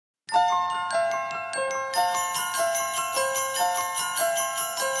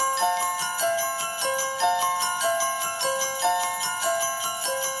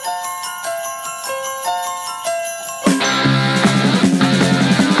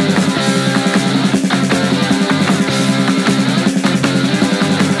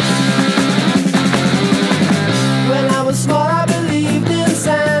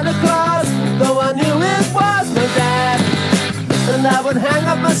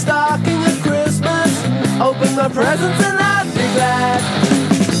stocking at Christmas, open my presents and I'd be glad.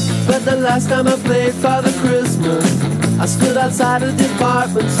 But the last time I played Father Christmas, I stood outside a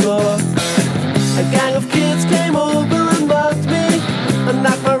department store. A gang of kids came over and mugged me and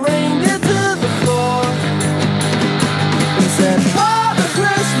knocked my reindeer to the floor. They said, Father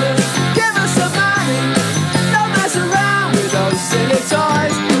Christmas, give us some money, don't mess around with those silly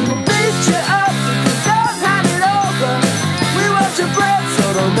toys. We'll beat you up if you don't hand it over. We want your bread, so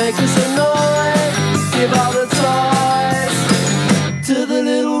don't make us annoy. Give all the toys to the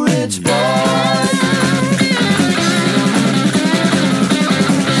little rich boy.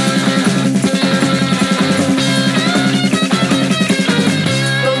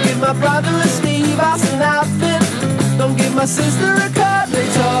 Don't give my brother a Steve Austin outfit, don't give my sister a cuddly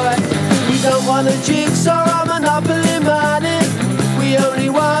toy. We don't want a jigsaw or Monopoly money, we only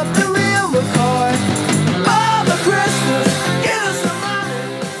want the real McCoy. Father Christmas, give us the money,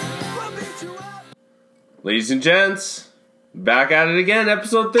 we'll beat you up. Ladies and gents, back at it again,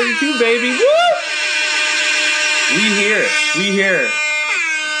 episode 32, baby. Woo! We here.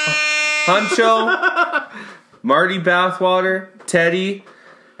 Huncho, Marty Bathwater, Teddy,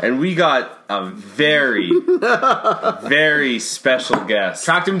 and we got a very, very special guest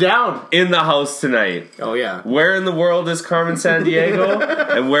Tracked him down. in the house tonight. Oh, yeah. Where in the world is Carmen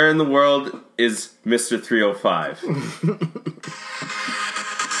Sandiego? And where in the world is Mr. 305?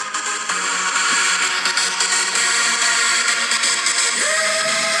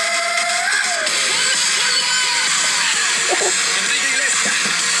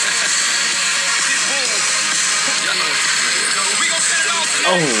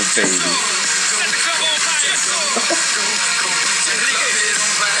 Oh, baby.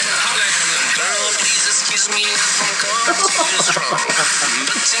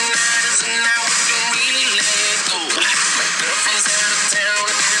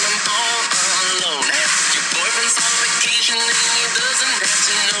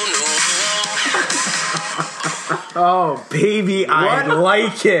 Oh, baby, I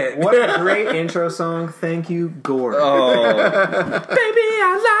like it. What a great intro song. Thank you, Gord. Oh, Baby,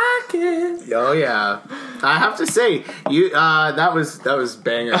 I like it. Oh, yeah. I have to say, you that was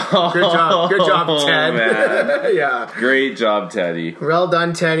banger. Good job, Ted. man. Yeah. Great job, Teddy. Well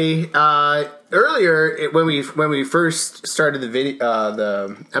done, Teddy. Earlier, when we first started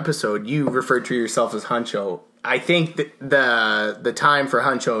the episode, you referred to yourself as Huncho. I think the time for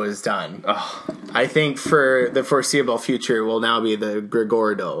Huncho is done. Oh. I think for the foreseeable future will now be the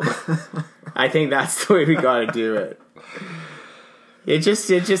Gregordo. I think that's the way we got to do it. It just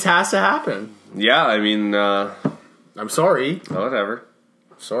has to happen. Yeah, I mean, I'm sorry. whatever.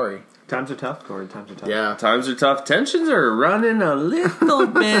 Sorry. Times are tough, Gord. Times are tough. Yeah. Times are tough. Tensions are running a little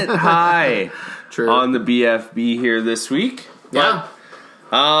bit high True. on the BFB here this week. Yeah.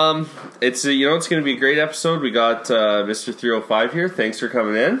 It's it's going to be a great episode. We got Mr. 305 here. Thanks for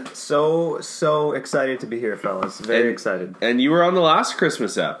coming in. So excited to be here, fellas. Very excited. And you were on the last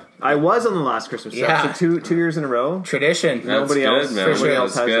Christmas ep. I was on the last Christmas Yeah. episode, two years in a row. Tradition. That's Nobody good, else, man. nobody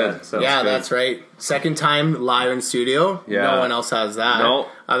else That's has good. that. So. Yeah, good. that's right. Second time live in studio. Yeah. No one else has that. No.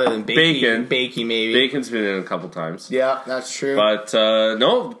 Other than Bacon. Bakey maybe. Bacon's been in a couple times. Yeah, that's true. But,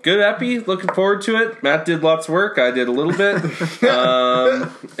 no, good epi. Looking forward to it. Matt did lots of work. I did a little bit.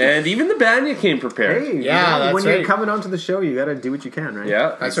 And even the Banya came prepared. Hey, Yeah, that's when right. you're coming onto the show, you got to do what you can, right?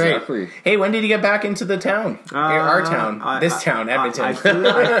 Yeah, That's exactly. right. Hey, when did you get back into the town? Our town. This town, Edmonton.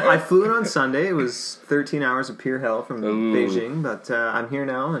 I flew in on Sunday. It was 13 hours of pure hell from Ooh. Beijing, but I'm here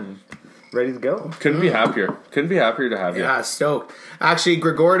now and ready to go. Couldn't be happier. Couldn't be happier to have you. Yeah, stoked. Actually,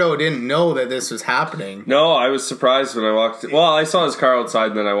 Gregordo didn't know that this was happening. No, I was surprised when I walked. Well, I saw his car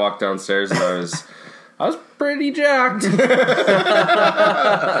outside, and then I walked downstairs, and I was pretty jacked.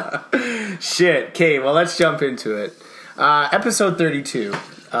 Shit. Okay, well, let's jump into it. Episode 32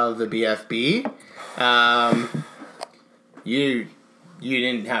 of the BFB. You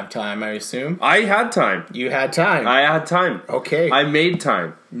didn't have time, I assume. I had time. You had time. I had time. Okay. I made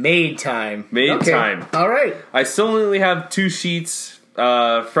time. Made time. Made Okay. time. All right. I still only have 2 sheets,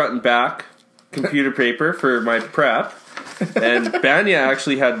 front and back, computer paper for my prep. And Banya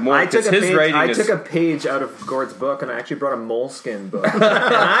actually had more because his writing I is... took a page out of Gord's book, and I actually brought a Moleskine book. And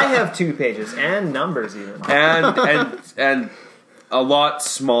I have 2 pages, and numbers even. and a lot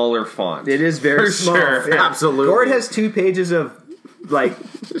smaller font. It is very For small. sure. Yeah. Absolutely. Gord has 2 pages of like,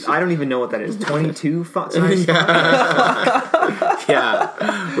 I don't even know what that is. 22 size.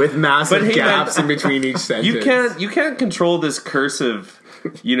 Yeah, with massive But hey, gaps man, in between each sentence. You can't control this cursive,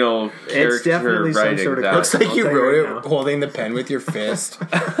 It's character definitely some writing. sort of that- Looks like I'll you tell you wrote right it now. holding the pen with your fist.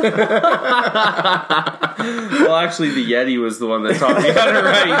 Well, actually, the Yeti was the one that taught me how to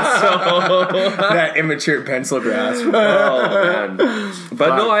write. So, That immature pencil grasp. oh man!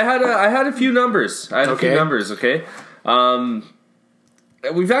 But no, I had a few numbers. I had a few Okay. numbers. Okay.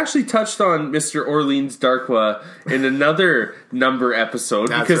 We've actually touched on Mr. Orleans Darkwa in another number episode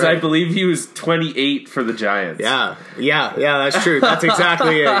That's because I right. believe believe he was 28 for the Giants. Yeah, that's true. That's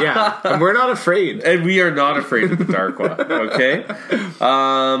exactly it. Yeah, and we're not afraid. And we are not afraid of the Darkwa. Okay.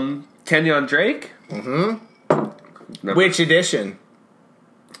 Kenyon Drake. Mm-hmm. Which edition?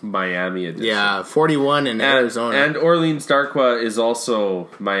 Miami edition. Yeah, 41 in Arizona. And Orleans Darkwa is also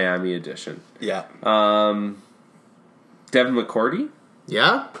Miami edition. yeah, Devin McCourty,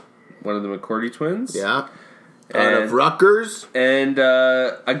 yeah, one of the McCourty twins. yeah. Out And, of Rutgers. and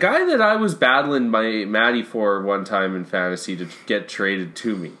a guy that I was battling my Maddie for one time in fantasy to get traded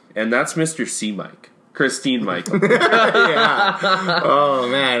to me. And that's Mr. C. Mike. Christine Michael. Yeah. Oh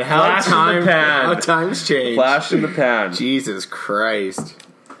man, Flash in the pan. how times change. Flash in the pan. Jesus Christ.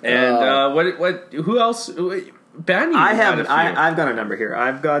 And who else? Banny. I've got a number here.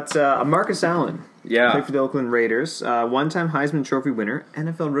 I've got Marcus Allen. Yeah. Played for the Oakland Raiders. One-time Heisman Trophy winner.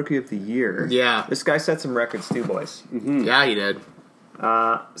 NFL Rookie of the Year. Yeah. This guy set some records too, boys. Yeah, he did.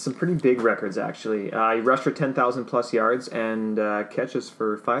 Some pretty big records, actually. He rushed for 10,000 plus yards and catches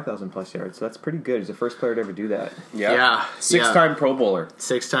for 5,000 plus yards. So that's pretty good. He's the first player to ever do that. Yeah. Six-time Pro Bowler.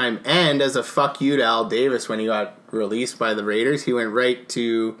 6-time. And as a fuck you to Al Davis when he got released by the Raiders, he went right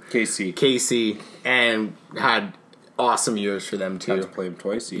to KC and had awesome years for them too. Had to play him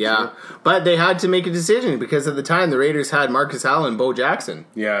twice each Yeah. year. But they had to make a decision because at the time the Raiders had Marcus Allen and Bo Jackson.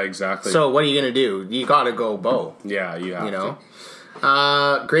 Yeah, exactly. So what are you going to do? You got to go Bo, yeah, you have you know?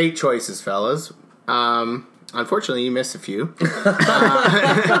 to. Great choices, fellas. Unfortunately, you missed a few. So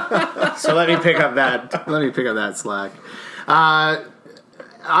let me pick up that slack.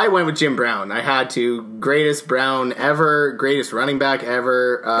 I went with Jim Brown. I had to. Greatest Brown ever. Greatest running back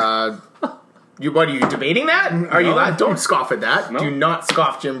ever. What are you debating that? Are you? Don't scoff at that. No. Do not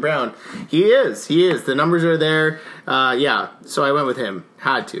scoff Jim Brown. He is. The numbers are there. Yeah. So I went with him.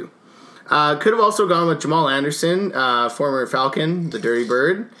 Had to. Could have also gone with Jamal Anderson, former Falcon, the Dirty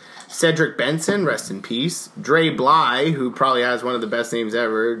Bird. Cedric Benson, rest in peace. Dre Bly, who probably has one of the best names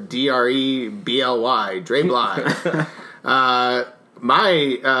ever. Drebly. Dre Bly. My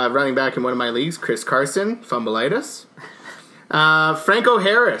running back in one of my leagues, Chris Carson, Fumbleitis. Franco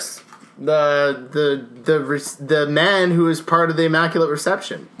Harris, the man who is part of the Immaculate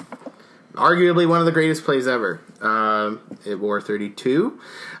Reception. Arguably one of the greatest plays ever. It wore 32.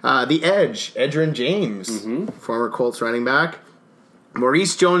 The Edge, Edgerrin James, former Colts running back.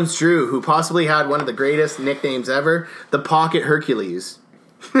 Maurice Jones-Drew, who possibly had one of the greatest nicknames ever, the Pocket Hercules.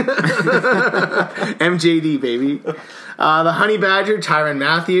 MJD, baby. The Honey Badger, Tyrann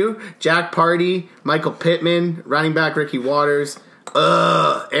Mathieu. Jack Party, Michael Pittman, running back Ricky Waters.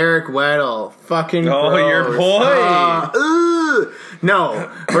 Eric Weddle. Fucking Oh, your gross. boy.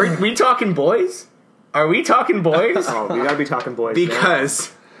 No. Are we talking boys? Are we talking boys? Oh, we gotta be talking boys.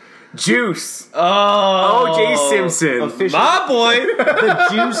 Because Juice. Oh, O.J. Simpson. Officially, my boy. the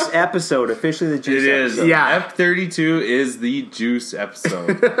Juice episode. Officially the Juice It is. episode. Yeah. F32 is the Juice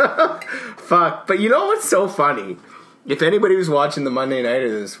episode. Fuck. But you know what's so funny? If anybody was watching the Monday Nighter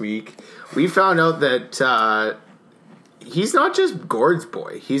this week, we found out that he's not just Gord's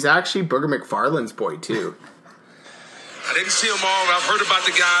boy. He's actually Booger McFarland's boy, too. I didn't see them all, but I've heard about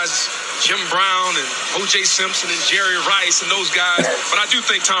the guys, Jim Brown and O.J. Simpson and Jerry Rice and those guys. But I do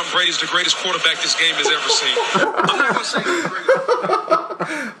think Tom Brady's the greatest quarterback this game has ever seen. I'm not going to say he's the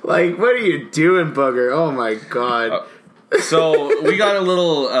greatest. Like, what are you doing, Booger? Oh, my God. So we got a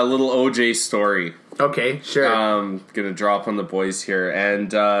little OJ story. Okay, sure. Gonna drop on the boys here,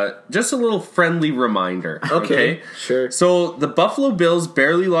 and just a little friendly reminder. Okay, sure. So the Buffalo Bills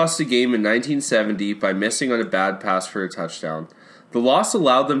barely lost a game in 1970 by missing on a bad pass for a touchdown. The loss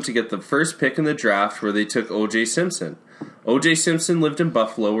allowed them to get the first pick in the draft, where they took O.J. Simpson. O.J. Simpson lived in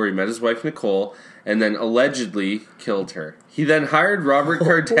Buffalo, where he met his wife Nicole, and then allegedly killed her. He then hired Robert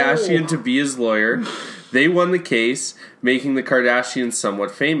Kardashian to be his lawyer. They won the case, making the Kardashians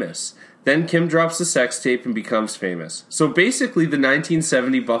somewhat famous. Then Kim drops the sex tape and becomes famous. So basically, the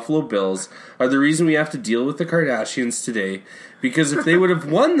 1970 Buffalo Bills are the reason we have to deal with the Kardashians today, because if they would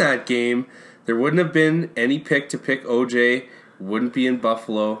have won that game, there wouldn't have been any pick to pick OJ wouldn't be in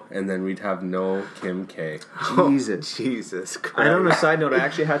Buffalo, and then we'd have no Kim K. Jesus Christ. And on a side note, I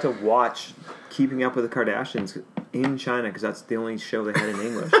actually had to watch Keeping Up with the Kardashians in China because that's the only show they had in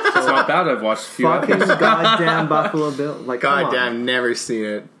English. It's not bad. I've watched a few Fucking episodes. goddamn Buffalo Bill. Like, come on. Goddamn, never seen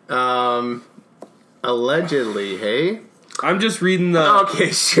it. Allegedly, hey? I'm just reading the...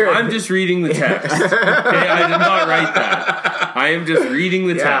 Okay, sure. I'm just reading the text. Okay, I did not write that. I am just reading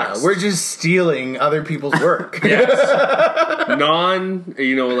the text. We're just stealing other people's work. Yes.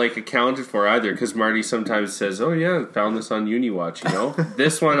 Accounted for either, because Marty sometimes says, oh yeah, found this on UniWatch,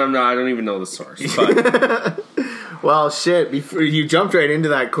 This one I don't even know the source. But Well, shit, before you jumped right into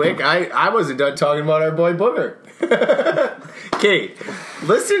that quick, I wasn't done talking about our boy Booger. Okay,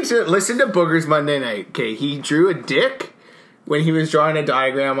 listen to Booger's Monday night. Okay, he drew a dick when he was drawing a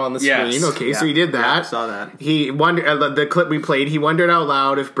diagram on the screen. Yes. Okay, so he did that. Yeah, I saw that. He wondered, the clip we played, he wondered out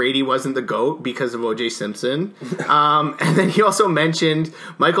loud if Brady wasn't the GOAT because of O.J. Simpson. And then he also mentioned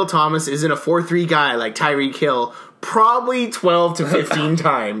Michael Thomas isn't a 4-3 guy like Tyreek Hill probably 12 to 15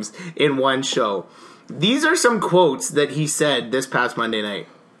 times in one show. These are some quotes that he said this past Monday night.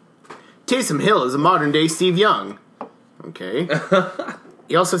 Taysom Hill is a modern-day Steve Young. Okay.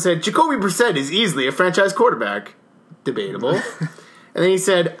 He also said, Jacoby Brissett is easily a franchise quarterback. Debatable. And then he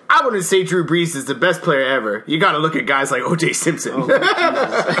said, I wouldn't say Drew Brees is the best player ever. You got to look at guys like O.J. Simpson.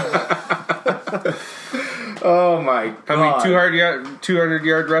 Oh my God. how many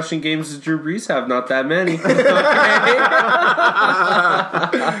 200-yard rushing games does Drew Brees have? Not that many.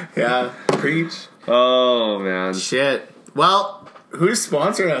 Yeah, preach. Oh, man. Shit. Well, who's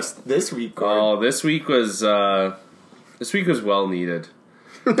sponsoring us this week, Gord? Oh, this week was well needed.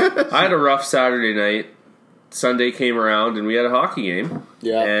 I had a rough Saturday night. Sunday came around and we had a hockey game.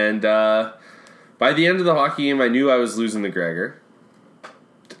 Yeah. And by the end of the hockey game, I knew I was losing the Gregor.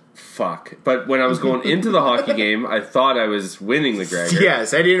 Fuck. But when I was going into the hockey game, I thought I was winning the Gregor.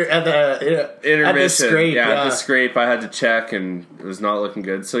 Yes, at the Intermission. At the scrape, at the scrape, I had to check and it was not looking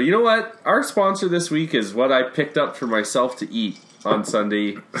good. So you know what? Our sponsor this week is what I picked up for myself to eat on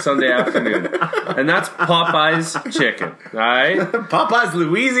Sunday afternoon. And that's Popeye's chicken. Alright? Popeye's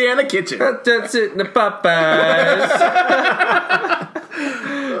Louisiana Kitchen. That's it in the Popeyes.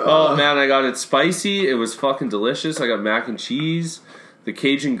 Oh man, I got it spicy. It was fucking delicious. I got mac and cheese, the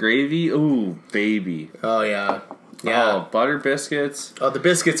Cajun gravy. Ooh, baby. Oh, yeah. Yeah. Oh, butter biscuits. Oh, the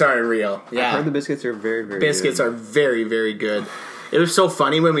biscuits aren't real. I Yeah. heard the biscuits are very, very Biscuits good. are very, very good. It was so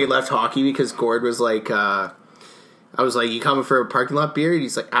funny when we left hockey because Gord was like, I was like, you coming for a parking lot beer? And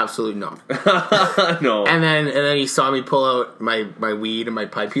he's like, absolutely not. No. And then he saw me pull out my weed and my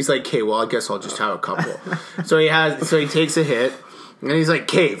pipe. He's like, okay, well, I guess I'll just have a couple. So he takes a hit. And he's like,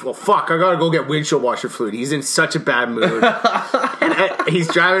 Cave, well, fuck, I gotta go get windshield washer fluid. He's in such a bad mood. And he's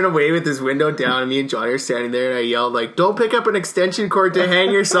driving away with his window down, and me and Johnny are standing there, and I yelled, like, don't pick up an extension cord to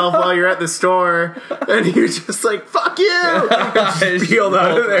hang yourself while you're at the store. And he was just like, fuck you! And just peeled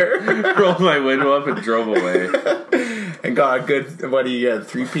out of there. Rolled my window up and drove away. And got a good, what do you get,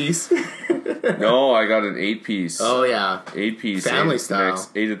 3-piece? No, I got an 8-piece. Oh, yeah. 8-piece. Family style.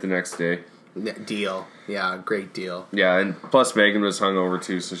 Ate it the next day. Deal. Yeah, great deal. Yeah, and plus Megan was hungover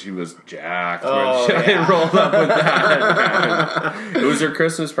too, so she was jacked Oh, when yeah. I rolled up with that. Man. It was her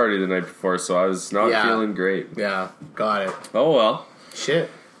Christmas party the night before, so I was not Yeah. feeling great. Yeah, got it. Oh well. Shit.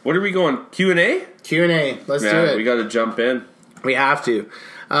 What are we going? Q&A? Q&A. Let's do it. We got to jump in. We have to.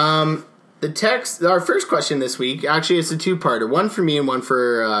 Our first question this week, actually it's a two-parter. One for me and one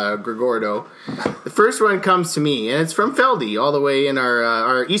for Gregordo. The first one comes to me, and it's from Feldy, all the way in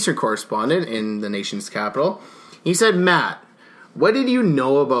our Eastern correspondent in the nation's capital. He said, Matt, what did you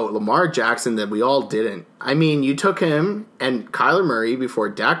know about Lamar Jackson that we all didn't? I mean, you took him and Kyler Murray before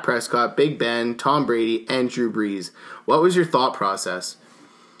Dak Prescott, Big Ben, Tom Brady, and Drew Brees. What was your thought process?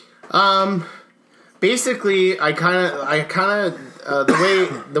 Basically, I kind of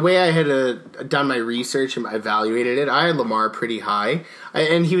the way I had done my research and evaluated it, I had Lamar pretty high,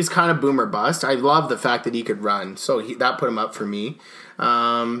 and he was kind of boomer bust. I love the fact that he could run, so that put him up for me.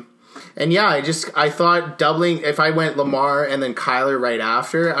 And yeah, I thought doubling if I went Lamar and then Kyler right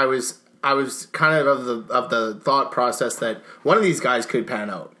after, I was kind of the thought process that one of these guys could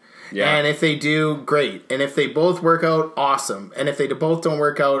pan out. Yeah. And if they do, great. And if they both work out, awesome. And if they both don't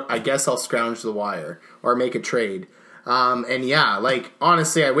work out, I guess I'll scrounge the wire or make a trade. And yeah, like,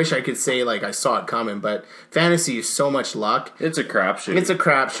 honestly, I wish I could say, like, I saw it coming, but fantasy is so much luck. It's a crapshoot. It's a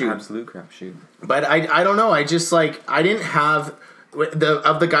crapshoot. Absolute crapshoot. But I don't know. I just, like, I didn't have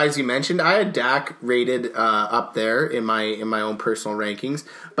of the guys you mentioned, I had Dak rated up there in my own personal rankings.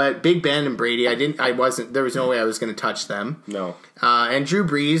 But Big Ben and Brady, there was no way I was going to touch them. No. And Drew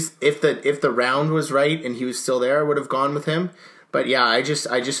Brees, if the round was right and he was still there, I would have gone with him. But yeah, I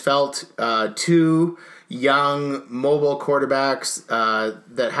just felt two young mobile quarterbacks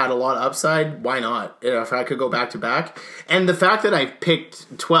that had a lot of upside. Why not? If I could go back to back, and the fact that I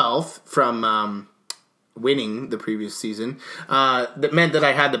picked 12th from winning the previous season, that meant that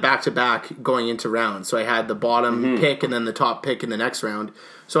I had the back to back going into rounds. So I had the bottom pick and then the top pick in the next round.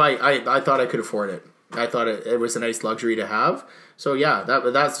 So I thought I could afford it. I thought it was a nice luxury to have. So yeah,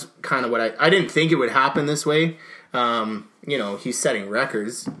 that's kind of what I didn't think it would happen this way. He's setting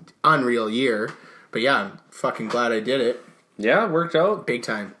records, unreal year. But yeah, I'm fucking glad I did it. Yeah, it worked out. Big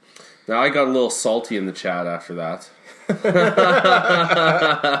time. Now I got a little salty in the chat after that.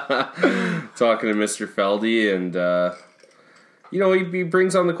 Talking to Mr. Feldy, and he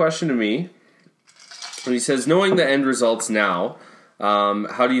brings on the question to me. And he says, knowing the end results now,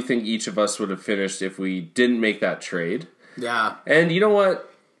 how do you think each of us would have finished if we didn't make that trade? Yeah. And you know what?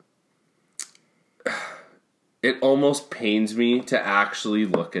 It almost pains me to actually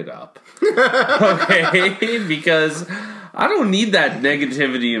look it up. Okay? Because I don't need that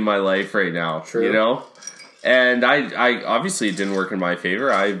negativity in my life right now. True. You know? And I obviously it didn't work in my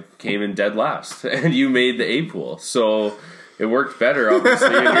favor. I came in dead last. And you made the A pool. So it worked better,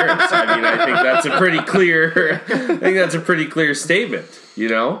 obviously, in yours. I mean, I think that's a pretty clear statement, you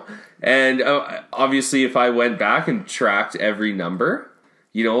know? And obviously if I went back and tracked every number,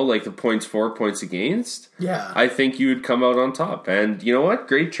 like the points for, points against. Yeah. I think you would come out on top. And you know what?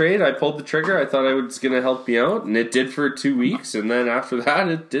 Great trade. I pulled the trigger. I thought I was going to help me out. And it did for 2 weeks. And then after that,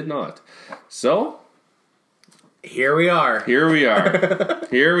 it did not. So, here we are. Here we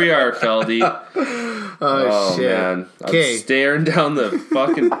are, Feldy. Oh shit. Man. I'm staring down the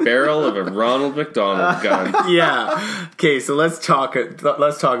fucking barrel of a Ronald McDonald gun. Yeah. Okay, so let's talk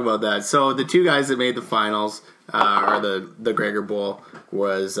about that. So the two guys that made the finals, or the Gregor Bowl,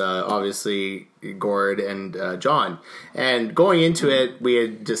 was obviously Gord and John. And going into it, we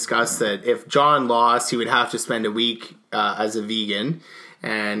had discussed that if John lost, he would have to spend a week as a vegan.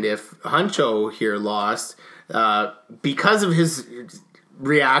 And if Huncho here lost, because of his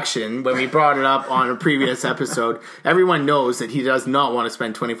reaction when we brought it up on a previous episode, everyone knows that he does not want to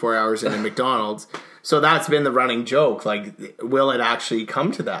spend 24 hours in a McDonald's. So that's been the running joke. Like, will it actually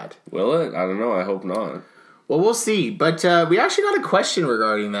come to that? Will it? I don't know. I hope not. Well, we'll see. But we actually got a question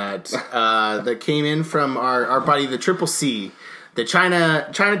regarding that that came in from our buddy, the Triple C, the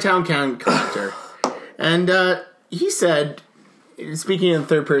Chinatown Can Collector. And he said, speaking in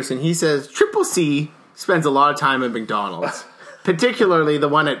third person, he says, Triple C spends a lot of time at McDonald's, particularly the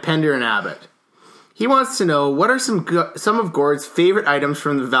one at Pender and Abbott. He wants to know, what are some of Gord's favorite items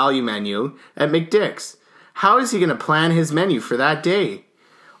from the value menu at McDick's? How is he going to plan his menu for that day?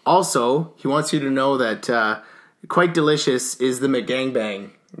 Also, he wants you to know that quite delicious is the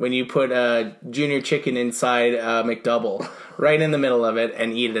McGangbang, when you put a junior chicken inside a McDouble, right in the middle of it,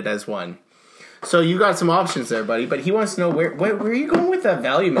 and eat it as one. So you got some options there, buddy, but he wants to know where are you going with that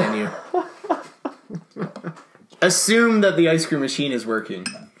value menu? Assume that the ice cream machine is working.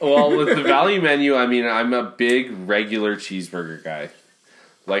 Well, with the value menu, I mean, I'm a big regular cheeseburger guy.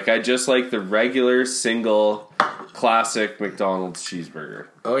 Like, I just like the regular, single, classic McDonald's cheeseburger.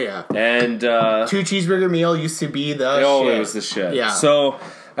 Oh, yeah. And, 2 cheeseburger meal used to be the shit. Oh, it was the shit. Yeah. So,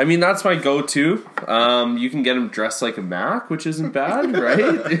 I mean, that's my go-to. You can get them dressed like a Mac, which isn't bad,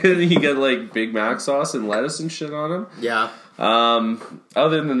 right? You get, like, Big Mac sauce and lettuce and shit on them. Yeah.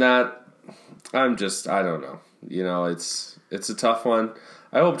 Other than that, I don't know. You know, it's a tough one.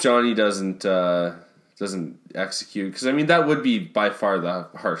 I hope Johnny doesn't execute, because I mean that would be by far the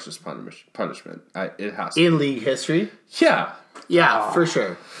harshest punishment. It has to in league history. Yeah, for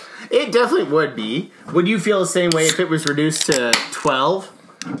sure. It definitely would be. Would you feel the same way if it was reduced to 12?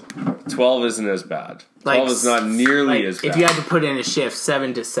 12 isn't as bad. 12 is not nearly as bad. If you had to put in a shift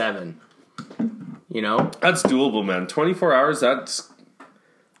 7 to 7, you know, that's doable, man. 24 hours. I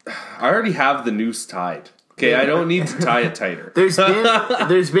already have the noose tied. Okay, I don't need to tie it tighter. There's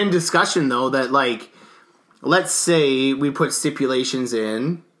been discussion though that, like, let's say we put stipulations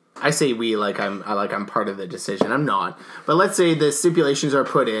in. I say we like I'm part of the decision. I'm not. But let's say the stipulations are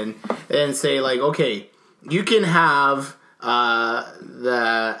put in and say, like, okay, you can have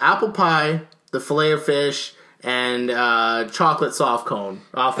the apple pie, the filet of fish, and chocolate soft cone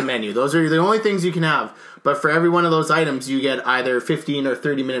off the menu. Those are the only things you can have. But for every one of those items, you get either 15 or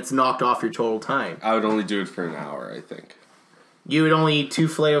 30 minutes knocked off your total time. I would only do it for an hour, I think. You would only eat 2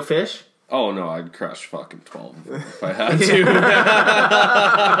 filet of fish? Oh, no, I'd crush fucking 12 of them if I had to.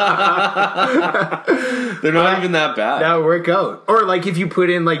 They're not even that bad. That would work out. Or like if you put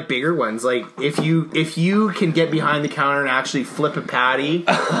in like bigger ones, like if you can get behind the counter and actually flip a patty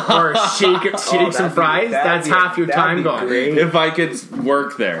or shake some fries, that's half your time gone. Great. If I could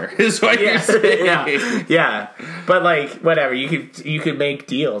work there, is what you're saying. Yeah. But like whatever, you could make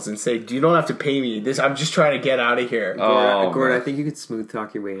deals and say, you don't have to pay me. I'm just trying to get out of here. Oh, Gord, man. I think you could smooth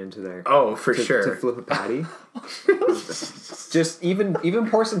talk your way into there. Oh, for sure. To flip a patty. Just even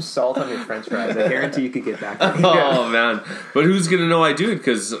pour some salt on your French fries. I guarantee you could get back. Oh, man. But who's going to know I do it?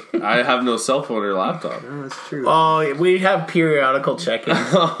 Because I have no cell phone or laptop. No, that's true. Oh, we have periodical check-ins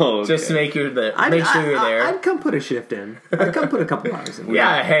Oh, okay. just to make sure you're there. Make sure you're there. I'd come put a shift in. I'd come put a couple hours in.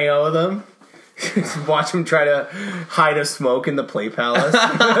 Yeah, hang out with them. Watch them try to hide a smoke in the play palace.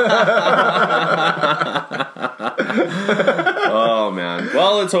 Oh, man.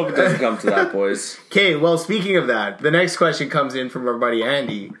 Well, let's hope it doesn't come to that, boys. Okay, well, speaking of that, the next question comes in from our buddy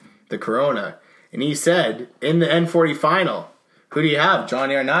Andy, the Corona. And he said, in the N40 final, who do you have,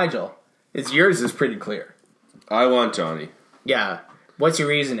 Johnny or Nigel? Yours is pretty clear. I want Johnny. Yeah. What's your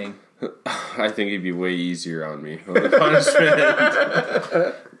reasoning? I think it'd be way easier on me. On the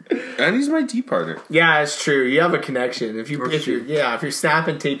punishment. And he's my D partner. Yeah, it's true. You have a connection. If you're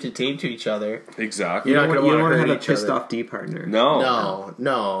snapping tape to tape to each other. Exactly. You're not going to You don't want to want to hurt have a each pissed other. off D partner.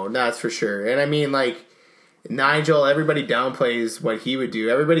 No, that's for sure. And I mean, like, Nigel, everybody downplays what he would do.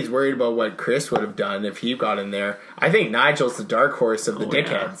 Everybody's worried about what Chris would have done if he got in there. I think Nigel's the dark horse of the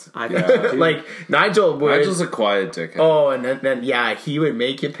dickheads. I think so, too. Like, Nigel would... Nigel's a quiet dickhead. Oh, and then yeah, he would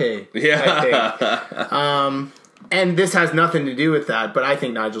make you pay. Yeah. I think. And this has nothing to do with that, but I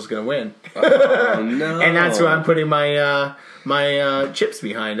think Nigel's going to win. Oh, no. And that's who I'm putting my chips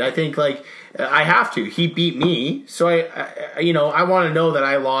behind. I think, like, I have to. He beat me, so I want to know that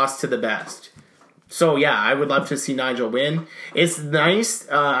I lost to the best. So yeah, I would love to see Nigel win. It's nice.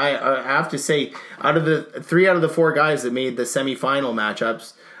 I have to say, out of the 3 out of the 4 guys that made the semifinal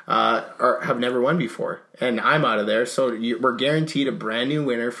matchups have never won before, and I'm out of there. So we're guaranteed a brand new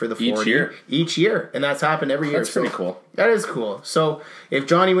winner for the 40 each year, and that's happened every year. That's pretty cool. That is cool. So if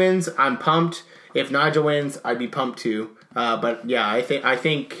Johnny wins, I'm pumped. If Nigel wins, I'd be pumped too. But yeah, I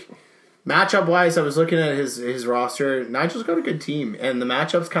think matchup wise, I was looking at his roster. Nigel's got a good team, and the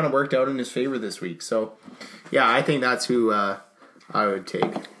matchups kind of worked out in his favor this week. So yeah, I think that's who I would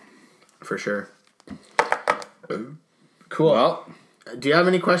take for sure. Cool. Well, Do you have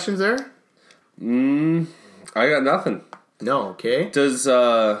any questions there? I got nothing. No. Okay. Does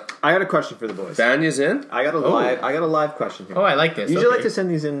I got a question for the boys. Banya's in? I got a live question here. Oh, I like this. Usually Okay. like to send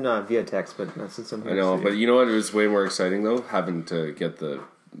these in via text, but not since I'm here. I know, but you know what? It was way more exciting, though, having to get the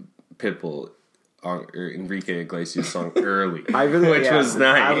Pitbull Enrique Iglesias song early. which was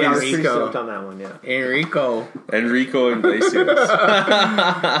nice. I was pretty Enrico. stoked on that one, yeah. Enrico, Enrico Iglesias.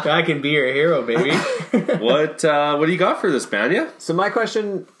 I can be your hero, baby. What do you got for this, Banya? So my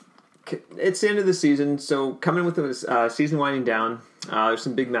question, it's the end of the season, so coming with the season winding down, there's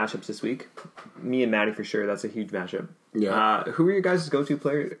some big matchups this week. Me and Maddie for sure, that's a huge matchup. Yeah. Who are your guys' go-to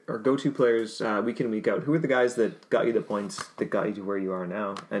players week in and week out? Who are the guys that got you the points that got you to where you are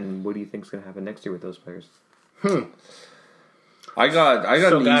now? And what do you think is going to happen next year with those players? I got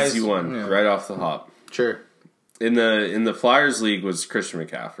an guys, easy one right off the hop. Sure. In the Flyers League was Christian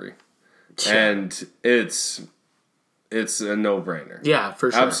McCaffrey. Sure. And it's a no-brainer. Yeah,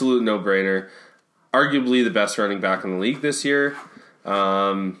 for sure. Absolute no-brainer. Arguably the best running back in the league this year.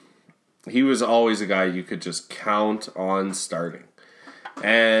 He was always a guy you could just count on starting.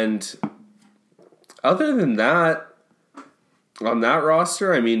 And other than that, on that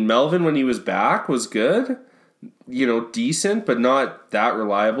roster, I mean, Melvin, when he was back, was good. You know, decent, but not that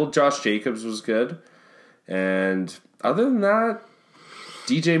reliable. Josh Jacobs was good. And other than that,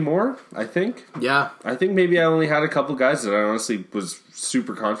 DJ Moore, I think. Yeah. I think maybe I only had a couple guys that I honestly was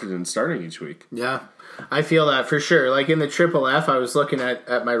super confident in starting each week. Yeah. I feel that for sure. Like in the Triple F, I was looking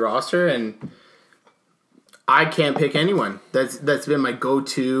at my roster and I can't pick anyone. That's been my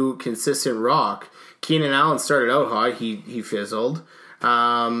go-to consistent rock. Keenan Allen started out hot. He fizzled.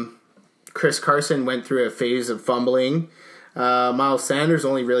 Chris Carson went through a phase of fumbling. Miles Sanders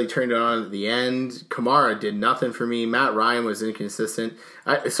only really turned it on at the end. Kamara did nothing for me. Matt Ryan was inconsistent.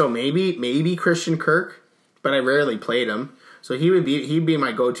 So maybe Christian Kirk, but I rarely played him. So he'd be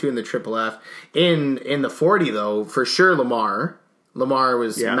my go-to in the Triple F. In the 40 though, for sure Lamar. Lamar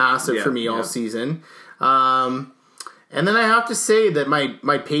was massive for me all season. And then I have to say that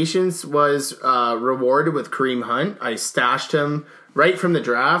my patience was rewarded with Kareem Hunt. I stashed him right from the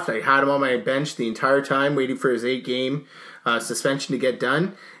draft. I had him on my bench the entire time, waiting for his 8 game suspension to get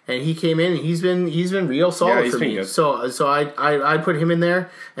done, and he came in and he's been real solid he's for been me. good. So I put him in there,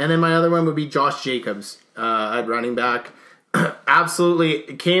 and then my other one would be Josh Jacobs at running back.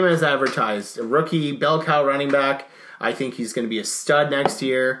 Absolutely came as advertised. A rookie bell cow running back. I think he's going to be a stud next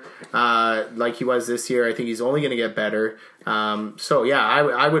year, like he was this year. I think he's only going to get better. So yeah,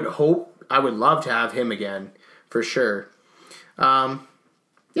 I would love to have him again for sure.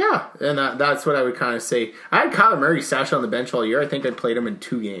 Yeah, and that's what I would kind of say. I had Kyler Murray stashed on the bench all year. I think I played him in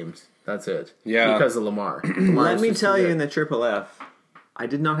 2 games. That's it. Yeah, because of Lamar. Let me tell you, in the Triple F, I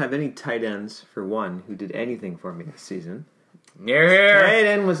did not have any tight ends for one who did anything for me this season. Here. Tight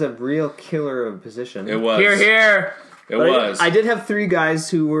end was a real killer of a position. it was. Here. It But was. I did have 3 guys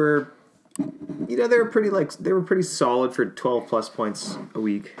who were, they were pretty solid for 12 plus points a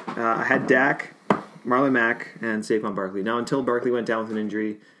week. I had Dak, Marlon Mack, and Saquon Barkley. Now, until Barkley went down with an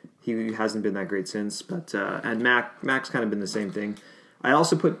injury, he hasn't been that great since. But and Mac's kind of been the same thing. I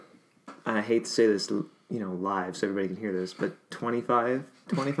also put, and I hate to say this, live so everybody can hear this, but 25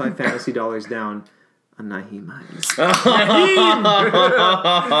 fantasy dollars down on Naheem Hines. Naheem.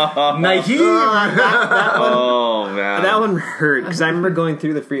 Oh man, That one hurt because I remember going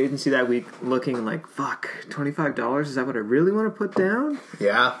through the free agency that week, looking like, "Fuck, $25? Is that what I really want to put down?"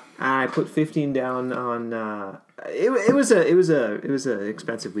 Yeah. I put 15 down on. It was a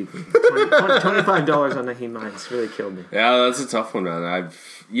expensive week. $25 on Naheem Hines really killed me. yeah, that's a tough one, man.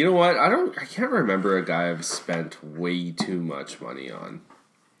 You know what? I can't remember a guy I've spent way too much money on.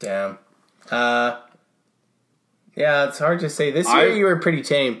 Damn. Yeah, it's hard to say. This year you were pretty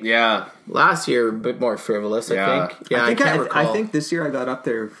tame. Yeah, Last year, a bit more frivolous, Yeah. I think. Yeah, I can't recall. I think this year I got up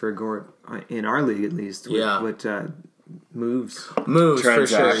there for Gord in our league at least. With moves. Moves, for sure.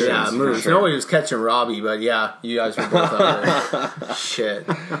 Transactions, Yeah, for moves. sure. Nobody was catching Robbie, but yeah, you guys were both up there. Shit.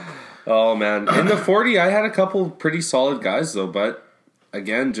 Oh man, in the 40, I had a couple pretty solid guys though, but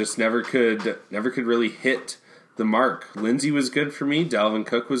again, just never could really hit the mark. Lindsey was good for me. Dalvin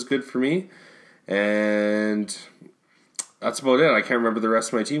Cook was good for me, and that's about it. I can't remember the rest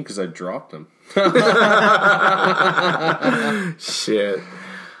of my team because I dropped them. Shit.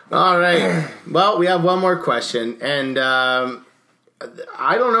 All right. Well, we have one more question, and I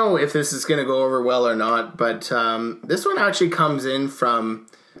don't know if this is going to go over well or not, but this one actually comes in from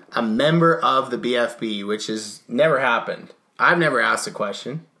a member of the BFB, which has never happened. I've never asked a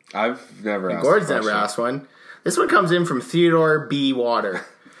question. I've never asked. Gord's a never question. asked one. This one comes in from Theodore B. Water.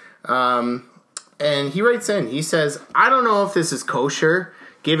 And he writes in, he says, I don't know if this is kosher,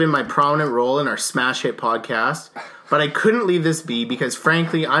 given my prominent role in our Smash Hit podcast, but I couldn't leave this be because,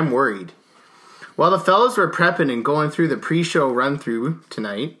 frankly, I'm worried. While the fellows were prepping and going through the pre-show run-through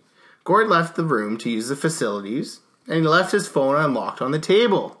tonight, Gord left the room to use the facilities, and he left his phone unlocked on the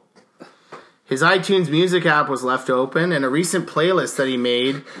table. His iTunes music app was left open, and a recent playlist that he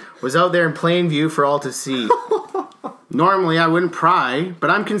made was out there in plain view for all to see. Normally, I wouldn't pry, but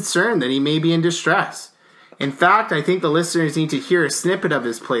I'm concerned that he may be in distress. In fact, I think the listeners need to hear a snippet of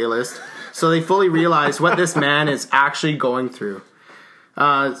his playlist so they fully realize what this man is actually going through.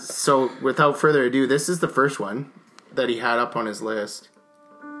 So, without further ado, this is the first one that he had up on his list.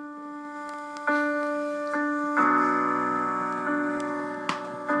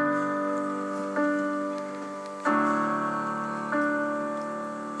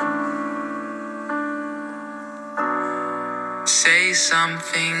 Say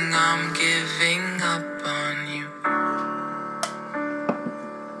something, I'm giving up on you.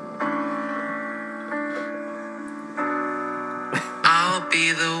 I'll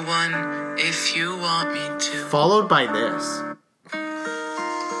be the one if you want me to. Followed by this.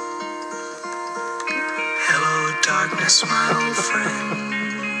 Hello, darkness, my old friend.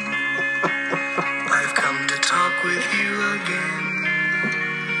 I've come to talk with you again.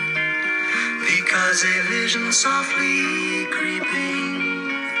 Because a vision softly creeping.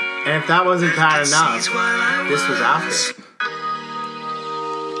 And if that wasn't bad enough, this was after.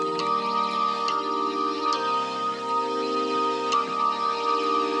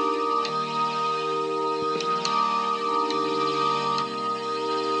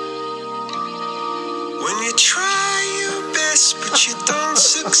 When you try your best but you don't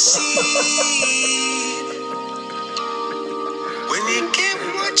succeed. When you get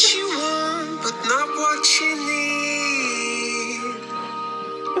what you want but not what you need.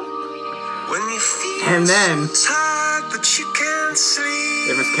 When you feel And then so tired but you can't sleep.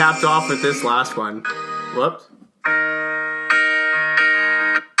 it was capped off with this last one. Whoops.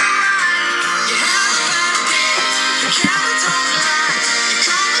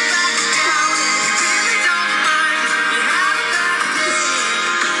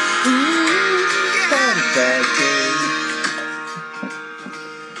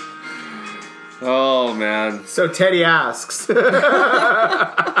 Oh, man. So Teddy asks,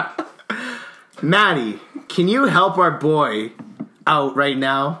 Maddie, can you help our boy out right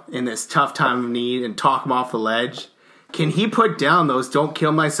now in this tough time of need and talk him off the ledge? Can he put down those Don't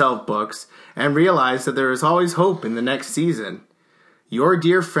Kill Myself books and realize that there is always hope in the next season? Your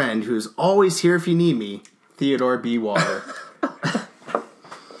dear friend who's always here if you need me, Theodore B. Water.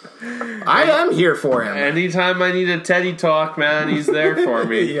 I am here for him. Anytime I need a Teddy talk, man, he's there for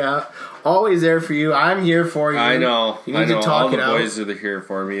me. Yeah, always there for you. I'm here for you. I know. You need to talk all the it out. boys are here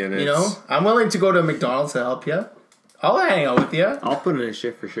for me, and I'm willing to go to McDonald's to help you. I'll hang out with you. I'll put in a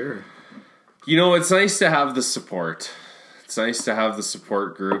shift for sure. It's nice to have the support. It's nice to have the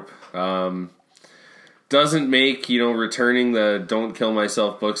support group. Doesn't make, returning the Don't Kill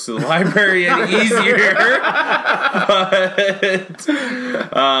Myself books to the library any easier. But,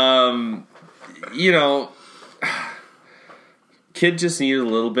 kid just needed a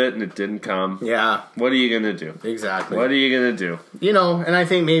little bit and it didn't come. Yeah. What are you going to do? Exactly. What are you going to do? And I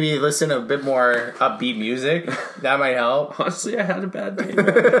think maybe listen to a bit more upbeat music. That might help. Honestly, I had a bad day.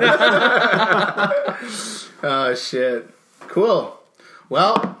 Oh, shit. Cool.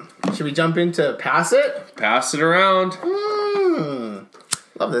 Well, should we jump into Pass It? Pass it around.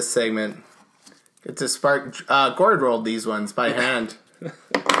 Love this segment. Get to spark. Gord rolled these ones by hand.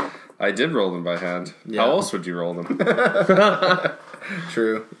 I did roll them by hand. Yeah. How else would you roll them?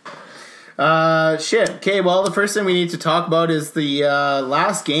 True. Shit. Okay, well, the first thing we need to talk about is the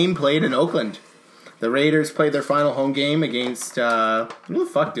last game played in Oakland. The Raiders played their final home game against... who the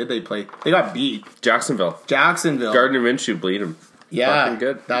fuck did they play? They got beat. Jacksonville. Gardner Minshew bleed him. Yeah, fucking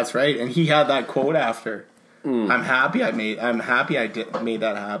good. That's right. And he had that quote after. I'm happy I made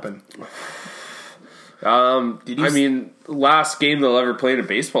that happen. Last game they'll ever play in a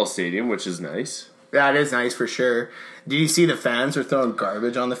baseball stadium, which is nice. That is nice for sure. Did you see the fans were throwing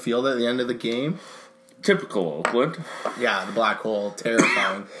garbage on the field at the end of the game? Typical Oakland. Yeah, the black hole,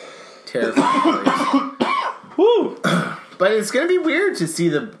 terrifying, terrifying place. Woo! But it's gonna be weird to see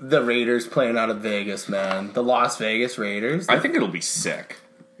the Raiders playing out of Vegas, man. The Las Vegas Raiders. I think it'll be sick.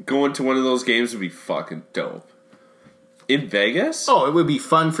 Going to one of those games would be fucking dope. In Vegas? Oh, it would be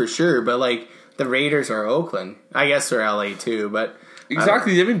fun for sure. But like the Raiders are Oakland. I guess they're LA too. But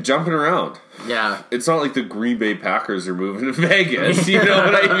exactly, they've been jumping around. Yeah, it's not like the Green Bay Packers are moving to Vegas. You know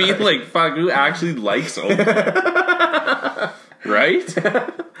what I mean? Like, fuck, who actually likes Oakland? Right?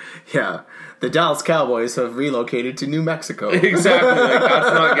 Yeah. The Dallas Cowboys have relocated to New Mexico. Exactly. Like,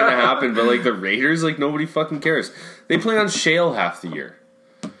 that's not going to happen. But, like, the Raiders, like, nobody fucking cares. They play on shale half the year.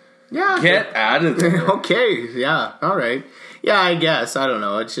 Yeah. Get out of there. Okay. Yeah. All right. Yeah, I guess. I don't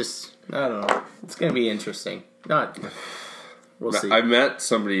know. It's just, I don't know. It's going to be interesting. We'll see. I met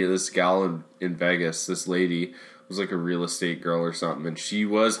somebody, this gal in Vegas, this lady, was like a real estate girl or something, and she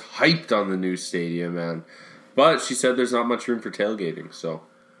was hyped on the new stadium, man. But she said there's not much room for tailgating, so...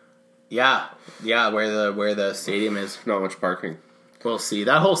 Yeah, where the stadium is. Not much parking. We'll see.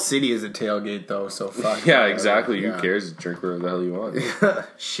 That whole city is a tailgate, though, so fuck. Yeah, exactly. Yeah. Who cares? Drink whatever the hell you want.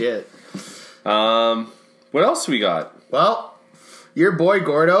 Shit. What else we got? Well, your boy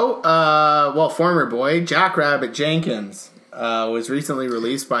Gordo, former boy, Jackrabbit Jenkins, was recently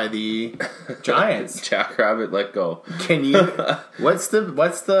released by the Giants. Jackrabbit let go. Can you... What's the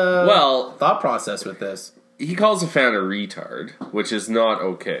thought process with this? He calls a fan a retard, which is not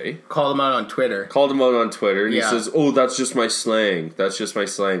okay. Called him out on Twitter. And he says, "Oh, that's just my slang. That's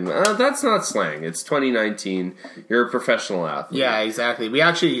not slang. It's 2019. You're a professional athlete." Yeah, exactly. We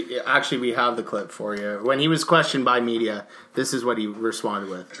actually we have the clip for you. When he was questioned by media, this is what he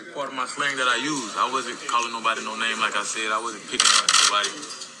responded with. Part of my slang that I use. I wasn't calling nobody no name, like I said. I wasn't picking on nobody.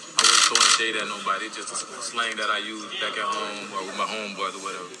 I wasn't throwing shade at nobody. It's just a slang that I use back at home or with my homeboys or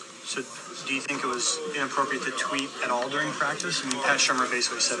whatever. So, do you think it was inappropriate to tweet at all during practice? I mean, Pat Shurmur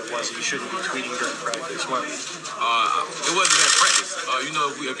basically said it was. You shouldn't be tweeting during practice. What? It wasn't at practice.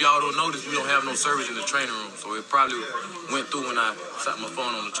 If y'all don't notice, we don't have no service in the training room, so it probably went through when I set my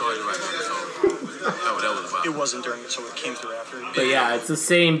phone on the charger right now. So that was about. It wasn't during, so it came through after. But yeah, it's the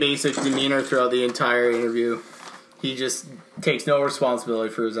same basic demeanor throughout the entire interview. He just takes no responsibility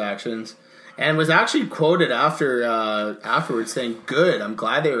for his actions. And was actually quoted afterwards saying, "Good, I'm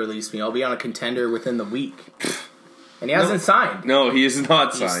glad they released me. I'll be on a contender within the week." And he hasn't signed. No, he is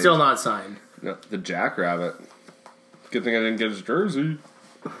not signed. He's still not signed. No, the Jackrabbit. Good thing I didn't get his jersey.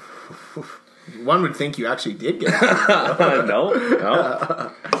 One would think you actually did get it. No.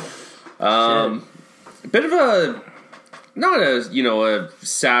 A bit of a, not a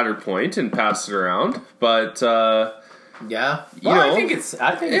sadder point and pass it around, but... yeah, I think it's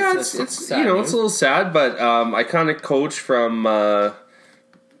sad it's a little sad, but I kind of coach from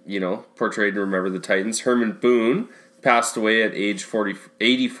portrayed in Remember the Titans. Herman Boone passed away at age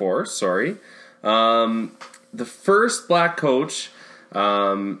 84. Sorry. The first black coach,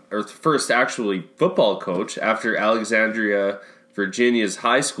 or the first actually football coach, after Alexandria, Virginia's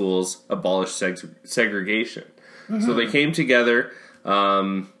high schools abolished segregation. Mm-hmm. So they came together.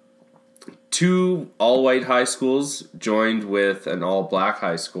 2 all-white high schools joined with an all-black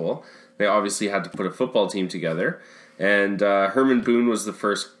high school. They obviously had to put a football team together. And Herman Boone was the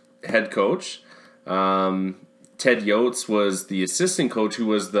first head coach. Ted Yotes was the assistant coach, who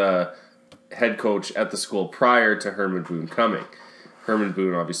was the head coach at the school prior to Herman Boone coming. Herman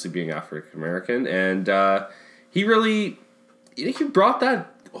Boone obviously being African American, and he brought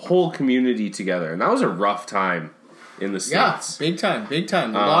that whole community together, and that was a rough time in the States. Yeah, big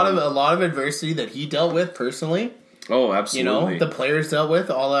time. A lot of adversity that he dealt with personally. Oh, absolutely. The players dealt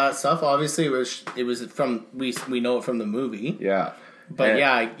with all that stuff. Obviously, it was from we know it from the movie. Yeah. But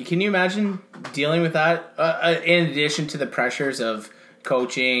can you imagine dealing with that in addition to the pressures of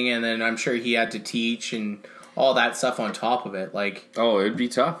coaching, and then I'm sure he had to teach and all that stuff on top of it. It'd be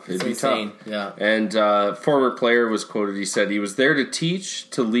tough. It'd be insane. tough. Yeah. And former player was quoted. He said he was there to teach,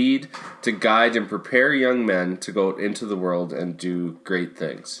 to lead, to guide, and prepare young men to go into the world and do great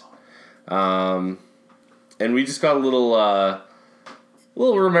things. And we just got a little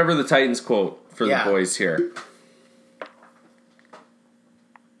Remember the Titans quote for the boys here.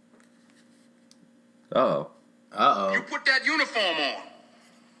 Uh-oh. You put that uniform on.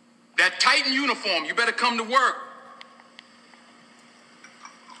 That Titan uniform. You better come to work.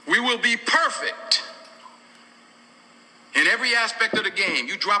 We will be perfect in every aspect of the game.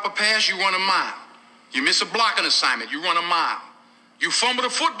 You drop a pass, you run a mile. You miss a blocking assignment, you run a mile. You fumble the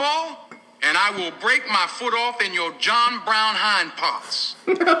football, and I will break my foot off in your John Brown hind parts.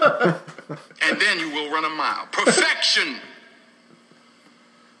 And then you will run a mile. Perfection.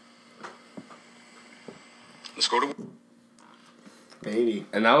 Let's go to Baby.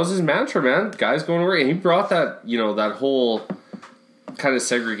 And that was his mantra, man. Guys going to work. And he brought that, that whole kind of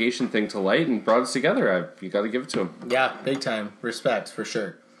segregation thing to light and brought us together. You got to give it to him. Yeah, big time. Respect, for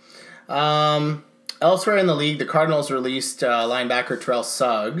sure. Elsewhere in the league, the Cardinals released linebacker Terrell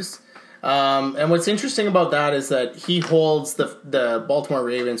Suggs. And what's interesting about that is that he holds the Baltimore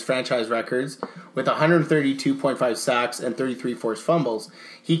Ravens franchise records with 132.5 sacks and 33 forced fumbles.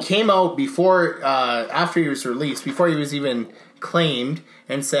 He came out after he was released, before he was even claimed,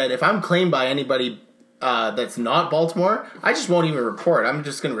 and said, if I'm claimed by anybody that's not Baltimore, I just won't even report. I'm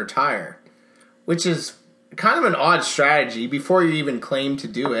just going to retire. Which is kind of an odd strategy before you even claim to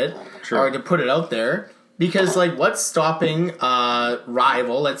do it, or to put it out there. Because, what's stopping a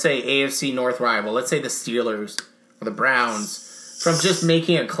rival, let's say AFC North rival, let's say the Steelers or the Browns, from just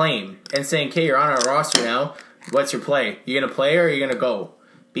making a claim and saying, okay, you're on our roster now, what's your play? You going to play or are you going to go?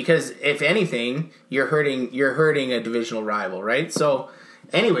 Because, if anything, you're hurting a divisional rival, right? So,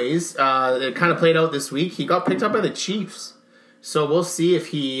 anyways, it kind of played out this week. He got picked up by the Chiefs. So, we'll see if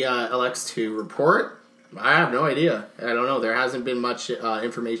he elects to report. I have no idea. I don't know. There hasn't been much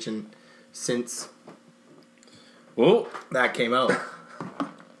information since that came out.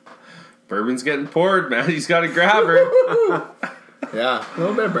 Bourbon's getting poured, man. He's got to grab her. Yeah, a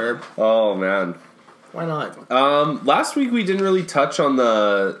little bit of burb. Oh, man. Why not? Last week we didn't really touch on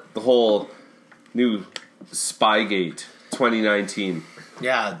the whole new Spygate 2019.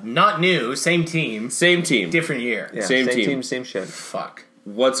 Yeah, not new. Same team. Same team. Different year. Yeah, same team. Same shit. Fuck.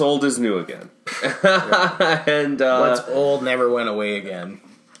 What's old is new again. And what's old never went away again.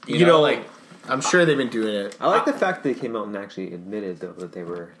 You know, I'm sure they've been doing it. I like the fact they came out and actually admitted, though, that they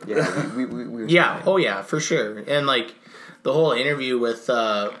were... Yeah, we were yeah, fine. oh yeah, for sure. And, the whole interview with...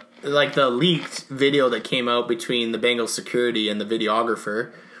 the leaked video that came out between the Bengals security and the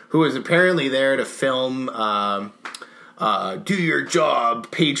videographer, who was apparently there to film Do Your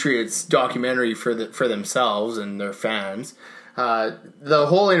Job Patriots documentary for themselves and their fans. The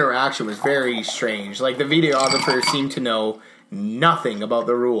whole interaction was very strange. The videographer seemed to know nothing about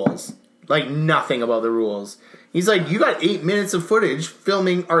the rules. Nothing about the rules. He's like, you got 8 minutes of footage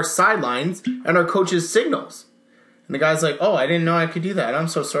filming our sidelines and our coach's signals. And the guy's like, oh, I didn't know I could do that. I'm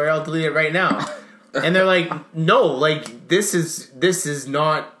so sorry. I'll delete it right now. And they're like, no, this is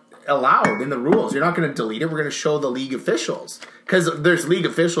not allowed in the rules. You're not going to delete it. We're going to show the league officials. Because there's league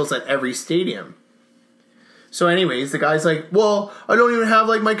officials at every stadium. So anyways, the guy's like, well, I don't even have,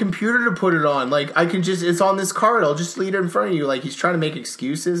 my computer to put it on. I can just, it's on this card. I'll just leave it in front of you. He's trying to make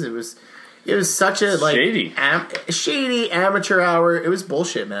excuses. It was such a, shady. Shady amateur hour. It was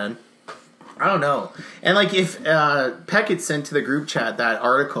bullshit, man. I don't know. And if Peck had sent to the group chat that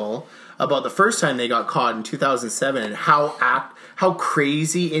article about the first time they got caught in 2007 and how how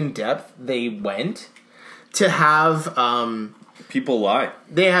crazy in depth they went to have People lie.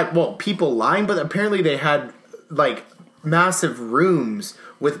 they had people lying, but apparently they had like massive rooms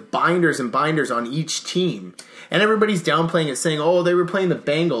with binders and binders on each team, and everybody's downplaying it, saying, "Oh, they were playing the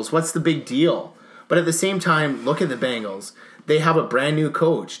Bengals. What's the big deal?" But at the same time, look at the Bengals. They have a brand new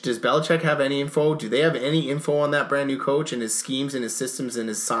coach. Does Belichick have any info? Do they have any info on that brand new coach and his schemes and his systems and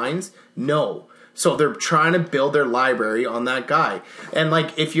his signs? No. So they're trying to build their library on that guy. And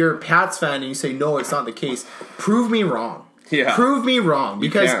like, if you're a Pats fan and you say, no, it's not the case, prove me wrong. Yeah. Prove me wrong,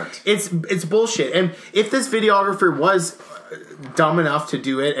 because can't. it's bullshit. And if this videographer was dumb enough to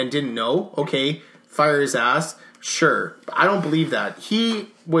do it and didn't know, okay, fire his ass. Sure. I don't believe that. He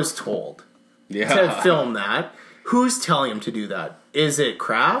was told to film that. Who's telling him to do that? Is it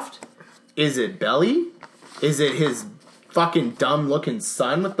Kraft? Is it Belly? Is it his fucking dumb looking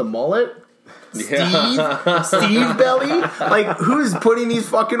son with the mullet? Steve Belly? Like, who's putting these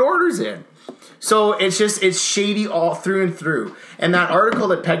fucking orders in? So it's shady all through and through. And that article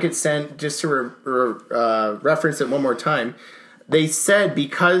that Peckett sent, just to reference it one more time, they said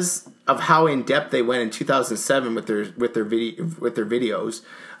because of how in depth they went in 2007 with their videos,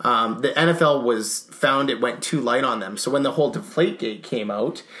 the NFL found it went too light on them. So when the whole Deflategate came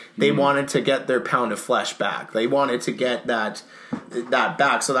out, they wanted to get their pound of flesh back. They wanted to get that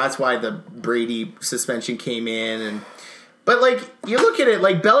back. So that's why the Brady suspension came in. But like, you look at it,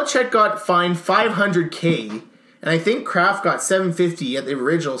 like Belichick got fined $500K, and I think Kraft got $750 at the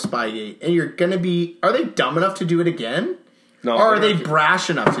original Spygate. And you're gonna be, are they dumb enough to do it again? No, or are they brash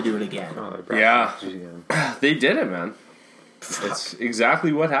enough to do it again? They did it, man. It's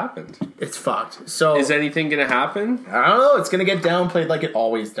exactly what happened. It's fucked. So is anything going to happen? I don't know. It's going to get downplayed like it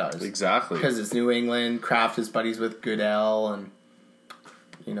always does. Exactly. Because it's New England. Kraft is buddies with Goodell, and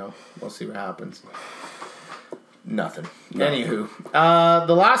we'll see what happens. Nothing. Anywho,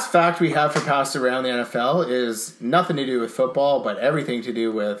 the last fact we have for Passed Around the NFL is nothing to do with football, but everything to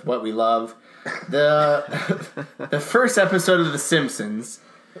do with what we love. The first episode of The Simpsons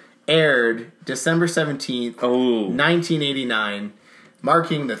aired December 17th, 1989,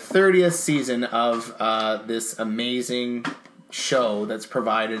 marking the 30th season of this amazing show that's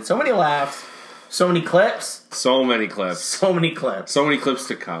provided so many laughs, so many clips. So many clips. So many clips. So many clips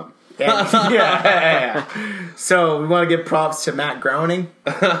to come. Yeah. So we want to give props to Matt Groening.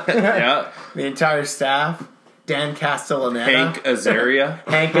 Yeah. The entire staff. Dan Castellaneta. Hank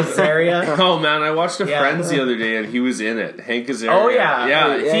Azaria. Oh man, I watched Friends the other day and he was in it. Hank Azaria. Oh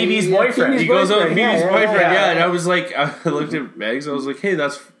yeah. Phoebe's boyfriend. He goes out Phoebe's boyfriend. Yeah, and I was like, I looked at Megs. I was like, hey,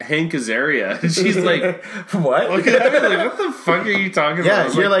 that's Hank Azaria. And she's like, what? Look at me like, what the fuck are you talking about?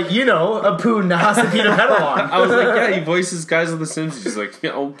 Yeah, you're like, Apu Nahasapita Pedalon. I was like, yeah, he voices guys on The Simpsons. She's like,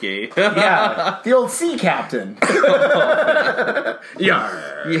 yeah, okay. Yeah, the old sea captain. Yeah.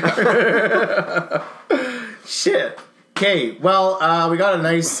 Shit. Okay, well, we got a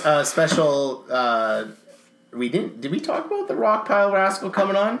nice special. Did we talk about the Rockpile Rascal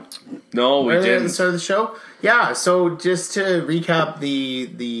coming on? No, we didn't. didn't. At the start of the show? Yeah, so just to recap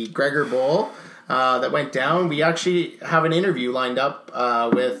the Gregor Bowl that went down, we actually have an interview lined up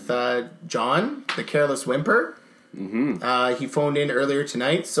with John, the Careless Whimper. Mm-hmm. He phoned in earlier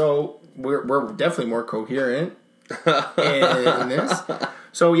tonight, so we're definitely more coherent in this.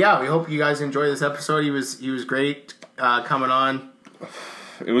 So yeah, we hope you guys enjoy this episode. He was great coming on.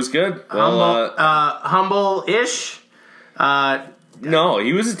 It was good. Humble-ish. No,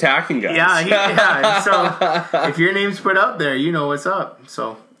 he was attacking guys. Yeah. So if your name's put up there, you know what's up.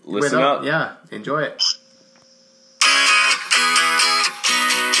 So listen up. Yeah, enjoy it.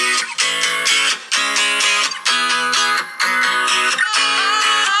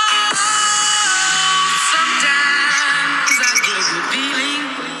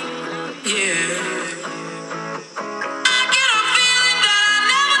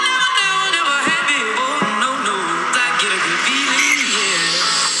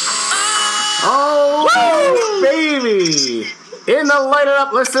 In the Light It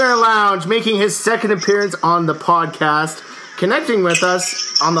Up Listener Lounge, making his second appearance on the podcast, connecting with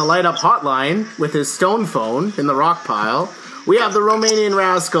us on the Light Up Hotline with his stone phone in the rock pile, we have the Romanian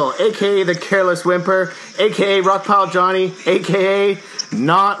Rascal, a.k.a. the Careless Whimper, a.k.a. Rockpile Johnny, a.k.a.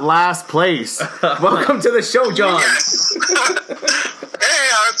 Not Last Place. Welcome to the show, John. Yes. Hey,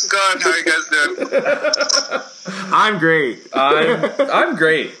 how's it going? How are you guys doing? I'm great. I'm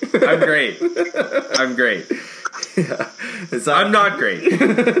great. I'm great. I'm great. Yeah. I'm not great.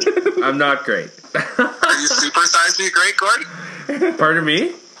 I'm not great. Are you supersized me great, Gordon? Pardon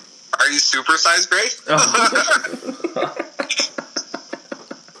me? Are you supersized great?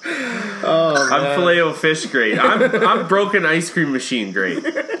 I'm Filet-O-Fish great. I'm broken ice cream machine great.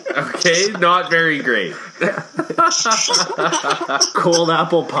 Okay, not very great. Cold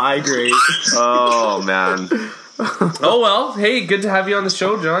apple pie great. Oh man. Oh well, hey, good to have you on the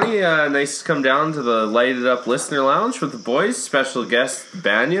show, Johnny. Nice to come down to the lighted up listener lounge with the boys. Special guest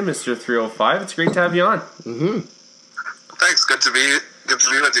Banya, Mr. 305. It's great to have you on. Thanks. Good to be with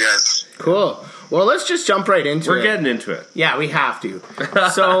you guys. Cool. Well, let's just jump right into it. We're getting into it. Yeah, we have to.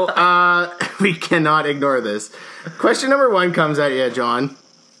 So, we cannot ignore this. Question number 1 comes at you, John.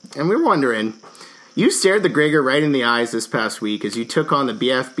 And we're wondering, you stared the Gregor right in the eyes this past week as you took on the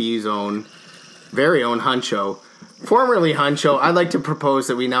BFB's very own Huncho. Formerly Huncho, I'd like to propose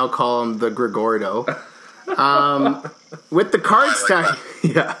that we now call him the Gregordo. With the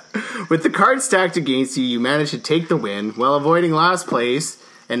cards stacked against you, you managed to take the win while avoiding last place,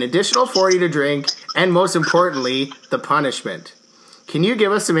 an additional 40 to drink, and most importantly, the punishment. Can you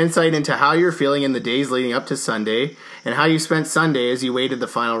give us some insight into how you're feeling in the days leading up to Sunday, and how you spent Sunday as you waited the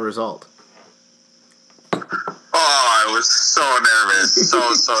final result? Oh, I was so nervous, so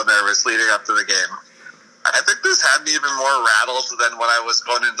nervous leading up to the game. I think this had me even more rattled than when I was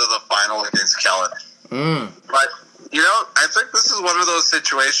going into the final against Kellen. But, I think this is one of those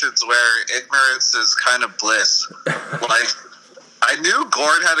situations where ignorance is kind of bliss. I knew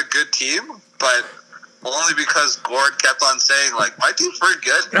Gord had a good team, but only because Gord kept on saying, my team's pretty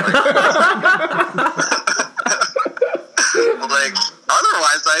good.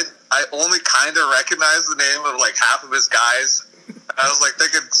 Otherwise, I only kind of recognized the name of, half of his guys. I was,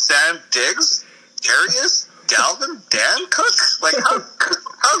 thinking, Sam Diggs? Darius? Dalvin? Dan Cook?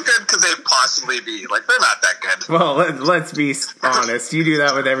 How good could they possibly be? They're not that good. Well, let's be honest. You do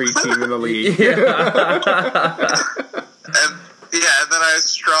that with every team in the league. And then I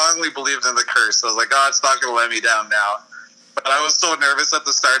strongly believed in the curse. I was like, oh, it's not going to let me down now. But I was so nervous at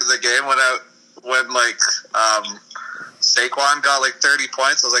the start of the game when Saquon got 30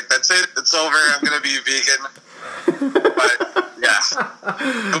 points. I was like, that's it. It's over. I'm going to be vegan. But, yeah.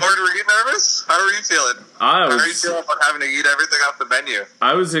 Gord, were you nervous? How are you feeling? How are you feeling about having to eat everything off the menu?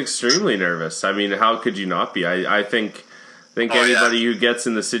 I was extremely nervous. I mean, how could you not be? I think anybody who gets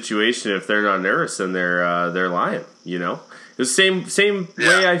in the situation, if they're not nervous, then they're lying, The same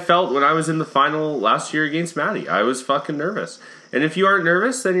way I felt when I was in the final last year against Maddie. I was fucking nervous. And if you aren't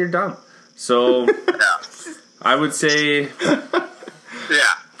nervous, then you're dumb. So I would say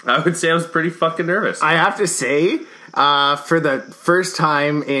I was pretty fucking nervous. I have to say, for the first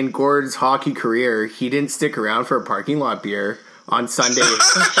time in Gord's hockey career, he didn't stick around for a parking lot beer on Sunday.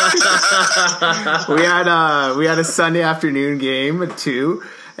 we had a Sunday afternoon game at 2.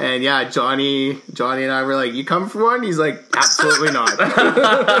 And yeah, Johnny and I were like, you come for one? He's like, absolutely not.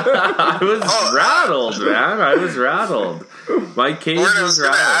 I was rattled, man. I was rattled. My cage was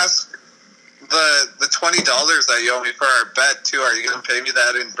rattled. Ask the $20 that you owe me for our bet, too. Are you going to pay me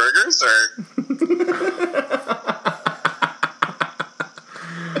that in burgers, or?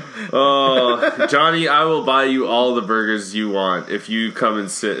 Oh, Johnny, I will buy you all the burgers you want if you come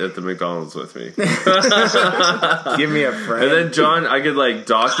and sit at the McDonald's with me. Give me a friend. And then John, I could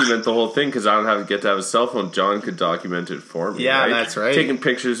document the whole thing because I don't get to have a cell phone. John could document it for me. Yeah, right? That's right. Taking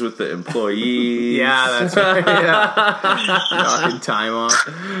pictures with the employees. Yeah, that's right. Yeah. Knocking time off.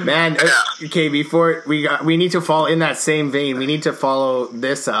 Man, okay, before we need to follow in that same vein, we need to follow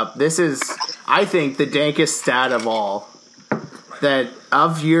this up. This is, I think, the dankest stat of all. That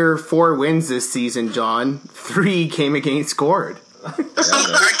of your 4 wins this season, John, 3 came against Gord. I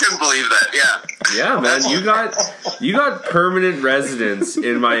couldn't believe that. Yeah. Yeah, man, you got permanent residence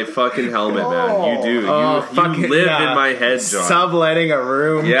in my fucking helmet, man. You do. You live in my head, John. Subletting a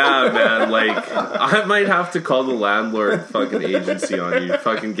room. Yeah, man. I might have to call the landlord fucking agency on you,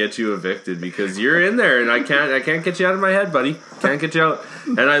 fucking get you evicted because you're in there, and I can't get you out of my head, buddy. Can't get you out,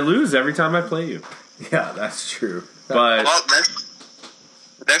 and I lose every time I play you. Yeah, that's true. But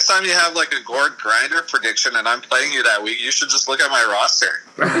next time you have a Gord Grinder prediction and I'm playing you that week, you should just look at my roster.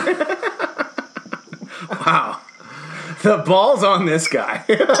 Wow. The ball's on this guy.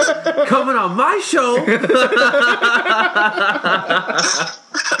 Coming on my show.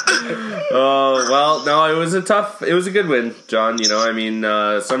 Oh, well, no, it was a good win, John.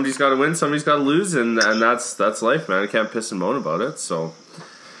 Somebody's got to win, somebody's got to lose, and that's life, man. I can't piss and moan about it, so.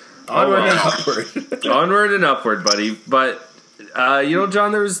 Onward and upward. Onward and upward, buddy. But,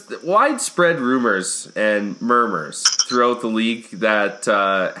 John, there was widespread rumors and murmurs throughout the league that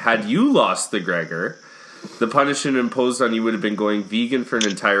had you lost the Gregor, the punishment imposed on you would have been going vegan for an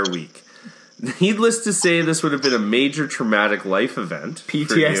entire week. Needless to say, this would have been a major traumatic life event.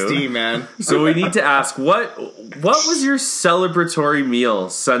 PTSD, man. So we need to ask, what was your celebratory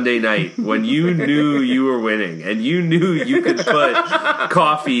meal Sunday night when you knew you were winning and you knew you could put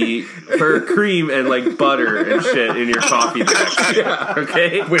coffee or cream and like butter and shit in your coffee the next day?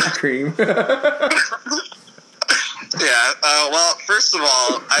 Okay? Whipped cream. Yeah, well, first of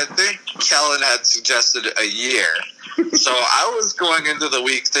all, I think Kellen had suggested a year. So I was going into the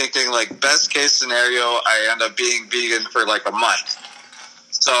week thinking, like, best case scenario, I end up being vegan for like a month.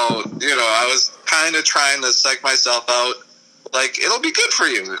 So, I was kind of trying to psych myself out. Like, it'll be good for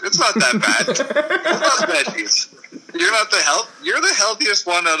you. It's not that bad. You love veggies. You're the healthiest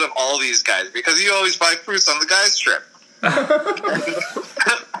one out of all these guys because you always buy fruits on the guys trip.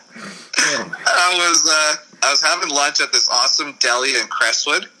 I was having lunch at this awesome deli in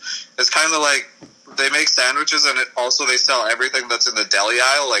Crestwood. It's kind of like they make sandwiches and they sell everything that's in the deli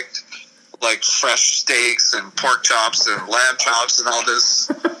aisle, like fresh steaks and pork chops and lamb chops and all this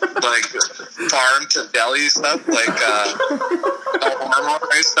like farm to deli stuff, like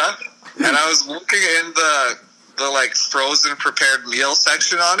hormone stuff. And I was looking in the like frozen prepared meal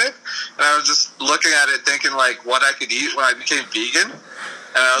section on it, and I was just looking at it thinking like what I could eat when I became vegan.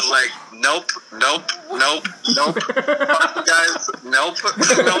 And I was like, nope, guys, nope.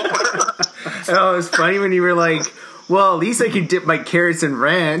 Oh, it's funny when you were like, well, at least I can dip my carrots in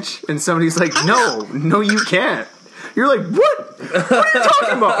ranch, and somebody's like, no, you can't. You're like, what? What are you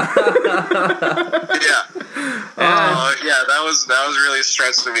talking about? Yeah. Yeah, that was really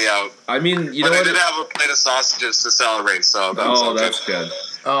stressing me out. I mean, but I did have a plate of sausages to celebrate, so that's good.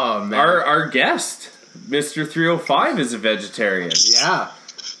 Oh man, our guest, Mr. 305, is a vegetarian. Yeah.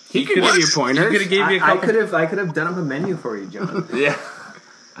 He could give you pointers. He could have gave you a couple. I could have done up a menu for you, John. Yeah.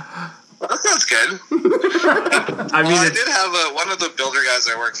 Well, that sounds good. I did have one of the builder guys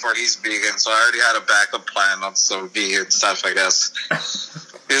I work for, he's vegan, so I already had a backup plan on some vegan stuff, I guess.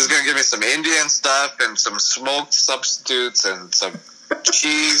 He was going to give me some Indian stuff and some smoked substitutes and some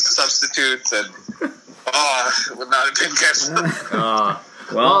cheese substitutes, and it would not have been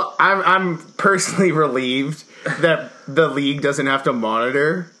good. Well, I'm personally relieved that the league doesn't have to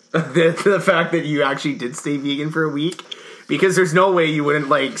monitor the fact that you actually did stay vegan for a week, because there's no way you wouldn't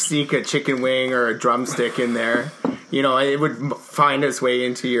like sneak a chicken wing or a drumstick in there. It would find its way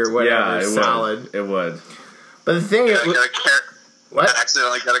into your whatever salad. It would. But the thing is, what? I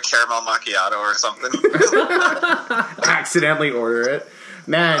accidentally got a caramel macchiato or something. Accidentally order it,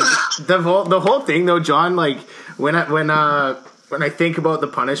 man. The whole thing though, John. Like when I think about the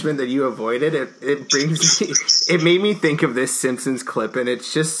punishment that you avoided, it made me think of this Simpsons clip, and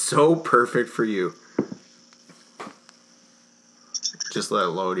it's just so perfect for you. Just let it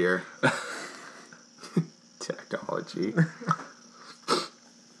load here. Technology.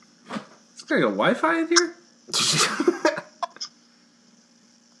 Is there a Wi-Fi in here?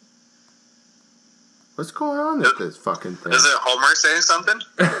 What's going on with this fucking thing? Is it Homer saying something?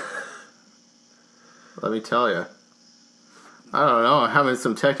 Let me tell you. I don't know. I'm having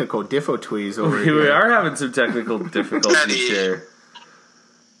some technical difficulties over here. We are having some technical difficulties here.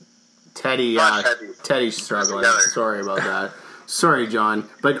 Teddy's struggling. Sorry about that. Sorry, John.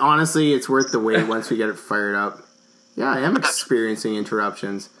 But honestly, it's worth the wait once we get it fired up. Yeah, I am experiencing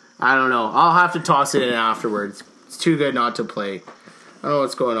interruptions. I don't know. I'll have to toss it in afterwards. It's too good not to play. I don't know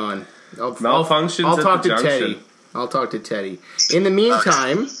what's going on. Malfunctions I'll talk at the to junction. Teddy. I'll talk to Teddy. In the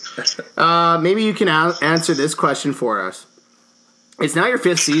meantime, maybe you can answer this question for us. It's now your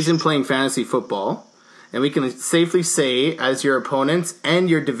 5th season playing fantasy football, and we can safely say, as your opponents and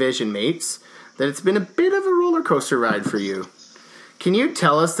your division mates, that it's been a bit of a roller coaster ride for you. Can you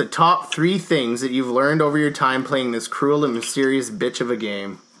tell us the top 3 things that you've learned over your time playing this cruel and mysterious bitch of a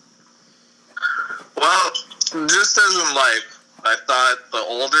game? Well, just as in life, I thought the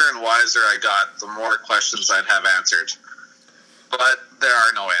older and wiser I got, the more questions I'd have answered. But there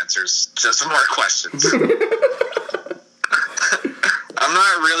are no answers, just more questions. I'm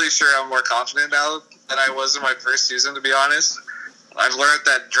not really sure I'm more confident now than I was in my first season, to be honest. I've learned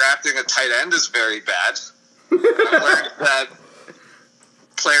that drafting a tight end is very bad. I've learned that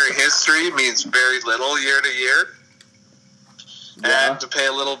player history means very little year to year. Yeah. And to pay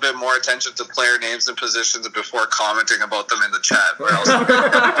a little bit more attention to player names and positions before commenting about them in the chat. Or else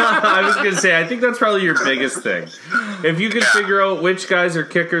I was going to say, I think that's probably your biggest thing. If you can figure out which guys are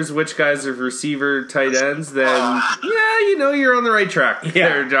kickers, which guys are receiver, tight ends, then you're on the right track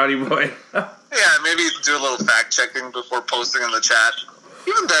there, Johnny boy. Yeah, maybe do a little fact checking before posting in the chat.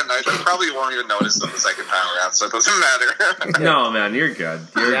 Even then, I probably won't even notice them the second time around, so it doesn't matter. No, man, you're good.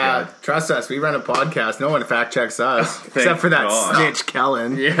 You're good. Trust us. We run a podcast. No one fact checks us except for that God. snitch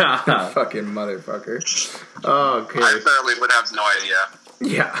Kellen. Yeah. Fucking motherfucker. Oh, okay. I certainly would have no idea.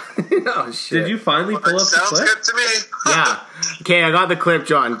 Yeah. Oh shit. Did you finally pull up the Sounds clip? good to me. Yeah. Okay, I got the clip,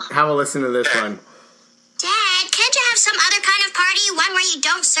 John. Have a listen to this one. Dad, can't you have some other kind of party? One where you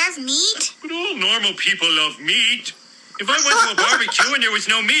don't serve meat? But all normal people love meat. If I went to a barbecue and there was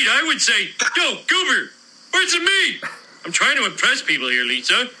no meat, I would say, yo, Goober, where's the meat? I'm trying to impress people here,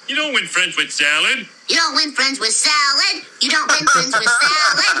 Lisa. You don't win friends with salad. You don't win friends with salad. You don't win friends with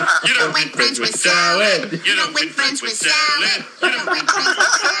salad. You don't win friends with salad. You don't win friends with salad. You don't win friends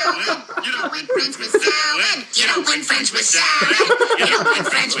with salad. You don't win friends with salad. You don't win friends with salad. You don't win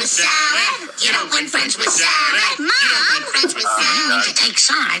friends with salad. You don't win friends with salad. Mom, you don't win friends with salad. I don't need to take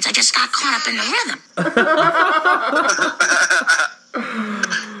sides. I just got caught up in the rhythm.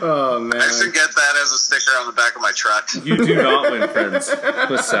 Oh, man. I should get that as a sticker on the back of my truck. You do not win friends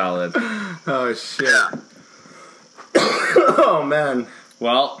with salad. Oh, shit. Yeah. Oh, man.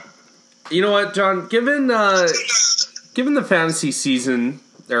 Well, you know what, John? Given the fantasy season,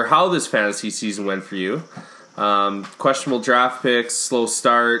 or how this fantasy season went for you, questionable draft picks, slow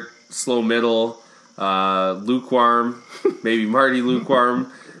start, slow middle, lukewarm, maybe Marty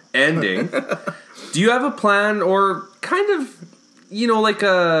lukewarm ending. Do you have a plan, or kind of, you know, like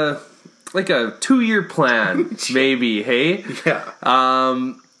a 2-year plan, maybe? Hey, Yeah.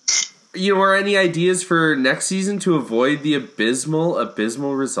 you know, or any ideas for next season to avoid the abysmal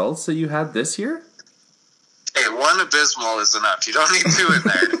results that you had this year? Hey, one abysmal is enough. You don't need two in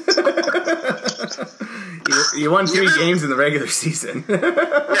there. You won 3 games in the regular season.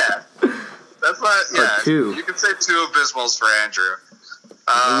 Yeah. That's not, yeah. 2. You can say 2 abysmals for Andrew.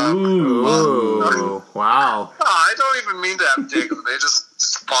 Ooh. Wow. Oh, I don't even mean to have digs. They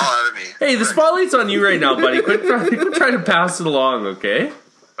just fall out of me. Hey, the spotlight's on you right now, buddy. Quit trying to pass it along, okay?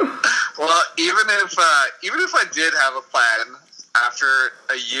 Well, even if I did have a plan after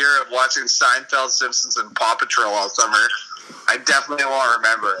a year of watching Seinfeld, Simpsons, and Paw Patrol all summer, I definitely won't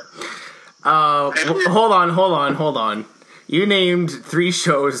remember it. Hold on. You named 3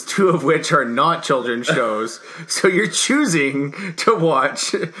 shows, 2 of which are not children's shows. So you're choosing to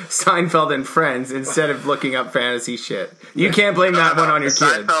watch Seinfeld and Friends instead of looking up fantasy shit. You can't blame that one on your kids.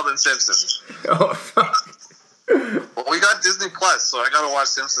 Seinfeld and Simpsons. Oh, fuck. Well, we got Disney Plus, so I gotta watch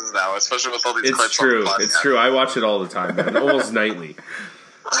Simpsons now, especially with all these clips on the podcast. It's true. I watch it all the time, man. Almost nightly.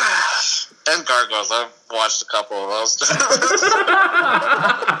 And Gargoyles. I've watched a couple of those.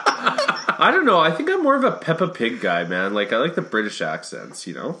 I don't know. I think I'm more of a Peppa Pig guy, man. Like, I like the British accents,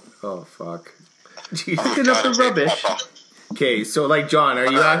 you know? Oh, fuck. Picking up the rubbish. Okay, so, like, John,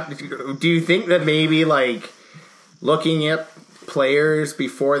 do you think that maybe, like, looking at players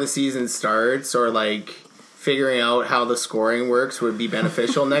before the season starts, or, like, figuring out how the scoring works would be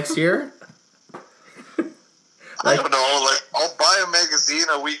beneficial next year? I don't know, like, I'll buy a magazine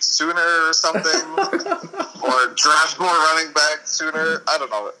a week sooner or something, or draft more running backs sooner. I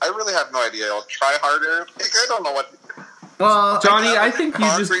don't know. I really have no idea. I'll try harder. Like, I don't know what. Well, Johnny, I think you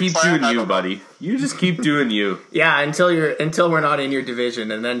just keep doing you, buddy. You just keep doing you. Yeah, until we're not in your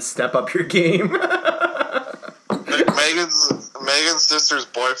division, and then step up your game. Megan's sister's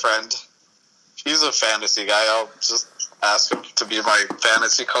boyfriend. He's a fantasy guy. I'll just ask him to be my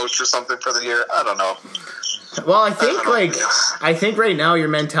fantasy coach or something for the year. I don't know. Well, I think right now your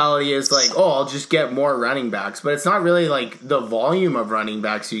mentality is like, oh, I'll just get more running backs, but it's not really like the volume of running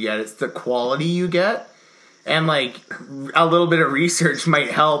backs you get; it's the quality you get, and like a little bit of research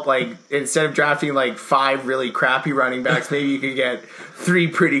might help. Like instead of drafting like 5 really crappy running backs, maybe you could get 3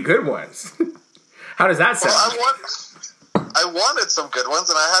 pretty good ones. How does that sound? Well, I wanted some good ones,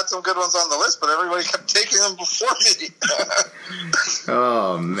 and I had some good ones on the list, but everybody kept taking them before me.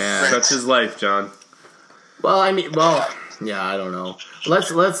 Oh man, Such is life, John. Well, yeah, I don't know. Let's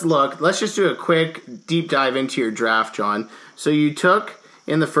look. Let's just do a quick deep dive into your draft, John. So you took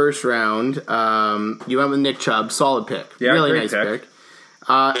in the first round. You went with Nick Chubb, solid pick, Yeah, really great nice pick.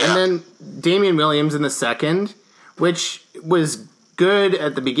 And then Damian Williams in the second, which was good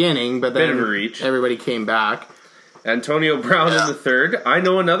at the beginning, but then Bit of a reach. Everybody came back. Antonio Brown in the third. I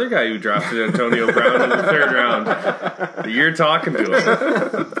know another guy who drafted Antonio Brown in the third round. You're talking to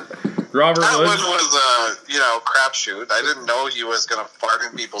him. Robert That Woods. one was a crapshoot. I didn't know he was going to fart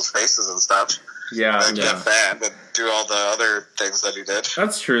in people's faces and stuff. And get banned and do all the other things that he did.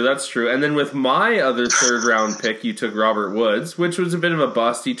 That's true. And then with my other third round pick, you took Robert Woods, which was a bit of a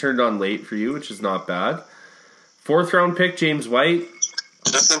bust. He turned on late for you, which is not bad. 4th round pick, James White.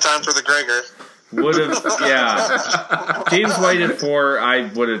 Just in time for the Gregor. would have, yeah. James White at 4,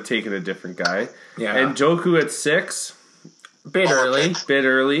 I would have taken a different guy. Yeah. And Joku at 6, Bit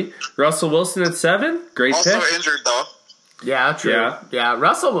early. Russell Wilson at 7, great Also pick. injured though. Yeah, true. Yeah.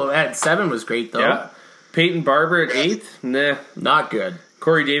 Russell at 7 was great though. Yeah. Peyton Barber at 8, nah. Not good.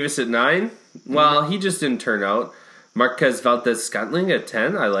 Corey Davis at 9, well, he just didn't turn out. Marquez Valdez-Scantling at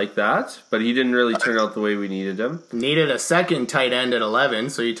 10, I like that, but he didn't really turn out the way we needed him. Needed a second tight end at 11,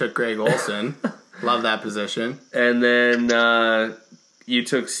 so you took Greg Olson. Love that position. And then you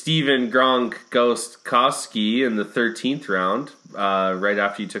took Steven Gronkowski in the 13th round, right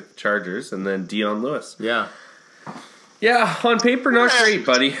after you took the Chargers, and then Dion Lewis. Yeah. Yeah, on paper, not great,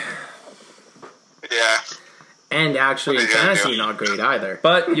 buddy. Yeah. And actually in fantasy, not great either.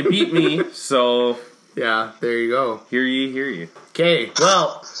 But you beat me, so... Yeah, there you go. Hear ye. Okay,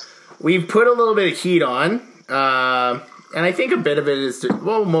 well, we've put a little bit of heat on, and I think a bit of it is,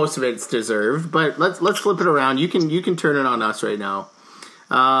 most of it's deserved. But let's flip it around. You can turn it on us right now.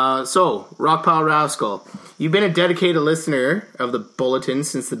 So, Rockpile Rascal, you've been a dedicated listener of the Bulletin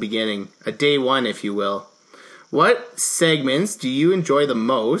since the beginning, a day one, if you will. What segments do you enjoy the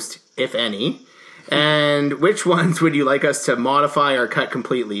most, if any? And which ones would you like us to modify or cut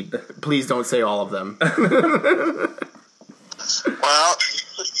completely? Please don't say all of them. Well,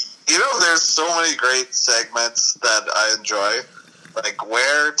 there's so many great segments that I enjoy. Like,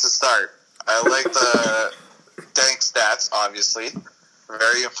 where to start? I like the dank stats, obviously.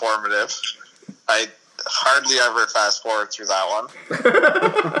 Very informative. I hardly ever fast forward through that one.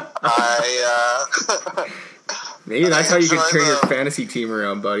 Maybe that's how you can turn your fantasy team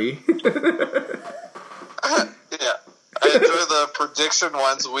around, buddy. Yeah. I enjoy the prediction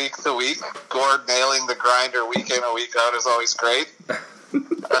ones week to week. Gord nailing the grinder week in and week out is always great.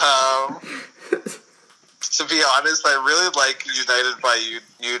 To be honest, I really like United by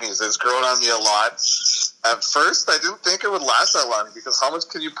Unis. It's grown on me a lot. At first, I didn't think it would last that long because how much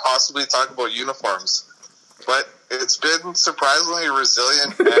could you possibly talk about uniforms? But it's been surprisingly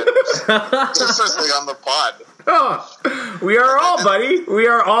resilient and interesting on the pod. Oh, we are all, buddy. We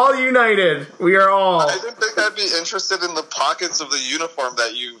are all united. We are all. I didn't think I'd be interested in the pockets of the uniform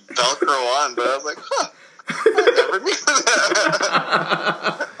that you Velcro on, but I was like, I never knew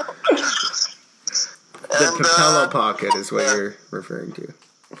that. The Papella pocket is what you're referring to.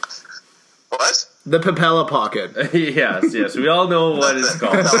 What? The Papella pocket. Yes. We all know what it's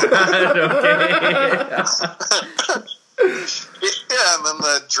called. Yeah, and then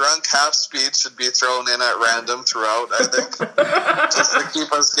the drunk half speed should be thrown in at random throughout, I think. Just to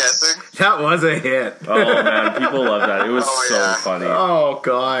keep us guessing. That was a hit. Oh, man, people love that. It was funny. Oh,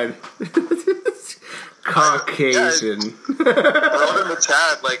 God. Caucasian. Wrote in the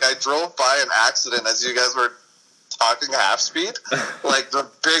chat, like, I drove by an accident as you guys were talking half speed. Like, the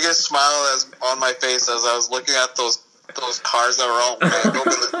biggest smile that was on my face as I was looking at those cars that were all mangled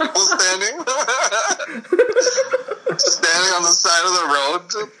and the people standing on the side of the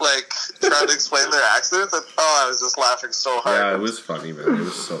road, like, trying to explain their accidents. And, I was just laughing so hard. Yeah, it was funny, man. It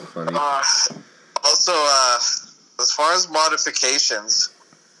was so funny. Also, as far as modifications,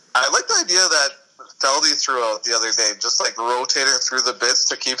 I like the idea that Feldy threw out the other day, just like rotating through the bits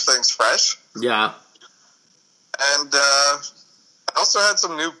to keep things fresh. Yeah. And I also had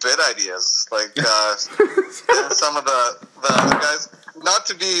some new bit ideas, like some of the other guys. Not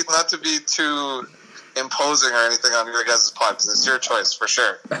to be too imposing or anything on your guys' pod, because it's your choice for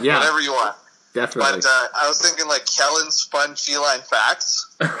sure. Yeah. Whatever you want. Definitely. But I was thinking like Kellen's fun feline facts.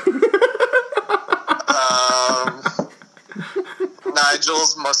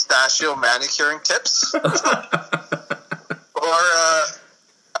 Nigel's mustachio manicuring tips. Or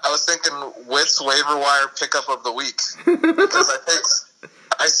I was thinking Witt's waiver wire pickup of the week. Because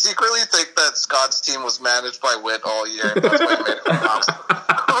I secretly think that Scott's team was managed by Witt all year. And that's why he made it possible.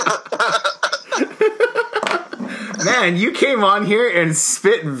 Man, you came on here and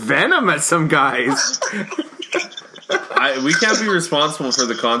spit venom at some guys. We can't be responsible for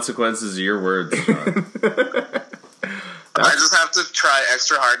the consequences of your words, John. I just have to try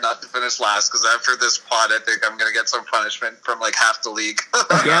extra hard not to finish last, because after this pod, I think I'm going to get some punishment from like half the league.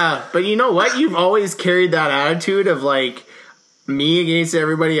 Yeah, but you know what? You've always carried that attitude of like, me against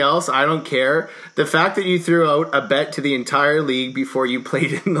everybody else, I don't care. The fact that you threw out a bet to the entire league before you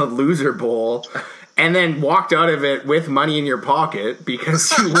played in the loser bowl and then walked out of it with money in your pocket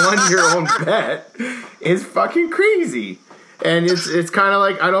because you won your own bet is fucking crazy. And it's kind of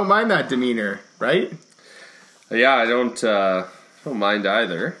like, I don't mind that demeanor, right? Yeah, I don't mind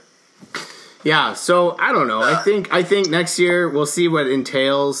either. Yeah, so I don't know. I think next year we'll see what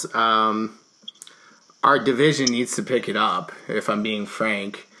entails. Our division needs to pick it up, if I'm being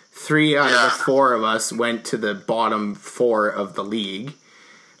frank. 3 out of the 4 of us went to the bottom 4 of the league.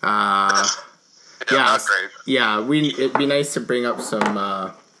 Not great. Yeah, it'd be nice to bring up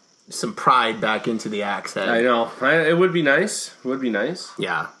some pride back into the Axe Head. I know. It would be nice.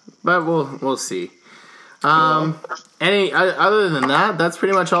 Yeah, but we'll see. Any other than that, that's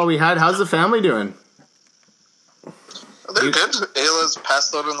pretty much all we had. How's the family doing? They're good. Ayla's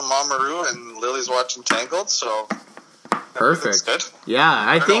passed out in the Mamaroo, and Lily's watching Tangled, so perfect. Good. Yeah,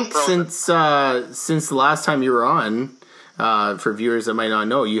 I think since the last time you were on, for viewers that might not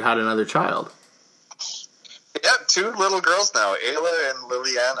know, you had another child. Yeah, 2 little girls now, Ayla and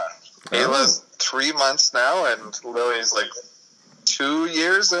Liliana. Ayla's 3 months now, and Lily's like 2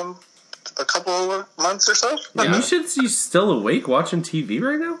 years and a couple of months or so. Yeah. You should be still awake watching TV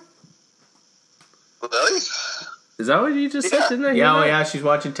right now? Lily? Is that what you just said? Didn't I hear that? Yeah, she's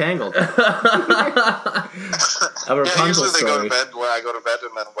watching Tangled. Usually they go to bed when I go to bed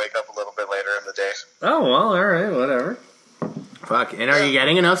and then wake up a little bit later in the day. Oh, well, alright, whatever. Fuck, and are you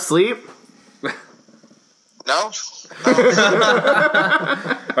getting enough sleep? No.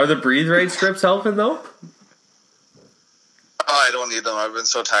 Are the breathe right strips helping, though? Oh, I don't need them. I've been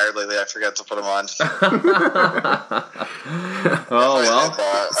so tired lately, I forget to put them on. Well.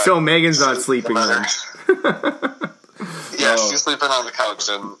 So Megan's not sleeping then. Yeah, she's sleeping on the couch,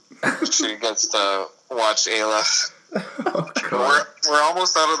 and she gets to watch Ayla. We're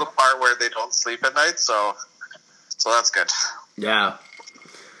almost out of the part where they don't sleep at night, so that's good. Yeah.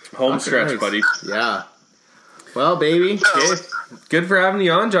 Home stretch, buddy. Yeah. Well, baby. Okay. Good for having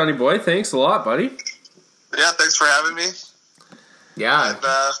you on, Johnny boy. Thanks a lot, buddy. Yeah, thanks for having me. Yeah.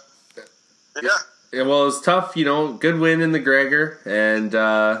 And, Yeah, well, it's tough, good win in the Gregor, and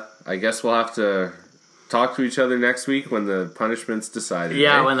I guess we'll have to talk to each other next week when the punishment's decided.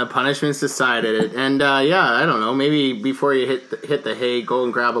 Yeah, right? when the punishment's decided. And, I don't know, maybe before you hit the hay, go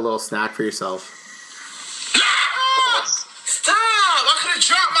and grab a little snack for yourself. Stop! I could have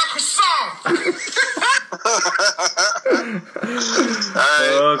dropped my croissant. All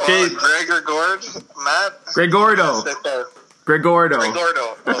right. Okay. Gregor Gord, Matt. Gregordo. Gregordo.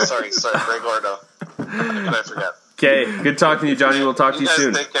 Oh, sorry, Gregordo. How did I forget? Okay, good talking to you, Johnny. We'll talk to you guys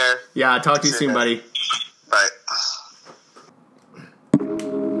soon. Take care. Yeah, talk to you soon, buddy. Bye.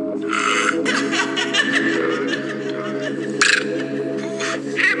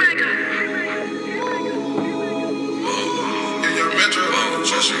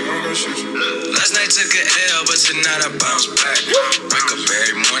 Last night took a L, but tonight I bounce back. Wake up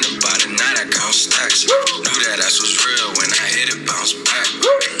every morning, by the night I count stacks. Knew that ass was real when I hit it, bounce back. You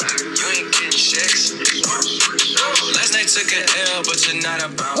ain't getting checks. Last night took a L, but tonight I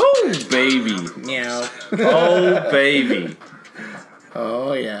bounce back. Oh, baby. Meow. Oh, baby.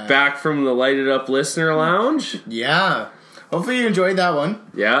 Oh, yeah. Back from the Lighted Up Listener Lounge. Yeah. Hopefully you enjoyed that one.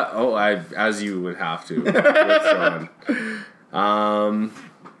 Yeah. Oh, as you would have to. With John.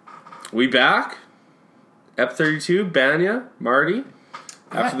 We back. Ep 32, Banya, Marty.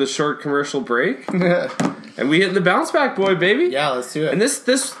 After the short commercial break. And we hit the bounce back, boy, baby. Yeah, let's do it. And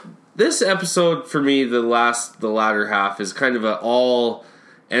this episode for me, the latter half is kind of an all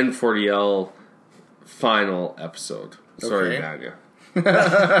N40L final episode. Sorry, Banya.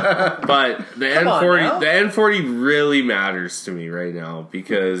 But the N40 really matters to me right now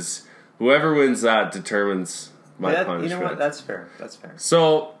because whoever wins that determines my punishment. You know what? That's fair.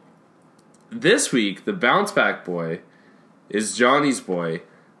 So this week, the bounce back boy is Johnny's boy,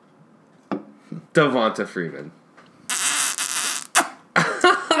 Devonta Freeman.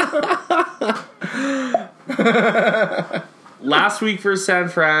 Last week for San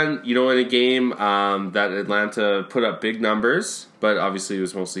Fran, in a game that Atlanta put up big numbers, but obviously it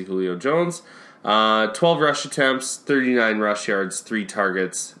was mostly Julio Jones. 12 rush attempts, 39 rush yards, 3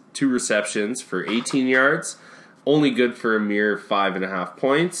 targets, 2 receptions for 18 yards. Only good for a mere 5.5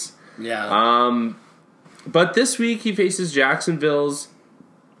 points. Yeah. But this week he faces Jacksonville's,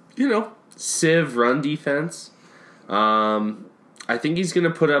 Civ run defense. I think he's going to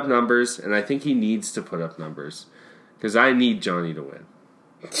put up numbers, and I think he needs to put up numbers. Because I need Johnny to win.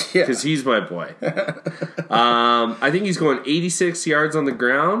 Because he's my boy. I think he's going 86 yards on the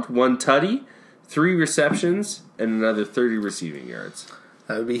ground, 1 tutty, 3 receptions, and another 30 receiving yards.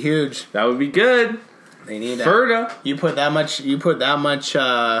 That would be huge. That would be good. They need that. Ferda. You put that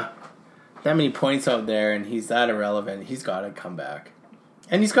many points out there, and he's that irrelevant. He's got to come back.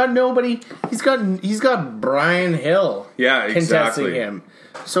 And he's got nobody. He's got Brian Hill. Yeah, exactly. Contesting him.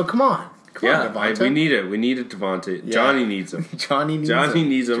 So come on. Come on, we need it. We needed Devonta. Yeah. Johnny needs him. Johnny needs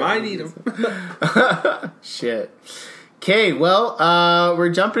him. I need him. Shit. Okay, well, we're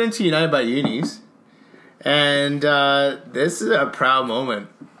jumping into United by Unis. And this is a proud moment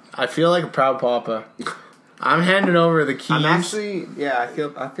I feel like a proud papa. I'm handing over the keys. I'm actually, I feel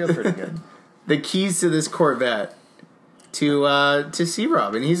pretty good. The keys to this Corvette to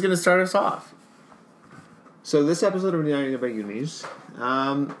C-Rob, and he's going to start us off. So this episode of United by Unis,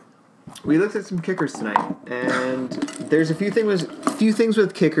 we looked at some kickers tonight, and there's a few things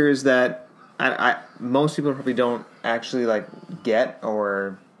with kickers that most people probably don't actually like get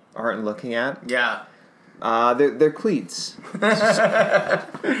or aren't looking at. Yeah. They're cleats.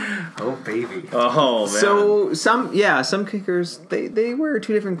 Oh baby. Oh man. So some kickers they wear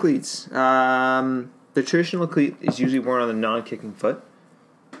two different cleats. The traditional cleat is usually worn on the non-kicking foot,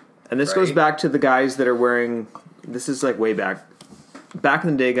 and this goes back to the guys that are wearing. This is like way back in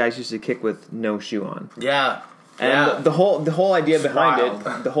the day. Guys used to kick with no shoe on. Yeah. And the whole idea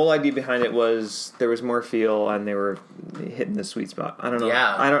behind it was there was more feel and they were hitting the sweet spot. I don't know.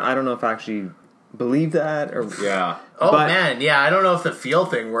 Yeah. I don't know if I actually believe that or man, yeah. I don't know if the feel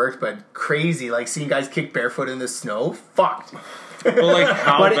thing worked, but crazy. Like seeing guys kick barefoot in the snow. Fucked. Well, like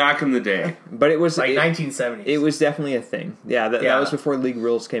how back in the day? But it was like 1970s. It was definitely a thing. Yeah, that was before league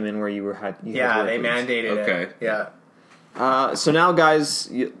rules came in where you had they mandated it. Okay. Yeah. So now guys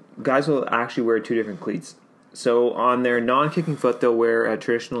will actually wear two different cleats. So on their non-kicking foot, they'll wear a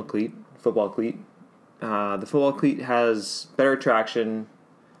traditional cleat, football cleat. The football cleat has better traction.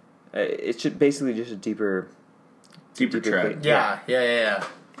 It's basically just a deeper tread. cleat. Yeah.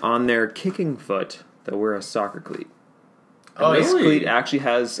 On their kicking foot, they'll wear a soccer cleat. And this cleat actually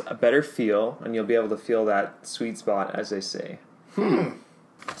has a better feel, and you'll be able to feel that sweet spot, as they say.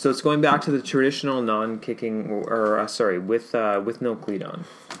 So it's going back to the traditional non-kicking, with no cleat on.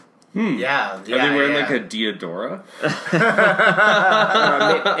 Yeah. Are they wearing like a Diodora?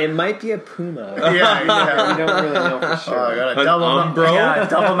 It might be a Puma. Yeah. We don't really know for sure. I got a double Umbro. Yeah,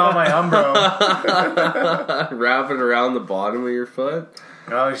 double knot my Umbro. Wrap it around the bottom of your foot.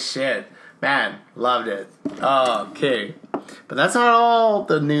 Oh shit, man, loved it. Okay, but that's not all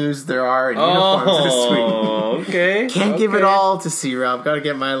the news there are in uniforms this week. Okay. Can't give it all to C-Rob. Got to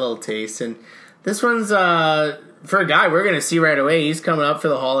get my little taste, and this one's for a guy we're going to see right away. He's coming up for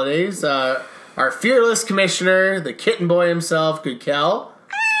the holidays. Our fearless commissioner, the kitten boy himself, Good Cal.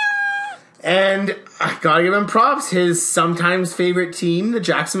 And I got to give him props. His sometimes favorite team, the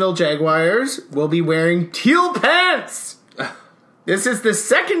Jacksonville Jaguars, will be wearing teal pants. This is the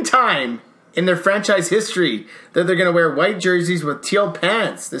second time in their franchise history that they're going to wear white jerseys with teal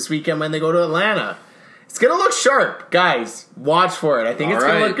pants this weekend when they go to Atlanta. It's going to look sharp, guys. Watch for it. I think it's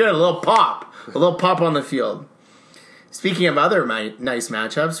going to look good. A little pop on the field. Speaking of other nice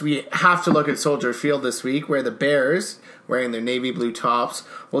matchups, we have to look at Soldier Field this week, where the Bears, wearing their navy blue tops,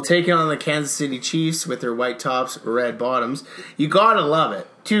 will take on the Kansas City Chiefs with their white tops, red bottoms. You gotta love it.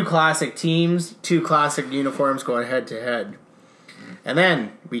 Two classic teams, two classic uniforms going head to head. And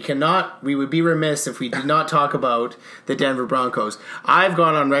then we would be remiss if we did not talk about the Denver Broncos. I've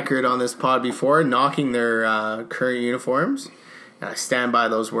gone on record on this pod before knocking their current uniforms. And I stand by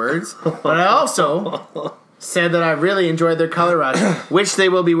those words. But I also said that I really enjoyed their color rush, which they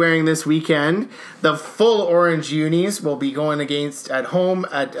will be wearing this weekend. The full orange unis will be going against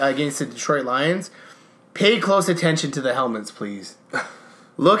the Detroit Lions. Pay close attention to the helmets, please.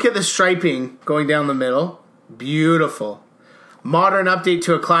 Look at the striping going down the middle. Beautiful. Modern update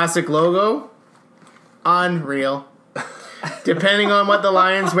to a classic logo. Unreal. Depending on what the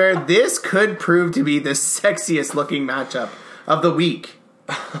Lions wear, this could prove to be the sexiest looking matchup of the week.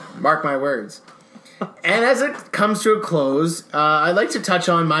 Mark my words. And as it comes to a close, I'd like to touch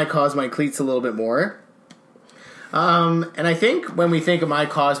on My Cause, My Cleats a little bit more. And I think when we think of My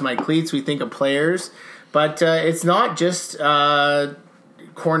Cause, My Cleats, we think of players. But it's not just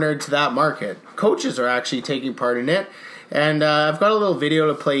cornered to that market. Coaches are actually taking part in it. And I've got a little video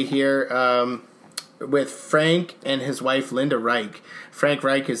to play here with Frank and his wife, Linda Reich. Frank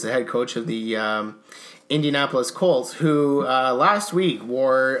Reich is the head coach of the Indianapolis Colts, who last week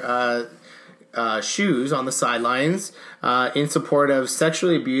wore shoes on the sidelines in support of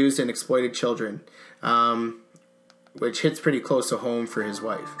sexually abused and exploited children, which hits pretty close to home for his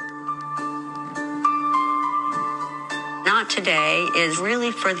wife. Not Today is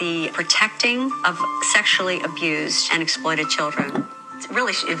really for the protecting of sexually abused and exploited children. It's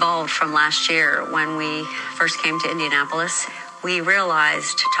really evolved from last year when we first came to Indianapolis. We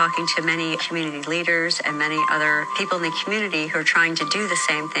realized, talking to many community leaders and many other people in the community who are trying to do the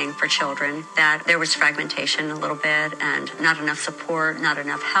same thing for children, that there was fragmentation a little bit and not enough support, not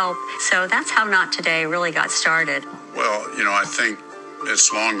enough help. So that's how Not Today really got started. Well, I think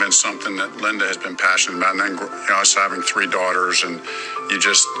it's long been something that Linda has been passionate about. And then, us having 3 daughters, and you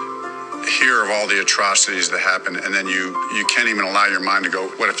just hear of all the atrocities that happen, and then you can't even allow your mind to go,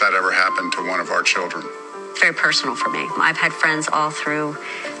 what if that ever happened to one of our children? Very personal for me. I've had friends all through,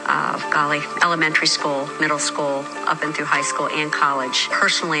 elementary school, middle school, up and through high school and college,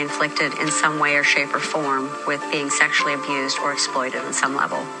 personally inflicted in some way or shape or form with being sexually abused or exploited on some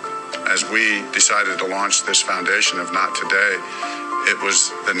level. As we decided to launch this foundation of Not Today, it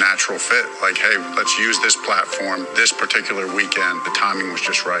was the natural fit. Like, hey, let's use this platform this particular weekend. The timing was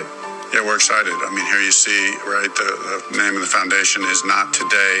just right. Yeah, we're excited. I mean, here you see, right, the name of the foundation is Not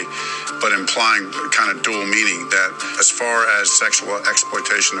Today, but implying kind of dual meaning that as far as sexual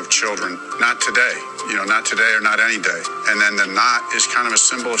exploitation of children, not today, not today or not any day. And then the not is kind of a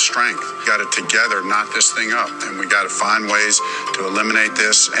symbol of strength. We got to together knot this thing up, and we got to find ways to eliminate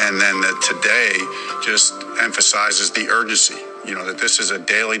this. And then the today just emphasizes the urgency. That this is a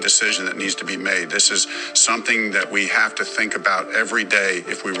daily decision that needs to be made. This is something that we have to think about every day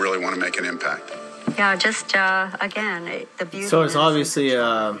if we really want to make an impact. Yeah, just, again, the beauty. So it's obviously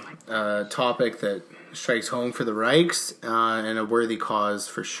a topic that strikes home for the Reichs and a worthy cause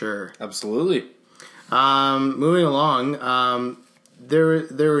for sure. Absolutely. Moving along, there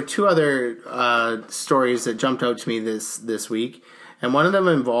were two other stories that jumped out to me this week. And one of them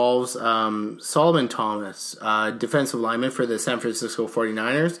involves Solomon Thomas, defensive lineman for the San Francisco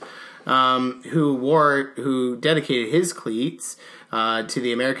 49ers, who dedicated his cleats to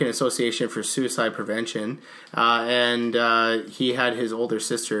the American Association for Suicide Prevention. And he had his older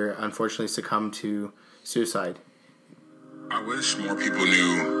sister, unfortunately, succumb to suicide. I wish more people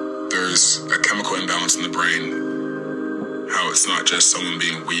knew there's a chemical imbalance in the brain. How it's not just someone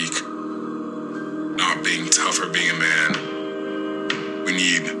being weak, not being tough or being a man. We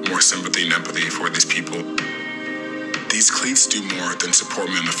need more sympathy and empathy for these people. These cleats do more than support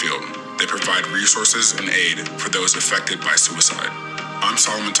me on the field. They provide resources and aid for those affected by suicide. I'm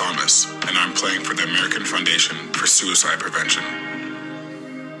Solomon Thomas, and I'm playing for the American Foundation for Suicide Prevention.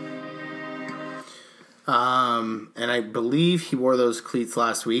 And I believe he wore those cleats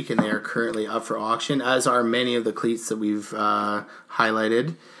last week, and they are currently up for auction, as are many of the cleats that we've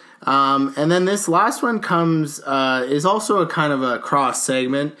highlighted. And then this last one is also a kind of a cross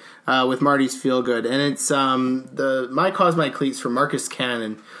segment with Marty's Feel Good, and it's the My Cause My Cleats for Marcus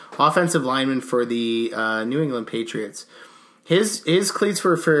Cannon, offensive lineman for the New England Patriots. His cleats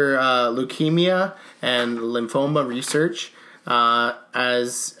were for leukemia and lymphoma research.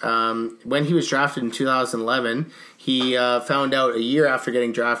 As when he was drafted in 2011, he found out a year after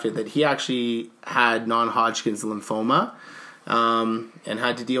getting drafted that he actually had non-Hodgkin's lymphoma. And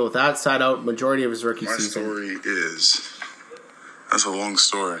had to deal with that, sat out majority of his rookie season. My story that's a long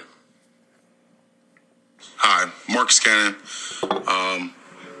story. Hi, Marcus Cannon.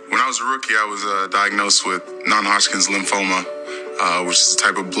 When I was a rookie, I was diagnosed with non-Hodgkin's lymphoma, which is a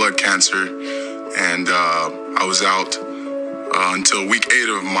type of blood cancer, and I was out until week 8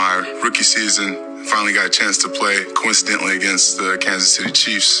 of my rookie season. Finally got a chance to play, coincidentally, against the Kansas City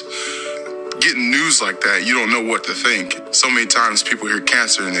Chiefs. Getting news like that, you don't know what to think. So many times people hear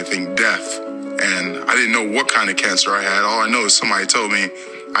cancer and they think death. And I didn't know what kind of cancer I had. All I know is somebody told me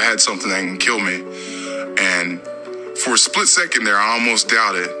I had something that can kill me. And for a split second there, I almost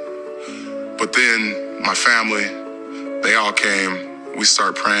doubted. But then my family, they all came. We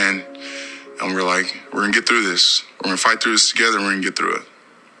started praying. And we're like, we're going to get through this. We're going to fight through this together and we're going to get through it.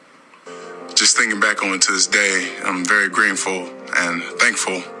 Just thinking back on it to this day, I'm very grateful and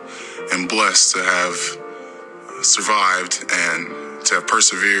thankful and blessed to have survived and to have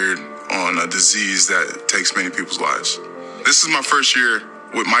persevered on a disease that takes many people's lives. This is my first year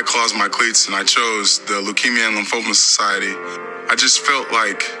with My Claws, My Cleats, and I chose the Leukemia and Lymphoma Society. I just felt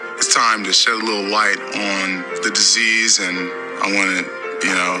like it's time to shed a little light on the disease, and I wanted,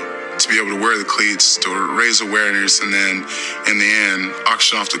 to be able to wear the cleats, to raise awareness, and then, in the end,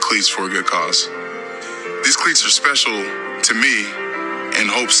 auction off the cleats for a good cause. These cleats are special to me in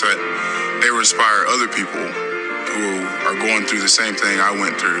hopes that they will inspire other people who are going through the same thing I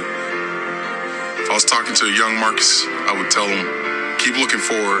went through. If I was talking to a young Marcus, I would tell him, keep looking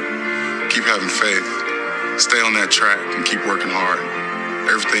forward, keep having faith, stay on that track, and keep working hard.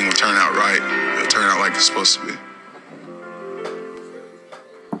 Everything will turn out right. It'll turn out like it's supposed to be.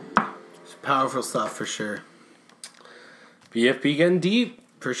 It's powerful stuff for sure. BFP getting deep.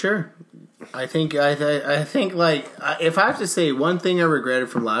 For sure. I think like if I have to say one thing I regretted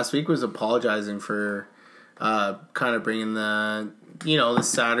from last week was apologizing for kind of bringing the the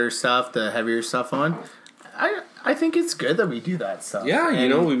sadder stuff, the heavier stuff on. I think it's good that we do that stuff. Yeah,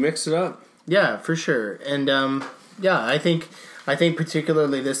 we mix it up. Yeah, for sure. And I think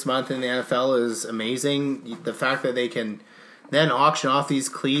particularly this month in the NFL is amazing. The fact that they can then auction off these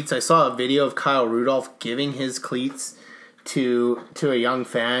cleats. I saw a video of Kyle Rudolph giving his cleats to a young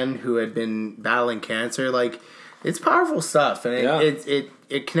fan who had been battling cancer. Like, it's powerful stuff, and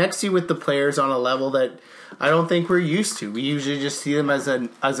it connects you with the players on a level that I don't think we're used to. We usually just see them as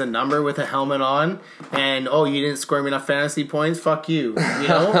a number with a helmet on, and you didn't score me enough fantasy points, fuck you,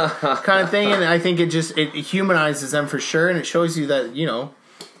 kind of thing. And I think it humanizes them for sure, and it shows you that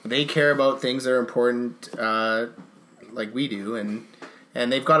they care about things that are important, like we do, and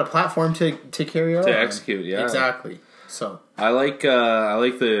they've got a platform to carry out to execute. Yeah, exactly. So I like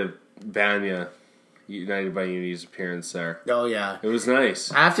the Banya United by Unity's appearance there. Oh yeah, it was nice.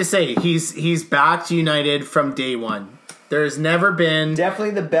 I have to say he's backed United from day one. There's never been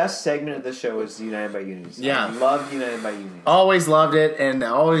definitely the best segment of the show is United by Unity. Yeah, I love United by Unity. Always loved it, and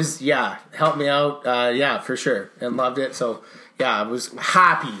always helped me out. For sure, and loved it. So I was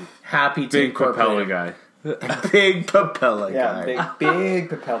happy to big incorporate Papella guy. Big Papella guy. Yeah, big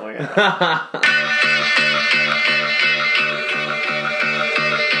Papella guy.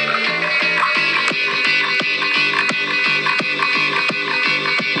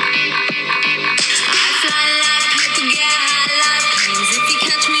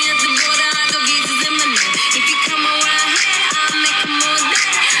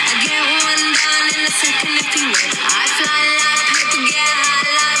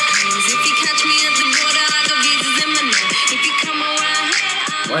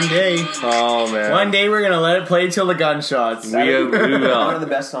 One day. Oh, man. One day we're going to let it play till the gunshots. We will. One of the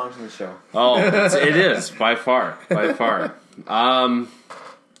best songs in the show. Oh, it is. By far.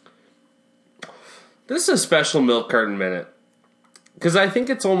 This is a special Milk Carton Minute. Because I think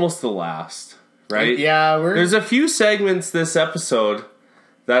it's almost the last, right? Yeah. There's a few segments this episode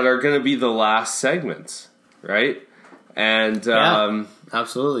that are going to be the last segments, right? And,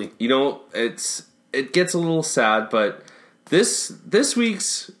 absolutely. It gets a little sad, but this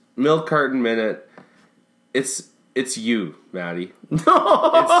week's Milk Carton Minute, it's you, Maddie. It's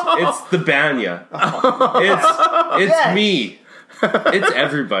the Banya. It's me. It's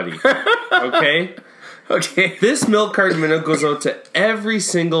everybody. Okay? Okay. This Milk Carton Minute goes out to every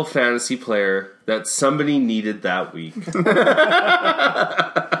single fantasy player that somebody needed that week.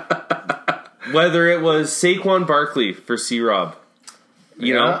 Whether it was Saquon Barkley for C-Rob,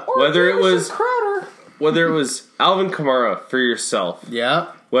 whether it was Alvin Kamara for yourself,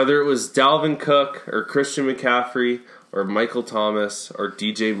 whether it was Dalvin Cook or Christian McCaffrey or Michael Thomas or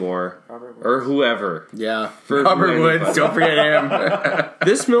DJ Moore or whoever. Yeah, Robert Woods, don't forget him.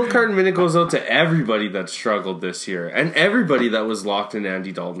 This Milk Carton Minute goes out to everybody that struggled this year and everybody that was locked in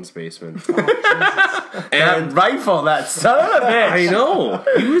Andy Dalton's basement. And rifle, that son of a bitch. I know.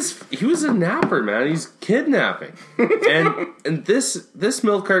 He was a napper, man. He's kidnapping. And this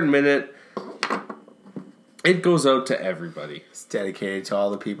Milk Carton Minute, it goes out to everybody. It's dedicated to all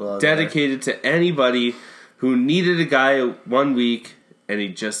the people out there. Dedicated to anybody who needed a guy 1 week and he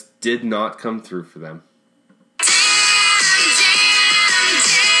just did not come through for them.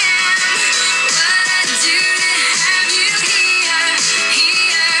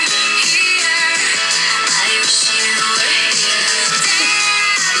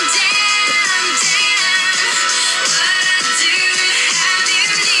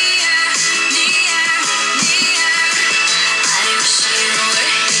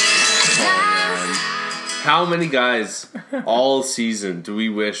 How many guys all season do we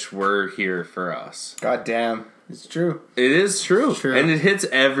wish were here for us? God damn. It's true. It is true. And it hits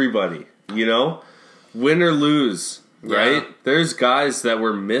everybody, win or lose, right? There's guys that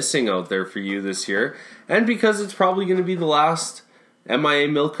we're missing out there for you this year. And because it's probably going to be the last MIA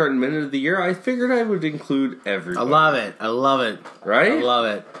Milk Carton Minute of the year, I figured I would include everybody. I love it. Right? I love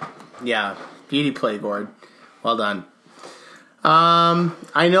it. Yeah. Beauty play, Gord. Well done.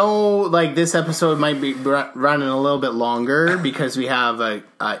 I know, this episode might be running a little bit longer because we have a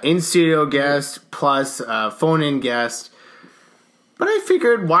in-studio guest plus a phone-in guest. But I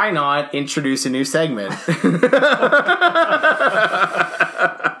figured, why not introduce a new segment?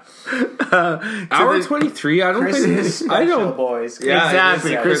 Hour 23. I don't Christmas think I don't. Boys. Yeah,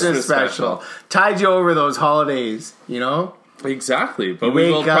 exactly. Christmas special. Tide you over those holidays. Exactly. But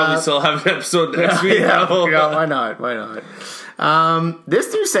we will probably still have an episode next week. Why not?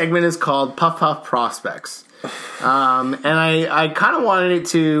 This new segment is called Puff Puff Prospects. And I kind of wanted it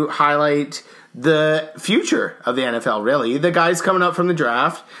to highlight the future of the NFL, really. The guys coming up from the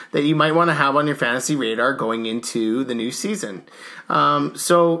draft that you might want to have on your fantasy radar going into the new season.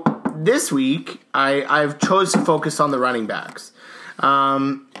 So this week, I've chose to focus on the running backs.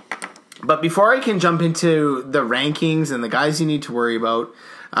 But before I can jump into the rankings and the guys you need to worry about,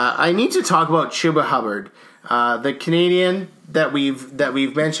 I need to talk about Chuba Hubbard, the Canadian that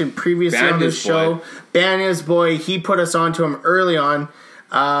we've mentioned previously on this show. Banya's boy. He put us onto him early on,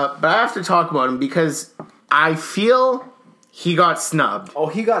 but I have to talk about him because I feel he got snubbed. Oh,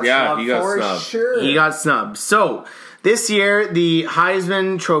 he got snubbed for sure. He got snubbed. So this year, the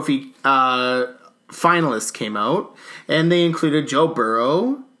Heisman Trophy finalists came out, and they included Joe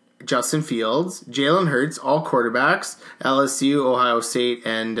Burrow, Justin Fields, Jalen Hurts, all quarterbacks, LSU, Ohio State,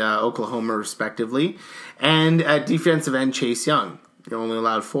 and Oklahoma, respectively, and at defensive end, Chase Young. You're only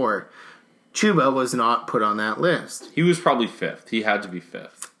allowed 4. Chuba was not put on that list. He was probably 5th. He had to be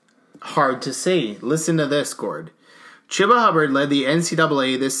 5th. Hard to say. Listen to this, Gord. Chuba Hubbard led the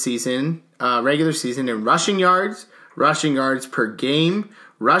NCAA this season, regular season, in rushing yards per game,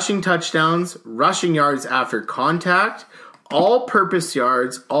 rushing touchdowns, rushing yards after contact, all-purpose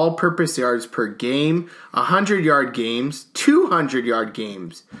yards per game, 100-yard games, 200-yard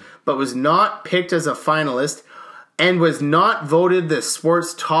games, but was not picked as a finalist and was not voted the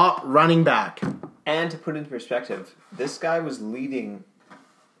sport's top running back. And to put it in perspective, this guy was leading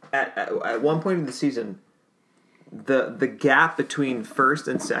at one point in the season. The gap between first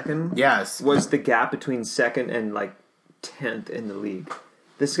and second, was the gap between second and 10th in the league.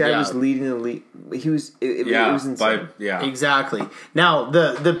 This guy was leading the league. He was it was insane. Exactly. Now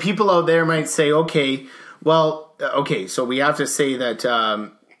the people out there might say, okay, so we have to say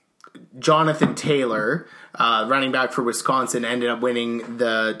that Jonathan Taylor, running back for Wisconsin, ended up winning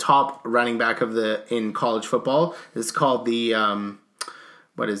the top running back in college football. It's called the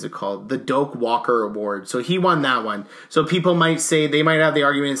what is it called? The Doak Walker Award. So he won that one. So people might say, they might have the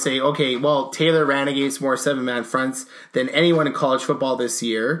argument and say, okay, well, Taylor ran against more 7-man fronts than anyone in college football this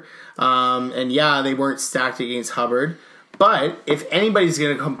year. And they weren't stacked against Hubbard. But if anybody's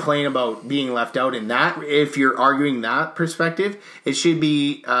going to complain about being left out in that, if you're arguing that perspective, it should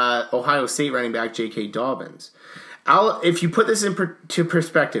be Ohio State running back J.K. Dobbins. If you put this into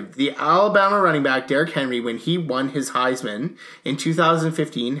perspective, the Alabama running back Derrick Henry, when he won his Heisman in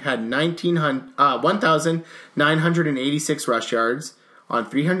 2015, had 1,986 rush yards on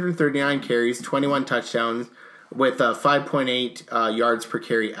 339 carries, 21 touchdowns, with a 5.8 yards per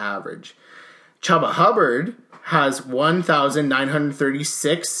carry average. Chuba Hubbard has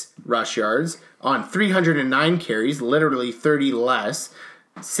 1,936 rush yards on 309 carries, literally 30 less.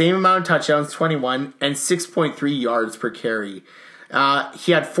 Same amount of touchdowns, 21, and 6.3 yards per carry.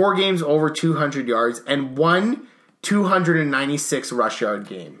 He had 4 games over 200 yards and 1 296 rush yard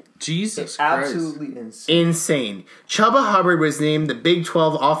game. Jesus Christ. Absolutely insane. Insane. Chuba Hubbard was named the Big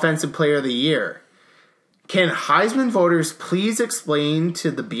 12 Offensive Player of the Year. Can Heisman voters please explain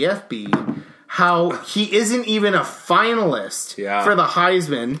to the BFB how he isn't even a finalist for the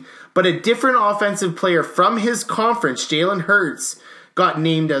Heisman, but a different offensive player from his conference, Jalen Hurts, got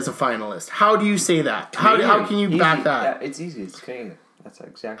named as a finalist? How do you say that? How can you back that? Yeah, it's easy. It's Canadian. That's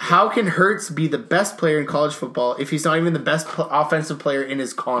exactly. How can Hurts be the best player in college football if he's not even the best offensive player in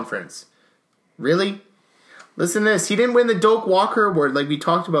his conference? Really? Listen to this. He didn't win the Doak Walker Award like we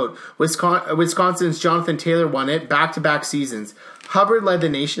talked about. Wisconsin's Jonathan Taylor won it back-to-back seasons. Hubbard led the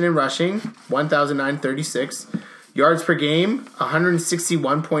nation in rushing, 1,936. Yards per game,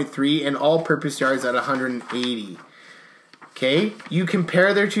 161.3. And all-purpose yards at 180. Okay, you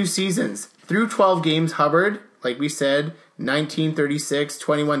compare their 2 seasons. Through 12 games, Hubbard, like we said, 1936,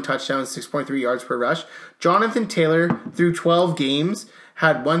 21 touchdowns, 6.3 yards per rush. Jonathan Taylor, through 12 games,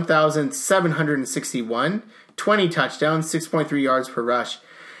 had 1,761, 20 touchdowns, 6.3 yards per rush.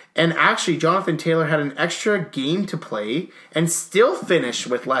 And actually, Jonathan Taylor had an extra game to play and still finished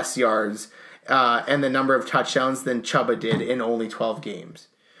with less yards and the number of touchdowns than Chuba did in only 12 games.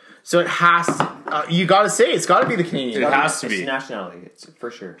 So it has to, you got to say, it's got to be the Canadian. It has to be. It's nationality, it's for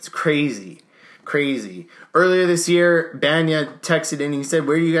sure. It's crazy. Earlier this year, Banya texted in and he said,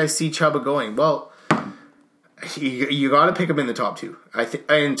 where do you guys see Chuba going? Well, you got to pick him in the top 2.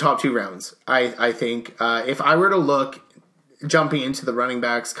 In top 2 rounds. I think if I were to look, jumping into the running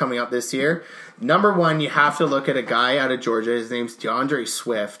backs coming up this year, number 1, you have to look at a guy out of Georgia. His name's DeAndre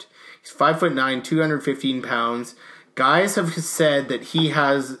Swift. He's 5'9", 215 pounds. Guys have said that he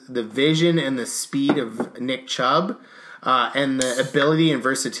has the vision and the speed of Nick Chubb and the ability and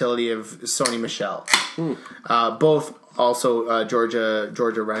versatility of Sony Michel. Both also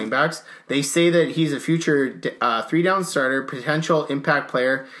Georgia running backs. They say that he's a future 3-down starter, potential impact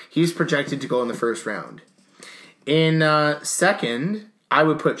player. He's projected to go in the first round. In second, I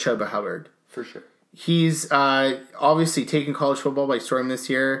would put Chuba Hubbard. For sure. He's obviously taken college football by storm this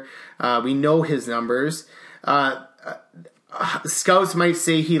year. We know his numbers. Scouts might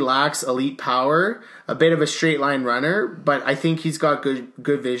say he lacks elite power, a bit of a straight line runner, but I think he's got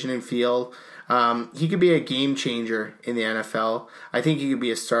good vision and feel. He could be a game changer in the NFL. I think he could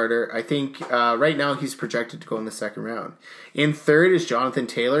be a starter. I think right now he's projected to go in the second round. In third is Jonathan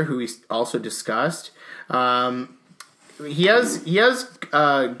Taylor, who we also discussed. He has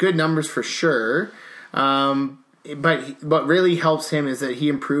good numbers for sure. But what really helps him is that he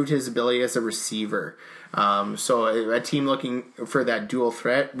improved his ability as a receiver. So a team looking for that dual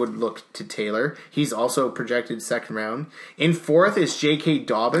threat would look to Taylor. He's also projected second round. In fourth is J.K.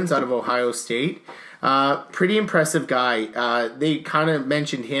 Dobbins out of Ohio State. Pretty impressive guy. They kind of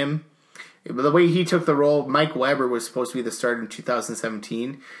mentioned him. The way he took the role, Mike Weber was supposed to be the starter in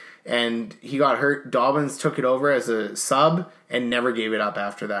 2017, and he got hurt. Dobbins took it over as a sub and never gave it up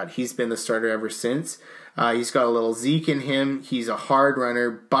after that. He's been the starter ever since. He's got a little Zeke in him. He's a hard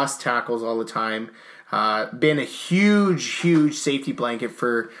runner, bust tackles all the time. Been a huge safety blanket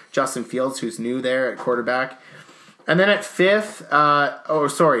for Justin Fields, who's new there at quarterback. And then at fifth,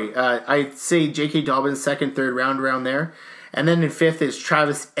 I'd say J.K. Dobbins, second, third round around there. And then in fifth is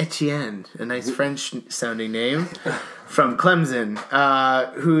Travis Etienne, a nice French-sounding name, from Clemson,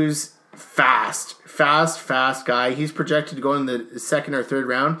 who's fast guy. He's projected to go in the second or third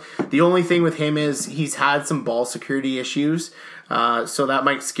round. The only thing with him is he's had some ball security issues, so that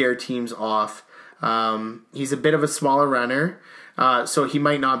might scare teams off. He's a bit of a smaller runner, so he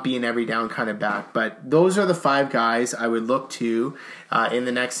might not be an every down kind of back. But those are the five guys I would look to in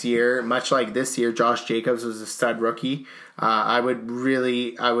the next year. Much like this year, Josh Jacobs was a stud rookie. I would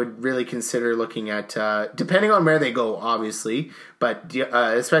really consider looking at, depending on where they go, obviously, but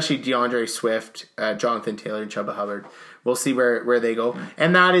especially DeAndre Swift, Jonathan Taylor, and Chuba Hubbard. We'll see where they go,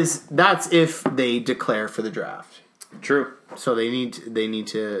 and that's if they declare for the draft. True. So they need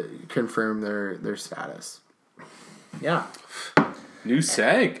to confirm their status. Yeah. New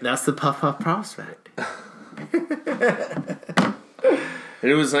seg. That's the Puff prospect. And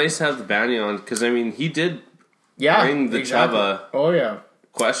it was nice to have the Banny on because he did. Yeah, bring the exactly. Chuba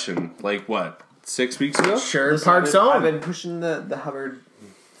question, 6 weeks ago? Sure, Park's own. I've been pushing the Hubbard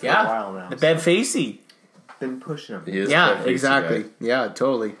for a while now. The Ben Facey. Been pushing him. Yeah, exactly. Guy. Yeah,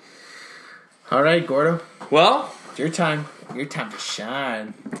 totally. All right, Gordo. Well, it's your time. Your time to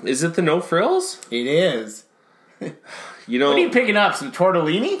shine. Is it the no frills? It is. What are you picking up? Some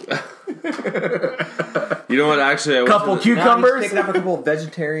tortellini? You know what? Actually, a couple cucumbers. Picking up a couple of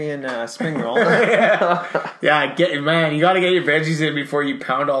vegetarian spring rolls. Yeah, you got to get your veggies in before you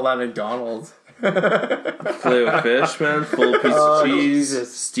pound all that McDonald's. Filet of fish, man. Full piece of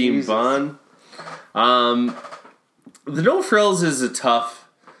cheese, steamed bun. The no frills is a tough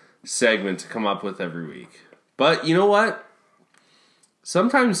segment to come up with every week, but you know what?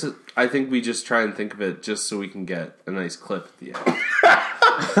 Sometimes I think we just try and think of it just so we can get a nice clip at the end.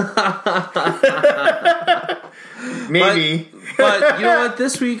 Maybe. But you know what?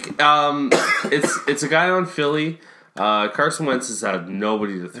 This week, it's a guy on Philly. Carson Wentz has had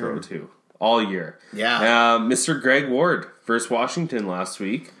nobody to throw to all year. Yeah. Mr. Greg Ward versus Washington last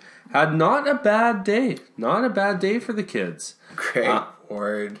week had not a bad day. Not a bad day for the kids. Greg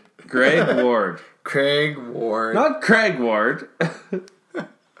Ward. Greg Ward. Craig Ward. Not Craig Ward. Wait a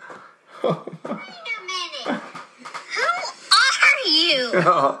minute. Who are you?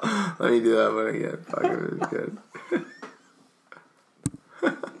 Oh, let me do that one again. Fuck, it was good.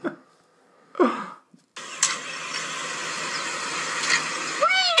 Wait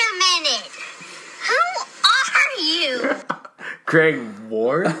a minute. Who are you? Craig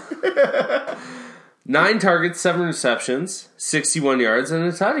Ward? 9 targets, 7 receptions, 61 yards, and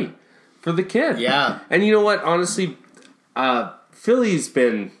a tutty for the kid. Yeah. And you know what? Honestly, Philly's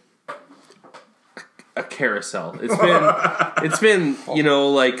been a carousel. It's been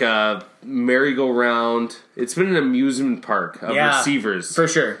like a merry-go-round. It's been an amusement park of receivers. For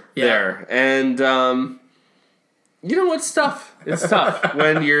sure. Yeah. There. And you know what's tough? It's tough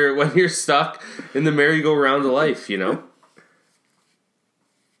when you're stuck in the merry-go-round of life, Observe.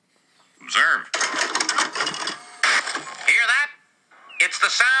 Hear that? It's the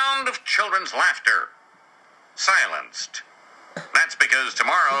sound of children's laughter. Silenced. That's because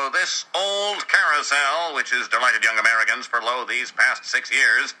tomorrow this old carousel, which has delighted young Americans for these past 6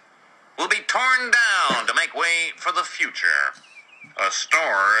 years, will be torn down to make way for the future. A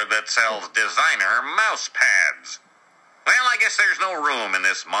store that sells designer mouse pads. Well, I guess there's no room in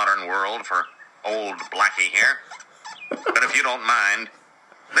this modern world for old Blackie here. But if you don't mind,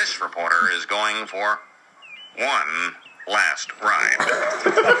 this reporter is going for one last ride.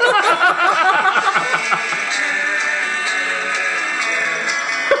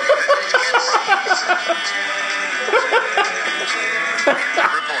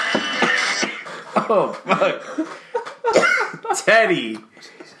 Oh, fuck. Teddy,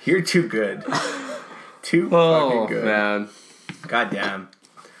 you're too good. Too fucking good. Man. God damn.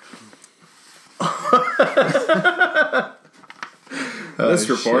 This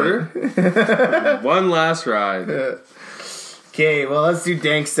reporter. One last ride. Okay, well, let's do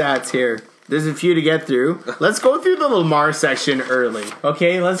dank stats here. There's a few to get through. Let's go through the Lamar section early.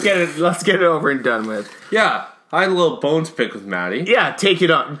 Okay, let's get it over and done with. Yeah, I had a little bone to pick with Maddie. Yeah, take it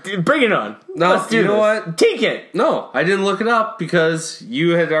on. Bring it on. No, Let's do you know this. what? Take it. No, I didn't look it up because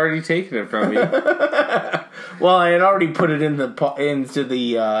you had already taken it from me. Well, I had already put it into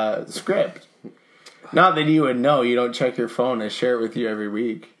the script. Not that you would know. You don't check your phone. I share it with you every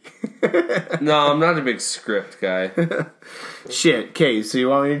week. No, I'm not a big script guy. Shit. Okay, so you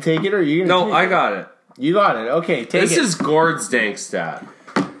want me to take it or are you gonna take I it? got it. You got it. Okay, take it. This is Gord's dank stat.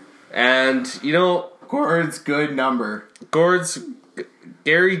 And, you know... Gord's good number.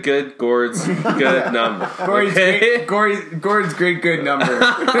 Gary Good, Gord's good number. Gord's great good number.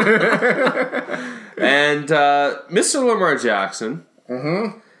 And Mr. Lamar Jackson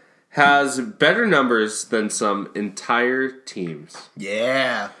has better numbers than some entire teams.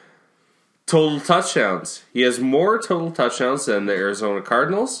 Yeah. Total touchdowns. He has more total touchdowns than the Arizona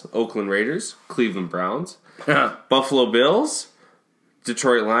Cardinals, Oakland Raiders, Cleveland Browns, Buffalo Bills,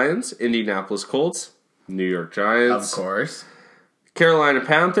 Detroit Lions, Indianapolis Colts, New York Giants, Of course. Carolina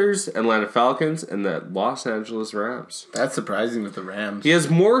Panthers, Atlanta Falcons, and the Los Angeles Rams. That's surprising with the Rams. He has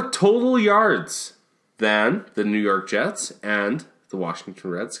more total yards than the New York Jets and the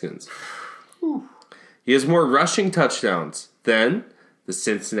Washington Redskins. He has more rushing touchdowns than the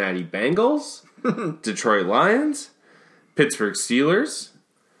Cincinnati Bengals, Detroit Lions, Pittsburgh Steelers,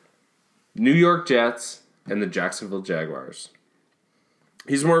 New York Jets, and the Jacksonville Jaguars.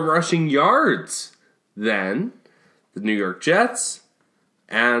 He's more rushing yards than the New York Jets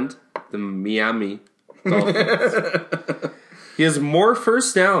and the Miami Dolphins. He has more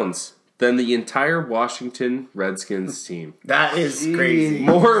first downs than the entire Washington Redskins team. That is crazy.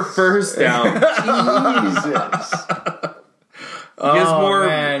 More first downs. Jesus.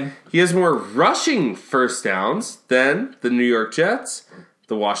 He has more rushing first downs than the New York Jets,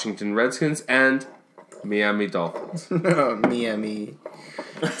 the Washington Redskins, and Miami Dolphins. Miami.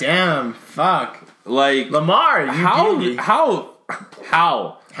 Damn, fuck. Like Lamar, how?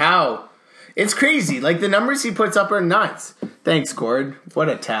 It's crazy. Like the numbers he puts up are nuts. Thanks, Gord. What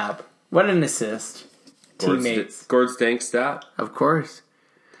a tap. What an assist. Teammates. Gord's dank stat. Of course.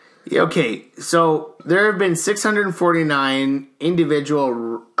 Okay, so there have been 649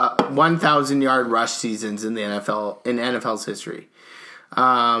 individual 1,000-yard rush seasons in the NFL's history.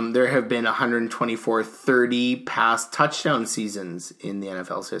 There have been 124 30-pass touchdown seasons in the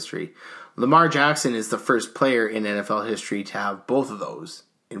NFL's history. Lamar Jackson is the first player in NFL history to have both of those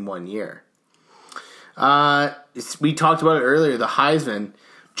in 1 year. We talked about it earlier, the Heisman.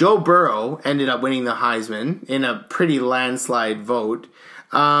 Joe Burrow ended up winning the Heisman in a pretty landslide vote.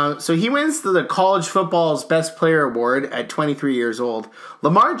 So he wins the college football's best player award at 23 years old.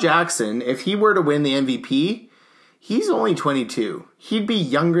 Lamar Jackson, if he were to win the MVP, he's only 22. He'd be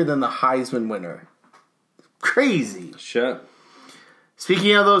younger than the Heisman winner. Crazy. Shit.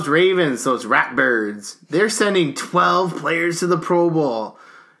 Speaking of those Ravens, those Ratbirds, they're sending 12 players to the Pro Bowl.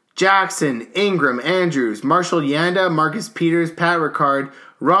 Jackson, Ingram, Andrews, Marshall Yanda, Marcus Peters, Pat Ricard,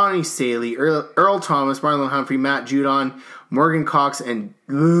 Ronnie Staley, Earl Thomas, Marlon Humphrey, Matt Judon, Morgan Cox, and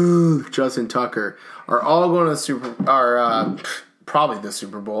Justin Tucker are all going to probably the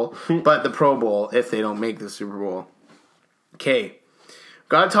Super Bowl, but the Pro Bowl if they don't make the Super Bowl. Okay,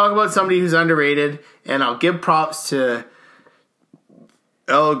 got to talk about somebody who's underrated, and I'll give props to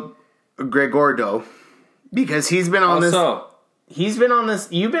El Gregordo because he's been on this. He's been on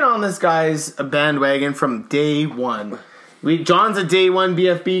this. You've been on this guy's bandwagon from day one. John's a day one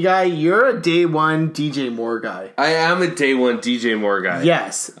BFB guy. You're a day one DJ Moore guy. I am a day one DJ Moore guy.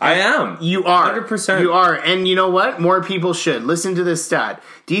 Yes. I am. You are. 100%. You are. And you know what? More people should. Listen to this stat.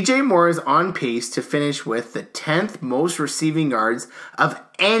 DJ Moore is on pace to finish with the 10th most receiving yards of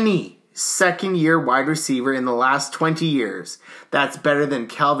any second-year wide receiver in the last 20 years. That's better than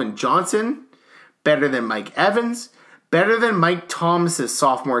Calvin Johnson, better than Mike Evans, better than Mike Thomas's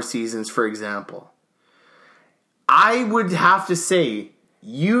sophomore seasons, for example. I would have to say,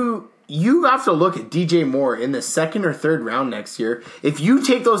 you have to look at DJ Moore in the second or third round next year. If you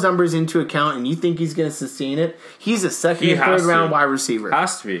take those numbers into account and you think he's going to sustain it, he's a second or third round wide receiver.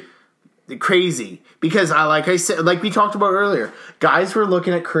 Has to be. Crazy. Because like we talked about earlier, guys were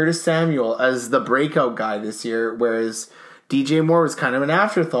looking at Curtis Samuel as the breakout guy this year, whereas DJ Moore was kind of an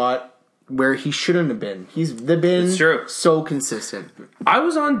afterthought. where he shouldn't have been. They've been It's true. so consistent. I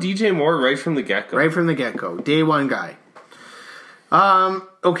was on DJ Moore right from the get-go. Right from the get-go. Day one guy.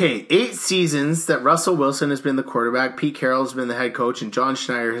 Okay, 8 seasons that Russell Wilson has been the quarterback, Pete Carroll has been the head coach, and John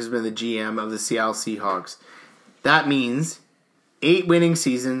Schneider has been the GM of the Seattle Seahawks. That means 8 winning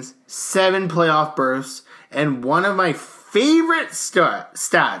seasons, 7 playoff berths, and one of my favorite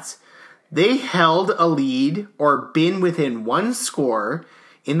stats, they held a lead or been within one score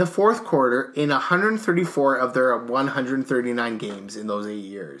in the fourth quarter in 134 of their 139 games in those 8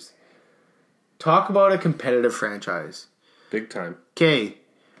 years. Talk about a competitive franchise. Big time. Okay,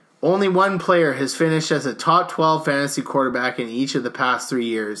 only one player has finished as a top 12 fantasy quarterback in each of the past 3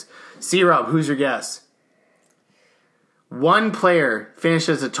 years. C-Rob, who's your guess? One player finished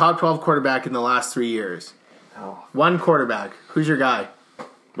as a top 12 quarterback in the last 3 years. Oh. One quarterback. Who's your guy?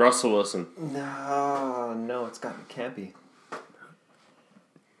 Russell Wilson. No, can't be.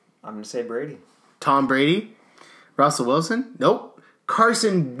 I'm going to say Brady. Tom Brady? Russell Wilson? Nope.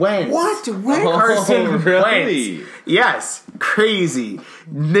 Carson Wentz. What? When? Carson really? Wentz. Yes. Crazy.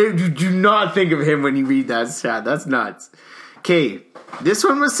 No, do not think of him when you read that stat. That's nuts. Okay. This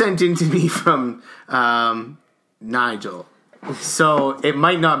one was sent in to me from Nigel. So it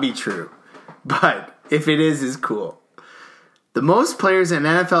might not be true. But if it is, it's cool. The most players in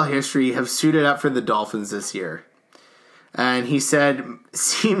NFL history have suited up for the Dolphins this year. And he said,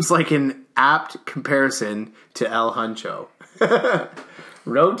 seems like an apt comparison to El Huncho.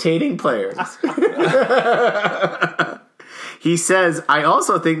 Rotating players. He says, I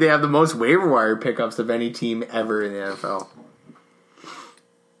also think they have the most waiver wire pickups of any team ever in the NFL.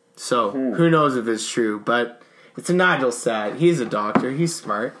 So, who knows if it's true, but it's a Nigel stat. He's a doctor. He's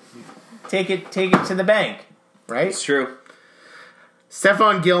smart. Take it to the bank, right? It's true.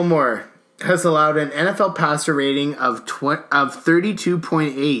 Stephon Gilmore has allowed an NFL passer rating of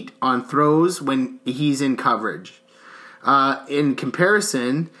 32.8 on throws when he's in coverage. In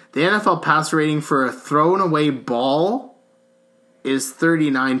comparison, the NFL passer rating for a thrown away ball is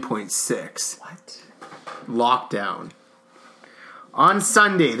 39.6. What? Lockdown. On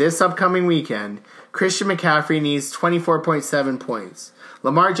Sunday, this upcoming weekend, Christian McCaffrey needs 24.7 points.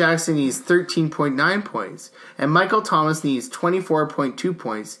 Lamar Jackson needs 13.9 points, and Michael Thomas needs 24.2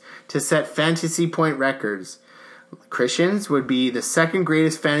 points to set fantasy point records. Christian's would be the second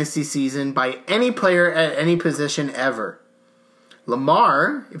greatest fantasy season by any player at any position ever.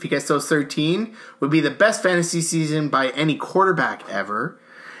 Lamar, if he gets those 13, would be the best fantasy season by any quarterback ever.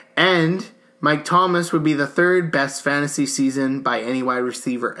 And Mike Thomas would be the third best fantasy season by any wide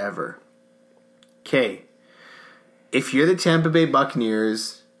receiver ever. Okay. If you're the Tampa Bay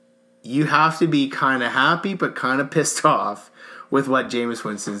Buccaneers, you have to be kind of happy but kind of pissed off with what Jameis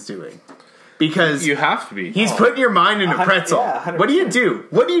Winston's doing. Because you have to be. He's putting your mind in a pretzel. Yeah, what do you do?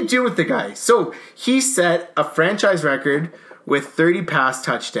 What do you do with the guy? So he set a franchise record with 30 pass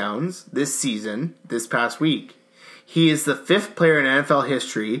touchdowns this season, this past week. He is the 5th player in NFL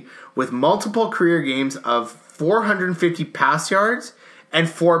history with multiple career games of 450 pass yards and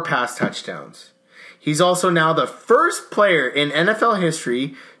 4 pass touchdowns. He's also now the first player in NFL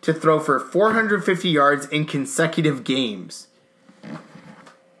history to throw for 450 yards in consecutive games.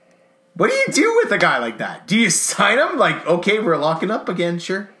 What do you do with a guy like that? Do you sign him? Like, okay, we're locking up again.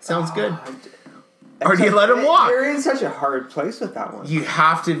 Sure, sounds good. Or do you let him walk? You're in such a hard place with that one. You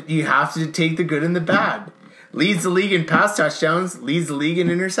have to take the good and the bad. Leads the league in pass touchdowns. Leads the league in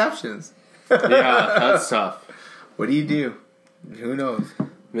interceptions. Yeah, that's tough. What do you do? Who knows?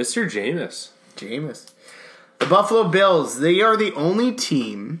 Mr. Jameis. The Buffalo Bills, they are the only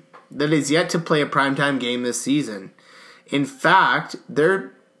team that is yet to play a primetime game this season. In fact, the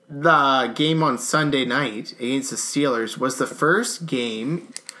game on Sunday night against the Steelers was the first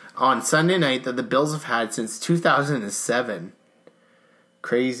game on Sunday night that the Bills have had since 2007.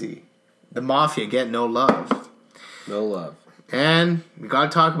 Crazy. The Mafia get no love. No love. And we got to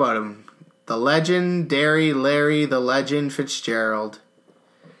talk about him. The legendary Larry the Legend Fitzgerald.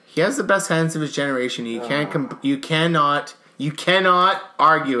 He has the best hands of his generation. You cannot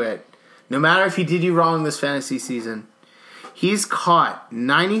argue it. No matter if he did you wrong this fantasy season. He's caught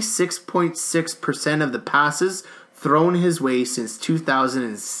 96.6% of the passes thrown his way since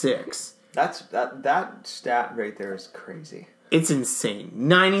 2006. That stat right there is crazy. It's insane.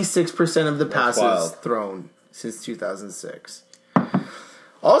 96% of the passes thrown since 2006.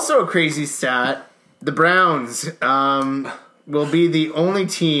 Also a crazy stat, the Browns will be the only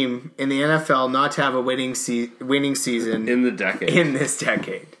team in the NFL not to have a winning season in the decade. In this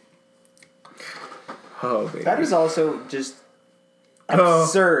decade. Oh, baby. That is also just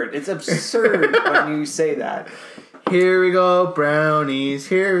absurd. It's absurd when you say that. Here we go, brownies.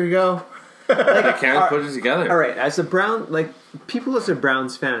 Here we go. I can't put it together. All right, as a people as a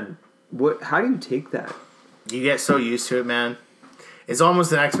Browns fan, how do you take that? You get so used to it, man. It's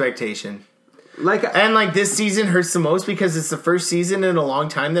almost an expectation. And this season hurts the most because it's the first season in a long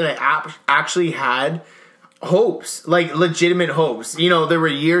time that I actually had hopes, like legitimate hopes. You know, there were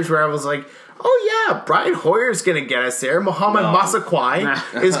years where I was like, oh yeah, Brian Hoyer's going to get us there. Mohamed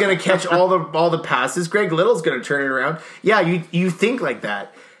Massaquoi is going to catch all the passes. Greg Little's going to turn it around. Yeah, you think like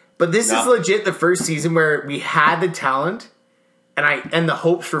that. But this is legit the first season where we had the talent and the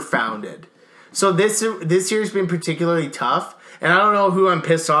hopes were founded. So this year's been particularly tough. And I don't know who I'm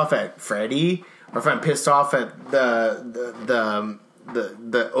pissed off at, Freddie, or if I'm pissed off at the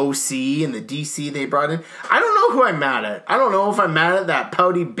OC and the DC they brought in. I don't know who I'm mad at. I don't know if I'm mad at that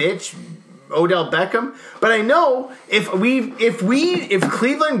pouty bitch Odell Beckham, but I know if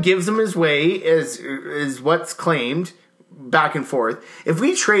Cleveland gives him his way is what's claimed back and forth. If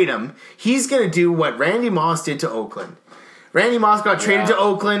we trade him, he's going to do what Randy Moss did to Oakland. Randy Moss got traded to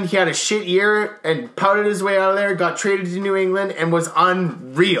Oakland. He had a shit year and pouted his way out of there, got traded to New England, and was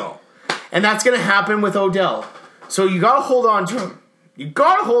unreal. And that's going to happen with Odell. So you got to hold on to him. You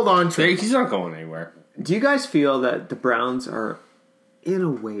got to hold on to him. He's not going anywhere. Do you guys feel that the Browns are, in a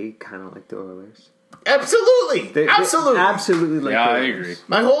way, kind of like the Oilers? Absolutely. Absolutely like the Oilers. I agree.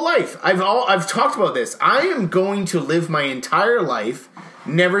 My whole life. I've talked about this. I am going to live my entire life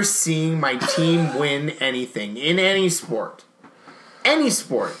never seeing my team win anything in any sport. Any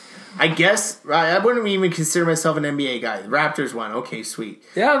sport. I guess I wouldn't even consider myself an NBA guy. The Raptors won. Okay, sweet.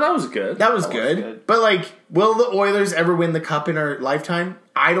 Yeah, that was good. That was good. But, will the Oilers ever win the cup in our lifetime?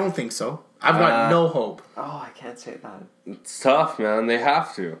 I don't think so. I've got no hope. Oh, I can't say that. It's tough, man. They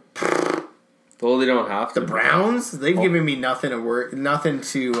have to. Well, they don't have to. The Browns? They've given me nothing to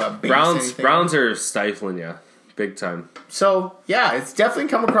base anything. Browns are stifling you. Big time. So, yeah, it's definitely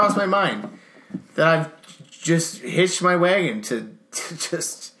come across my mind that I've just hitched my wagon to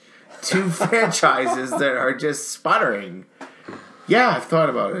just two franchises that are just sputtering. Yeah, I've thought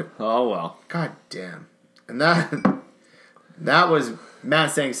about it. Oh, well. God damn. And that was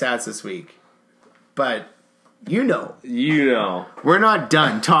Matt saying stats this week. But, you know. We're not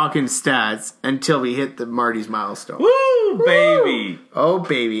done talking stats until we hit the Marty's milestone. Woo, baby. Oh,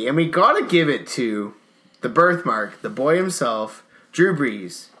 baby. And we got to give it to the birthmark, the boy himself, Drew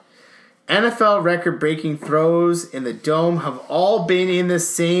Brees. NFL record-breaking throws in the dome have all been in the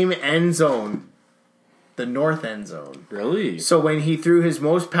same end zone. The north end zone. Really? So when he threw his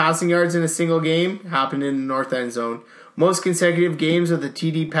most passing yards in a single game, happened in the north end zone. Most consecutive games with a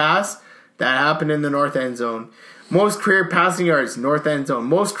TD pass, that happened in the north end zone. Most career passing yards, north end zone.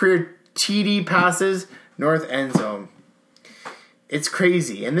 Most career TD passes, north end zone. It's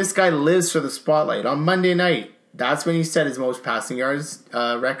crazy. And this guy lives for the spotlight. On Monday night, that's when he set his most passing yards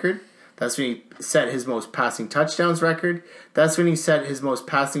record. That's when he set his most passing touchdowns record. That's when he set his most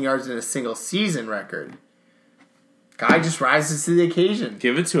passing yards in a single season record. Guy just rises to the occasion.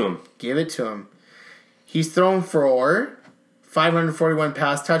 Give it to him. Give it to him. He's thrown for 541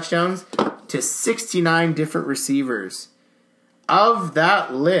 pass touchdowns to 69 different receivers. Of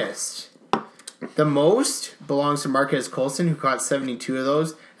that list, the most belongs to Marquez Colson, who caught 72 of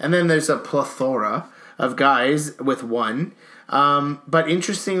those. And then there's a plethora of guys with one. But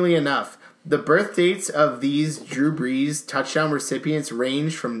interestingly enough, the birth dates of these Drew Brees touchdown recipients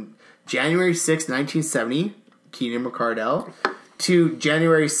range from January 6, 1970, Keenan McCardell, to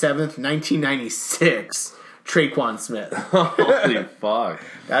January 7th, 1996, Traquan Smith. Holy fuck.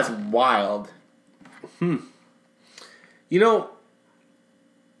 That's wild. You know,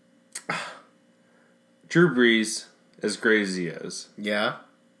 Drew Brees, as great as he is. Yeah.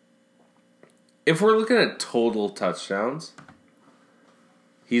 If we're looking at total touchdowns,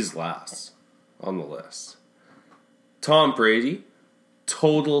 he's last on the list. Tom Brady,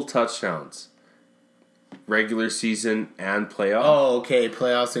 total touchdowns. Regular season and playoff. Oh, okay.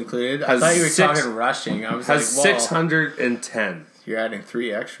 Playoffs included? I thought you were talking rushing. I was has like, whoa. 610. You're adding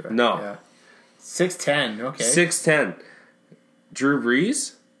 3 extra. No. Yeah. 610. Okay. 610. Drew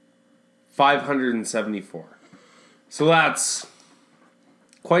Brees, 574. So that's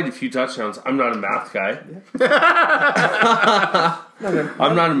quite a few touchdowns. I'm not a math guy.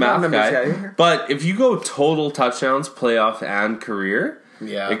 I'm not a math guy. But if you go total touchdowns, playoff, and career,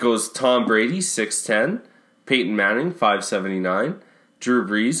 it goes Tom Brady, 610. Peyton Manning, 579. Drew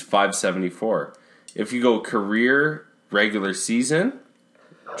Brees, 574. If you go career, regular season,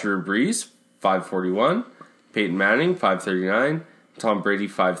 Drew Brees, 541. Peyton Manning, 539. Tom Brady,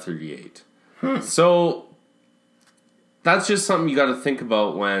 538. So that's just something you got to think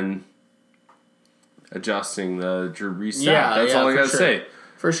about when adjusting the Drew Brees stat. Yeah, That's all I for gotta sure. say.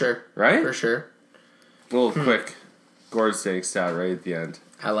 For sure. Right? For sure. A little quick Gord's Day stat right at the end.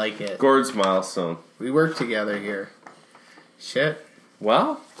 I like it. Gord's milestone. We work together here. Shit.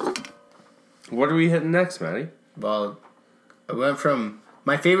 Well, what are we hitting next, Matty? Well, I went from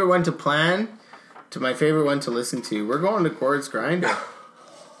my favorite one to plan to my favorite one to listen to. We're going to Gord's Grinder.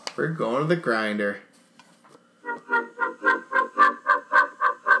 We're going to the grinder.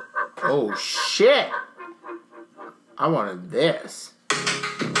 Oh, shit. I wanted this.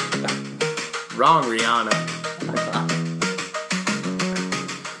 Wrong, Rihanna.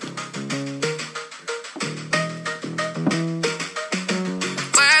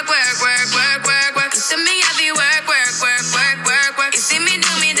 Work, work, work, work, work, work. You see me, I be work, work, work, work, work, work. You see me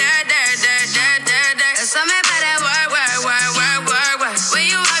do me dirt, dirt, dirt, dirt, dirt, dirt. There's something about that work, work, work, work, work, work. When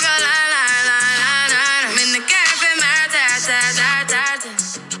you walk a line, line, line, line, line. I'm in the cafe, my ta, ta, ta, ta,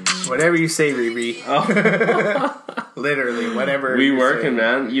 ta. Whatever you say, Riri. Literally, whatever. We you working, say.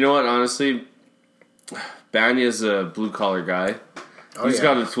 man. You know what? Honestly, Banya's a blue collar guy. He's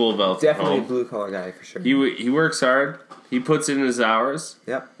got a tool belt. at Definitely a home. blue collar guy for sure. He works hard. He puts in his hours.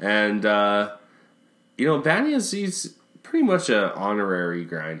 Yep. And Banya's he's pretty much an honorary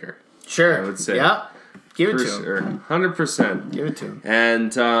grinder. Sure. I would say. Yeah. Give it For to him. sure. 100%. Give it to him.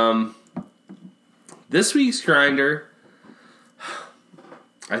 And this week's grinder,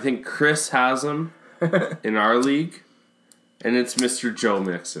 I think Chris has him in our league, and it's Mr. Joe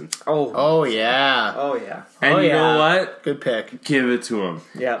Mixon. Oh, yeah. Oh, yeah. And you know what? Good pick. Give it to him.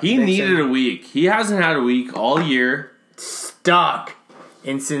 Yeah. He Mixon. needed a week. He hasn't had a week all year. Stuck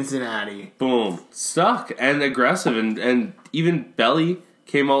in Cincinnati. Boom. Stuck and aggressive. And even Belly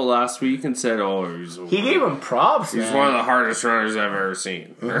came out last week and said, He gave him props, he's man. one of the hardest runners I've ever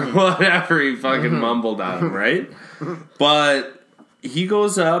seen. Or whatever he fucking mumbled at him, right? But he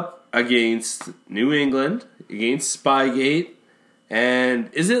goes up against New England, against Spygate.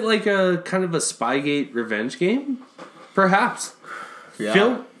 And is it like a kind of a Spygate revenge game? Perhaps.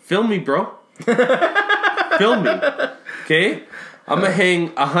 Yeah. Film me, bro. Film me. Okay? I'm going to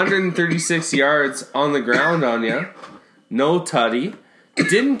hang 136 yards on the ground on you. No tutty.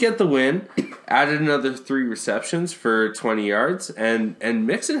 Didn't get the win. Added another 3 receptions for 20 yards. And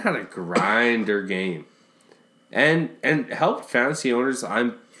Mixon had a grinder game. And helped fantasy owners,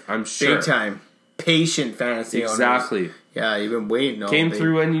 I'm sure. Big time. Patient fantasy owners. Exactly. Yeah, you've been waiting all Came day.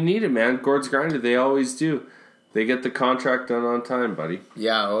 through when you need it, man. Gord's Grinder, they always do. They get the contract done on time, buddy.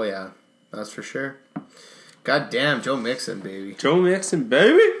 Yeah, oh yeah. That's for sure. God damn, Joe Mixon, baby. Joe Mixon,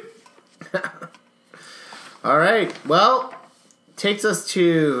 baby! All right, well, takes us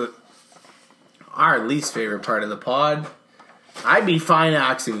to our least favorite part of the pod. I'd be fine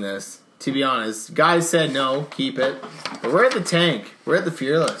axing this, to be honest. Guys said no, keep it. But we're at the tank. We're at the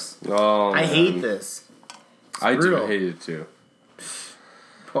fearless. Oh, I man. hate this. I brutal. do hate it too.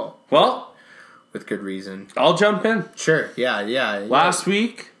 Well, with good reason. I'll jump in. Sure, yeah. Last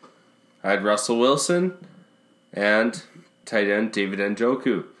week, I had Russell Wilson and tight end David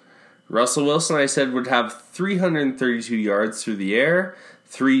Njoku. Russell Wilson, I said, would have 332 yards through the air,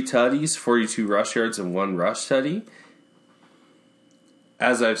 3 tutties, 42 rush yards, and 1 rush tutty.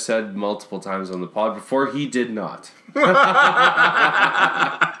 As I've said multiple times on the pod before, he did not.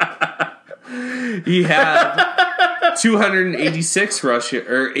 He had 286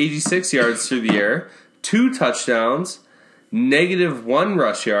 or 86 yards through the air, 2 touchdowns, -1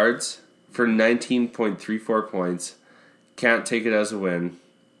 rush yards for 19.34 points. Can't take it as a win.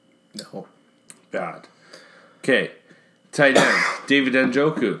 No. Bad. Okay. Tight end, David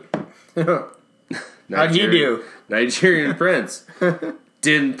Njoku. How'd he do? Nigerian Prince.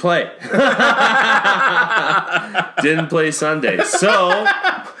 Didn't play. Didn't play Sunday. So,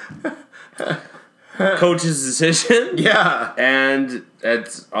 coach's decision. Yeah. And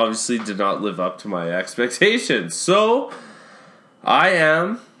it obviously did not live up to my expectations. So, I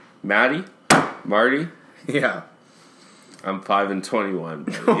am Marty. Yeah. I'm 5-21.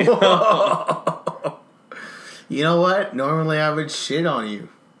 You know what? Normally I would shit on you,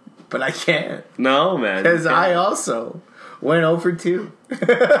 but I can't. No, man. Because I also went 0 for 2.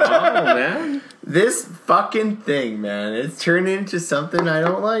 Oh, man. This fucking thing, man, it's turned into something I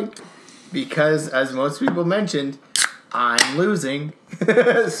don't like. Because, as most people mentioned, I'm losing.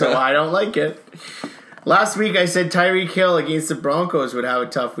 So I don't like it. Last week I said Tyreek Hill against the Broncos would have a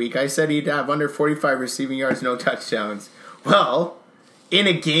tough week. I said he'd have under 45 receiving yards, no touchdowns. Well, in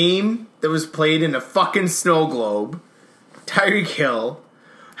a game that was played in a fucking snow globe, Tyreek Hill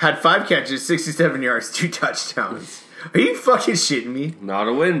had 5 catches, 67 yards, 2 touchdowns. Are you fucking shitting me? Not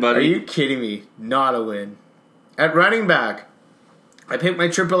a win, buddy. Are you kidding me? Not a win. At running back, I picked my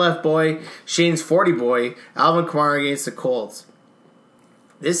Triple F boy, Shane's 40 boy, Alvin Kamara against the Colts.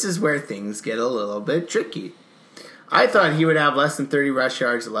 This is where things get a little bit tricky. I thought he would have less than 30 rush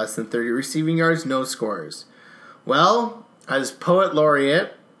yards, less than 30 receiving yards, no scores. Well, as Poet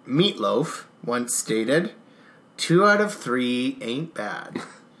Laureate Meatloaf once stated, 2 out of 3 ain't bad.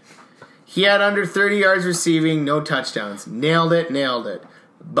 He had under 30 yards receiving, no touchdowns. Nailed it.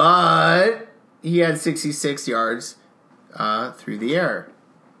 But he had 66 yards through the air.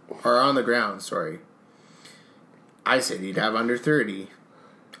 Or on the ground, sorry. I said he'd have under 30.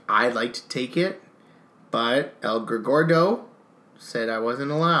 I'd like to take it, but El Gregordo said I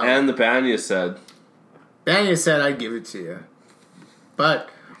wasn't allowed. And the Banya said. Banya said I'd give it to you. But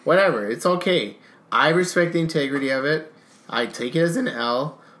whatever, it's okay. I respect the integrity of it. I take it as an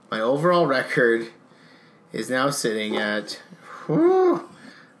L. My overall record is now sitting at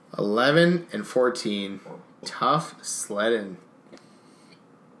 11-14. Tough sledding.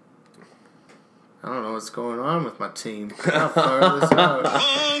 I don't know what's going on with my team. I'll fire this out.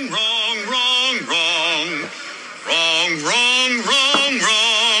 Wrong.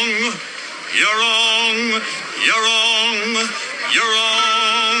 You're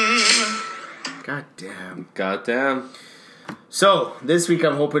wrong. God damn. Goddamn. So, this week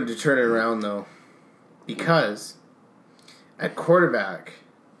I'm hoping to turn it around, though. Because at quarterback,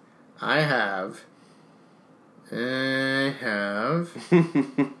 I have Gerard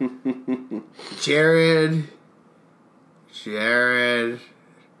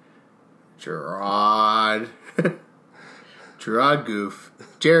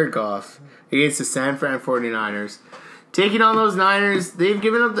Goff against the San Fran 49ers. Taking on those Niners, they've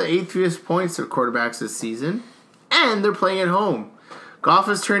given up the 8th fewest points to quarterbacks this season, and they're playing at home. Goff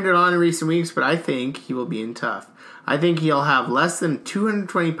has turned it on in recent weeks, but I think he will be in tough. I think he'll have less than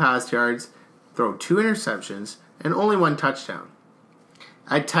 220 pass yards, throw 2 interceptions, and only 1 touchdown.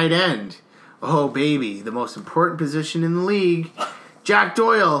 At tight end, oh baby, the most important position in the league, Jack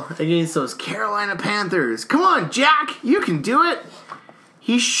Doyle against those Carolina Panthers. Come on, Jack, you can do it.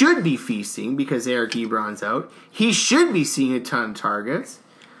 He should be feasting because Eric Ebron's out. He should be seeing a ton of targets.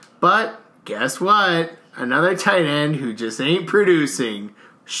 But guess what? Another tight end who just ain't producing.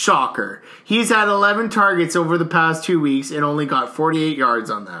 Shocker. He's had 11 targets over the past 2 weeks and only got 48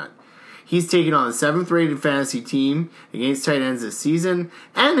 yards on that. He's taken on the 7th rated fantasy team against tight ends this season,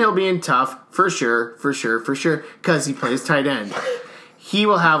 and he'll be in tough for sure, because he plays tight end. He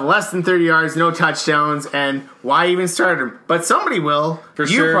will have less than 30 yards, no touchdowns, and why even start him? But somebody will. For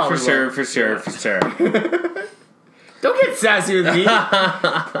sure. Don't get sassy with me.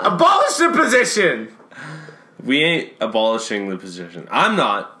 Abolish the position. We ain't abolishing the position. I'm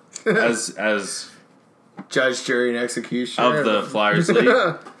not, as judge, jury, and executioner of the Flyers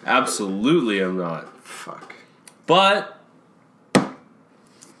League. Absolutely, I'm not. Fuck. But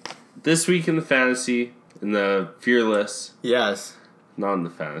this week in the fantasy, in the Fearless. Yes. Not in the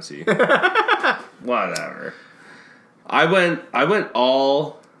fantasy. Whatever. I went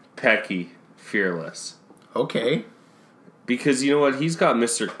all Pecky Fearless. Okay. Because you know what? He's got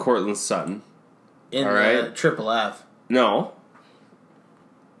Mr. Cortland Sutton. In the Triple F. No,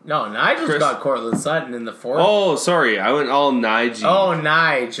 Nigel's got Cortland Sutton in the 4th. Oh, sorry. I went all Nige. Oh,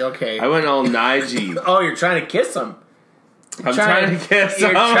 Nige. Okay. I went all Nige. Oh, you're trying to kiss him. I'm trying to kiss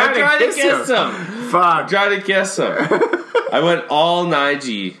him. I'm trying to kiss him. Fuck. I'm trying to kiss him. I went all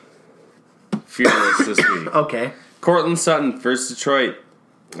Nige Fearless this week. Okay. Cortland Sutton versus Detroit.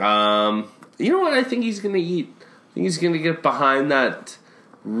 You know what I think he's going to eat? I think he's going to get behind that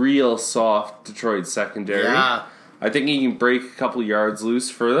real soft Detroit secondary. Yeah. I think he can break a couple yards loose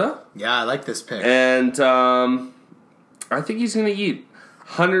for them. Yeah, I like this pick. And I think he's going to eat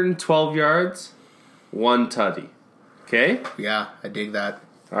 112 yards, 1 tutty. Okay? Yeah, I dig that.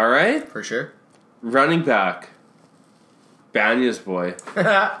 All right? For sure. Running back. Banya's boy.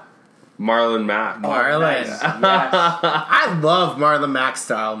 Marlon Mack. Marlon. Yes. I love Marlon Mack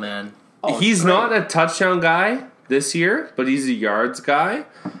style, man. He's not a touchdown guy this year, but he's a yards guy.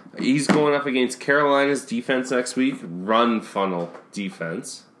 He's going up against Carolina's defense next week. Run funnel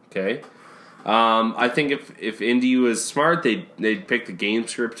defense. Okay? I think if Indy was smart, they'd pick the game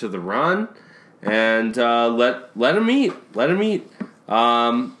script to the run and let him eat. Let him eat.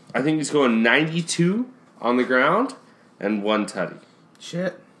 I think he's going 92 on the ground and 1 tutty.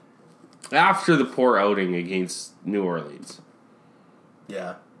 Shit. After the poor outing against New Orleans.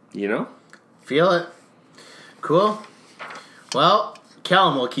 Yeah. You know? Feel it. Cool. Well,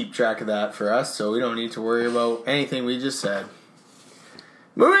 Callum will keep track of that for us, so we don't need to worry about anything we just said.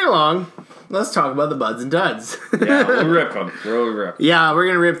 Moving along, let's talk about the buds and duds. Yeah, we'll rip them. We'll rip. Yeah, we're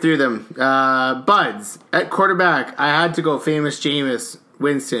going to rip through them. Buds. At quarterback, I had to go famous Jameis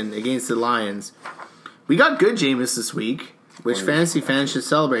Winston against the Lions. We got good Jameis this week, which fantasy fans should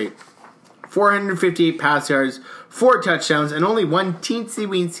celebrate. 458 pass yards, 4 touchdowns, and only 1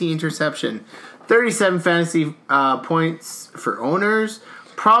 teensy-weensy interception. 37 fantasy points for owners.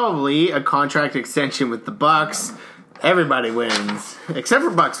 Probably a contract extension with the Bucs. Everybody wins, except for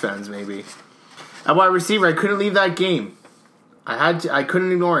Bucs fans, maybe. At wide receiver, I couldn't leave that game. I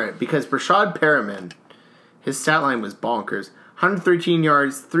couldn't ignore it because Brashad Perriman, his stat line was bonkers. 113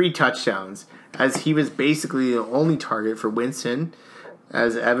 yards, 3 touchdowns, as he was basically the only target for Winston,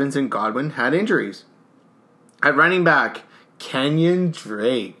 as Evans and Godwin had injuries. At running back, Kenyon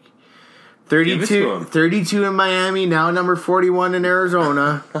Drake. 32 in Miami, now number 41 in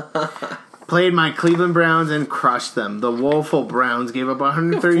Arizona. Played my Cleveland Browns and crushed them. The woeful Browns gave up 4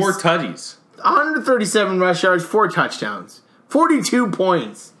 tutties. 137 rush yards, 4 touchdowns. 42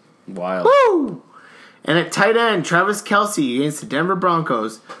 points. Wild. Woo! And at tight end, Travis Kelce against the Denver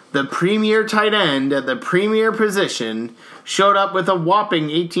Broncos, the premier tight end at the premier position, showed up with a whopping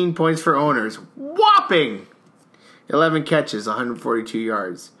 18 points for owners. Whopping! 11 catches, 142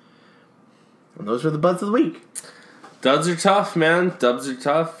 yards. And those were the buds of the week. Duds are tough, man. Dubs are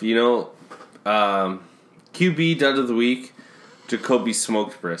tough. You know, QB dud of the week, Jacoby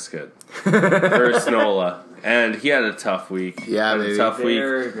Smoked Brisket versus Nola. And he had a tough week. Yeah, a tough week.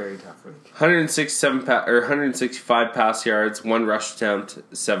 Very, very tough week. 165 pass yards, 1 rush attempt,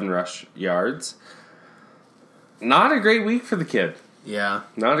 7 rush yards. Not a great week for the kid. Yeah.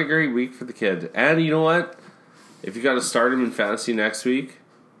 Not a great week for the kid. And you know what? If you got to start him in fantasy next week,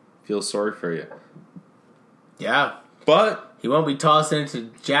 feel sorry for you. Yeah. But he won't be tossing it to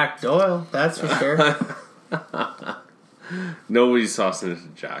Jack Doyle, that's for sure. Nobody's tossing it to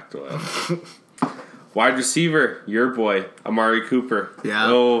Jack Doyle. Wide receiver, your boy, Amari Cooper. Yeah.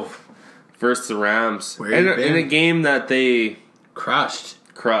 Oh, versus the Rams. In a game that they crushed.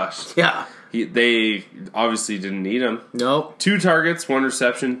 Yeah. They obviously didn't need him. Nope. 2 targets, 1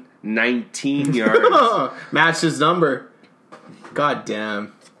 reception, 19 yards. Matched his number. God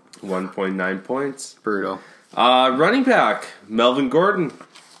damn. 1.9 points. Brutal. Running back, Melvin Gordon.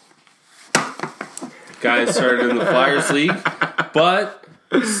 Guy started in the Flyers League, but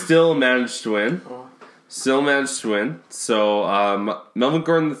still managed to win. So, Melvin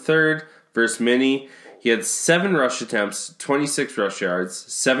Gordon III versus Minnie. He had 7 rush attempts, 26 rush yards,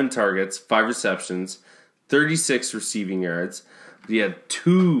 7 targets, 5 receptions, 36 receiving yards. But he had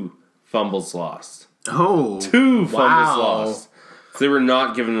 2 fumbles lost. Oh. 2 fumbles lost. So they were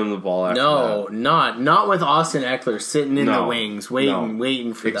not giving him the ball after that. Not with Austin Eckler sitting in the wings,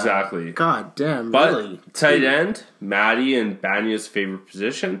 waiting for that. Exactly. God damn, but really? Tight end, Maddie and Banya's favorite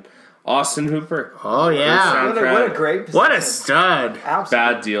position, Austin Hooper. Oh, yeah. What a great position. What a stud.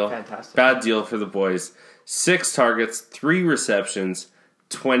 Absolutely. Bad deal. Fantastic. Bad deal for the boys. 6 targets, 3 receptions,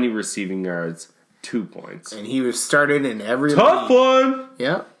 20 receiving yards, 2 points. And he was started in every Tough league. one!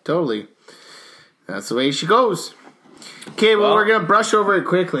 Yeah, totally. That's the way she goes. Okay, well, we're going to brush over it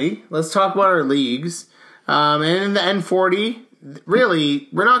quickly. Let's talk about our leagues. And in the N40, really,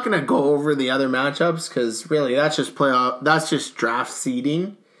 we're not going to go over the other matchups because really that's just playoff. That's just draft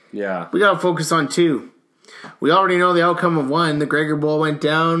seeding. Yeah. We got to focus on 2. We already know the outcome of 1. The Gregor Bowl went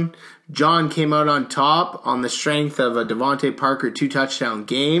down. John came out on top on the strength of a Devontae Parker 2-touchdown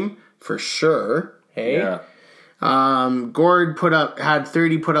game for sure. Hey. Yeah. Gord had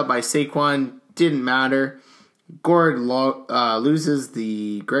 30 put up by Saquon. Didn't matter. Gord loses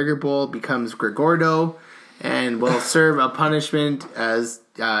the Gregor Bowl, becomes Gregordo, and will serve a punishment as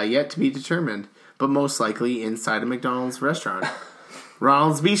yet to be determined, but most likely inside a McDonald's restaurant.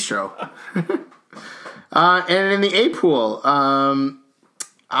 Ronald's Bistro. And in the A pool,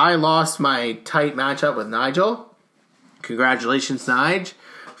 I lost my tight matchup with Nigel. Congratulations, Nige.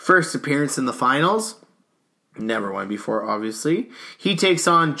 First appearance in the finals. Never won before, obviously. He takes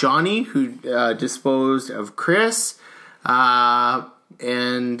on Johnny, who disposed of Chris.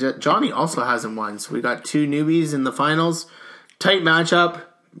 And Johnny also hasn't won. So we got 2 newbies in the finals. Tight matchup.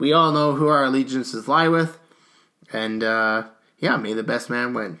 We all know who our allegiances lie with. And, may the best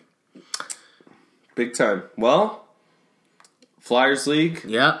man win. Big time. Well, Flyers League.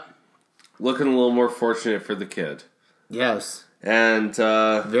 Yep. Looking a little more fortunate for the kid. Yes. And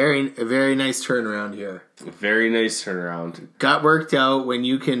very nice turnaround here. Very nice turnaround. Got worked out when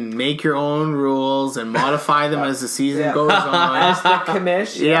you can make your own rules and modify them as the season goes on. As the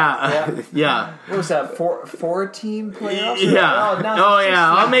commish. Yeah. What was that? Four team playoffs? Yeah.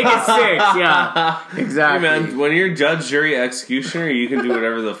 I'll make it 6. Yeah. Exactly. Hey man, when you're judge, jury, executioner, you can do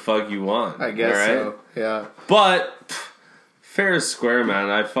whatever the fuck you want. I guess so. Yeah. But fair is square,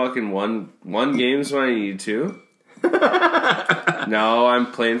 man. I fucking won games when I needed to. Now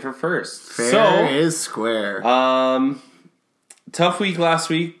I'm playing for first. Fair is square. Tough week last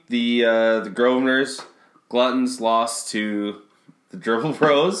week. The Grosvenors Gluttons lost to the Dribble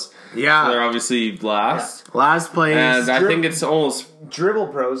Pros. Yeah. So they're obviously last. Yeah. Last place. And I think it's almost... Dribble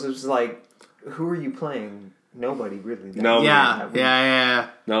Pros is like, who are you playing? Nobody, really. Nobody. Yeah.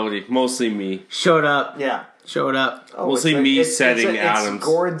 Nobody. Mostly me. Showed up. Yeah. Oh, mostly me setting Adams. It's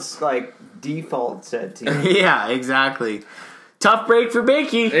Gord's, like, default set team. Yeah, exactly. Tough break for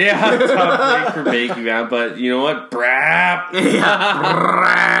Bakey. Yeah, tough break for Bakey, man. But you know what? Brap.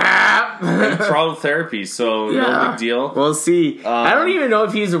 Yeah. And throttle therapy, so no big deal. We'll see. I don't even know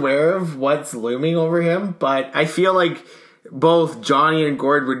if he's aware of what's looming over him, but I feel like both Johnny and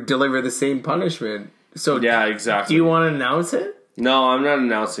Gord would deliver the same punishment. So yeah, exactly. Do you want to announce it? No, I'm not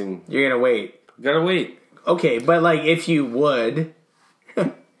announcing. You're going to wait. Gotta wait. Okay, but like if you would...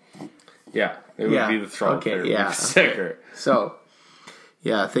 Yeah, it would be the throttle therapy sticker. So,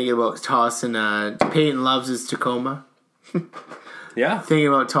 yeah, thinking about tossing Peyton loves his Tacoma. Yeah. Thinking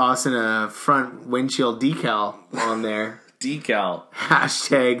about tossing a front windshield decal on there. Decal.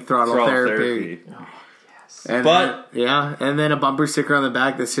 Hashtag throttle therapy. Oh, yes. And and then a bumper sticker on the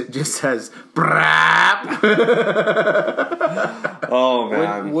back that just says BRAP. Oh,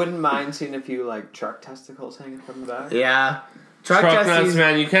 man. Wouldn't mind seeing a few like truck testicles hanging from the back. Yeah. Truck nuts,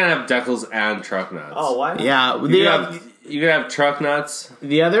 man. You can't have decals and truck nuts. Oh, why not? Yeah. You could have truck nuts.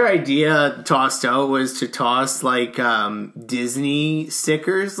 The other idea tossed out was to toss like Disney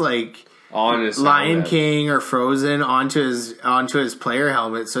stickers, like on his Lion helmet. King or Frozen onto his player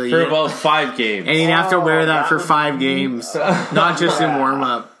helmet. So for about 5 games, and he'd have to wear that for 5 games, not just in warm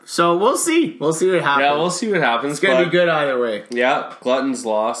up. So we'll see. We'll see what happens. Yeah, we'll see what happens. It's gonna be good either way. Yeah, Gluttons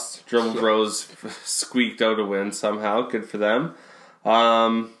lost. Dribble Bros squeaked out a win somehow. Good for them.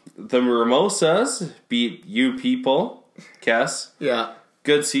 The Mimosas beat you people. Kess. Yeah.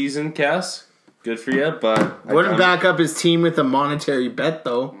 Good season, Kess. Good for you, but... Wouldn't back up his team with a monetary bet,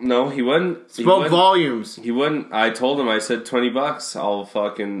 though. No, he wouldn't. Spoke volumes. He wouldn't. I told him, I said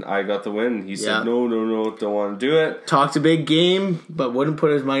 $20. I got the win. He said, no, don't want to do it. Talked a big game, but wouldn't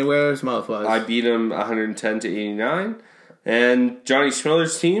put his money where his mouth was. I beat him 110-89. And Johnny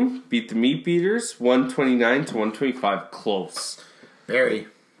Schmiller's team beat the Meat Beaters 129-125. Close. Very.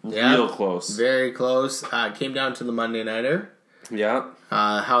 Real close. Very close. Came down to the Monday Nighter. Yeah.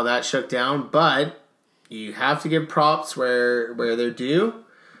 How that shook down. But you have to give props where they're due.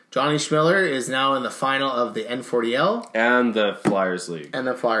 Johnny Schmiller is now in the final of the N40L. And the Flyers League.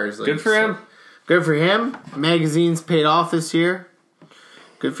 Good for him. Good for him. Magazine's paid off this year.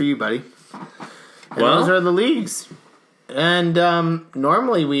 Good for you, buddy. And those are the leagues. And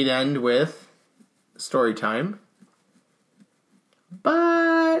normally we'd end with story time.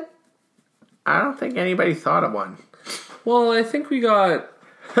 But I don't think anybody thought of one. Well, I think we got...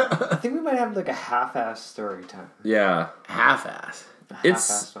 I think we might have like a half-ass story time. Yeah. Half-ass.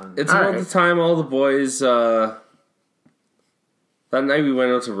 It's about the time all the boys... that night we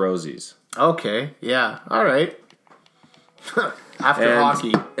went out to Rosie's. Okay, yeah. All right. After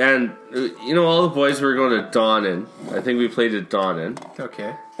hockey. And, all the boys were going to Donnan. I think we played at Donnan.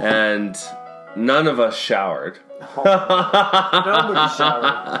 Okay. And none of us showered. Nobody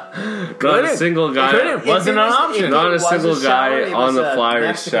showered. Not a single guy. Wasn't an option. Not a single guy on the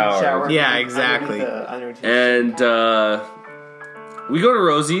Flyers shower. Yeah, exactly. And we go to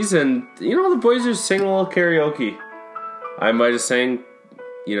Rosie's, and the boys are singing a little karaoke. I might have sang,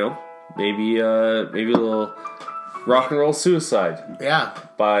 maybe a little Rock and Roll Suicide. Yeah.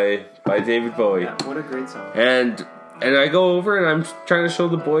 By David Bowie. Yeah, what a great song. And I go over and I'm trying to show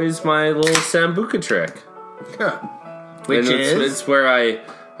the boys my little Sambuca trick. Which is? It's where I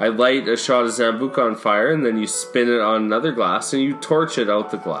light a shot of Sambuca on fire and then you spin it on another glass and you torch it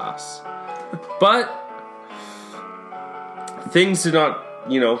out the glass. But things did not,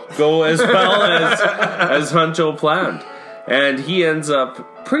 go as well as Huncho planned. And he ends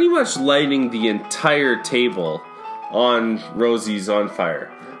up pretty much lighting the entire table on Rosie's on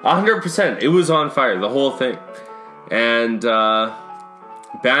fire. 100%. It was on fire, the whole thing. And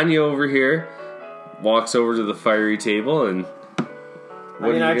Banya over here walks over to the fiery table and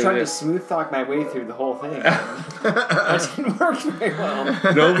I mean, I tried to smooth talk my way through the whole thing. That didn't work very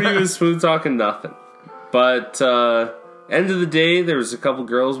well. Nobody was smooth talking nothing. But end of the day, there was a couple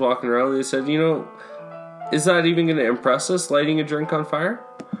girls walking around. They said, is that even going to impress us, lighting a drink on fire?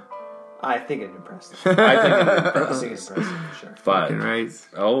 I think it impressed them. I think it impressed them for sure. But, right.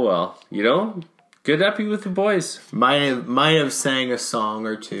 Oh well, good happy with the boys. Might have sang a song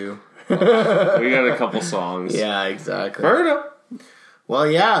or two. We got a couple songs. Yeah, exactly. Birdo. Well,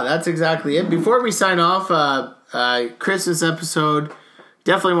 yeah, that's exactly it. Before we sign off, Christmas episode,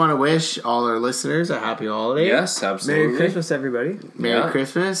 definitely want to wish all our listeners a happy holiday. Yes, absolutely. Merry Christmas, everybody. Merry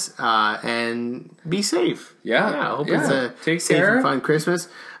Christmas, and be safe. Yeah. I hope it's a Take safe care. and fun Christmas.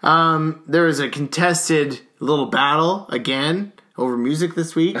 There was a contested little battle again over music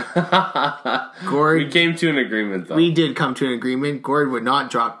this week. Gord, We came to an agreement, though. we did come to an agreement. Gord would not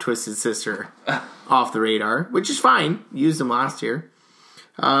drop Twisted Sister off the radar, which is fine. Used them last year.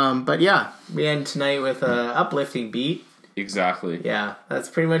 But yeah, we end tonight with an uplifting beat. Exactly. Yeah, that's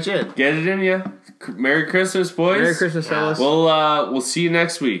pretty much it. Get it in you. Merry Christmas, boys. Merry Christmas, fellas. We'll see you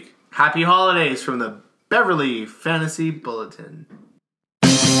next week. Happy holidays from the Beverly Fantasy Bulletin.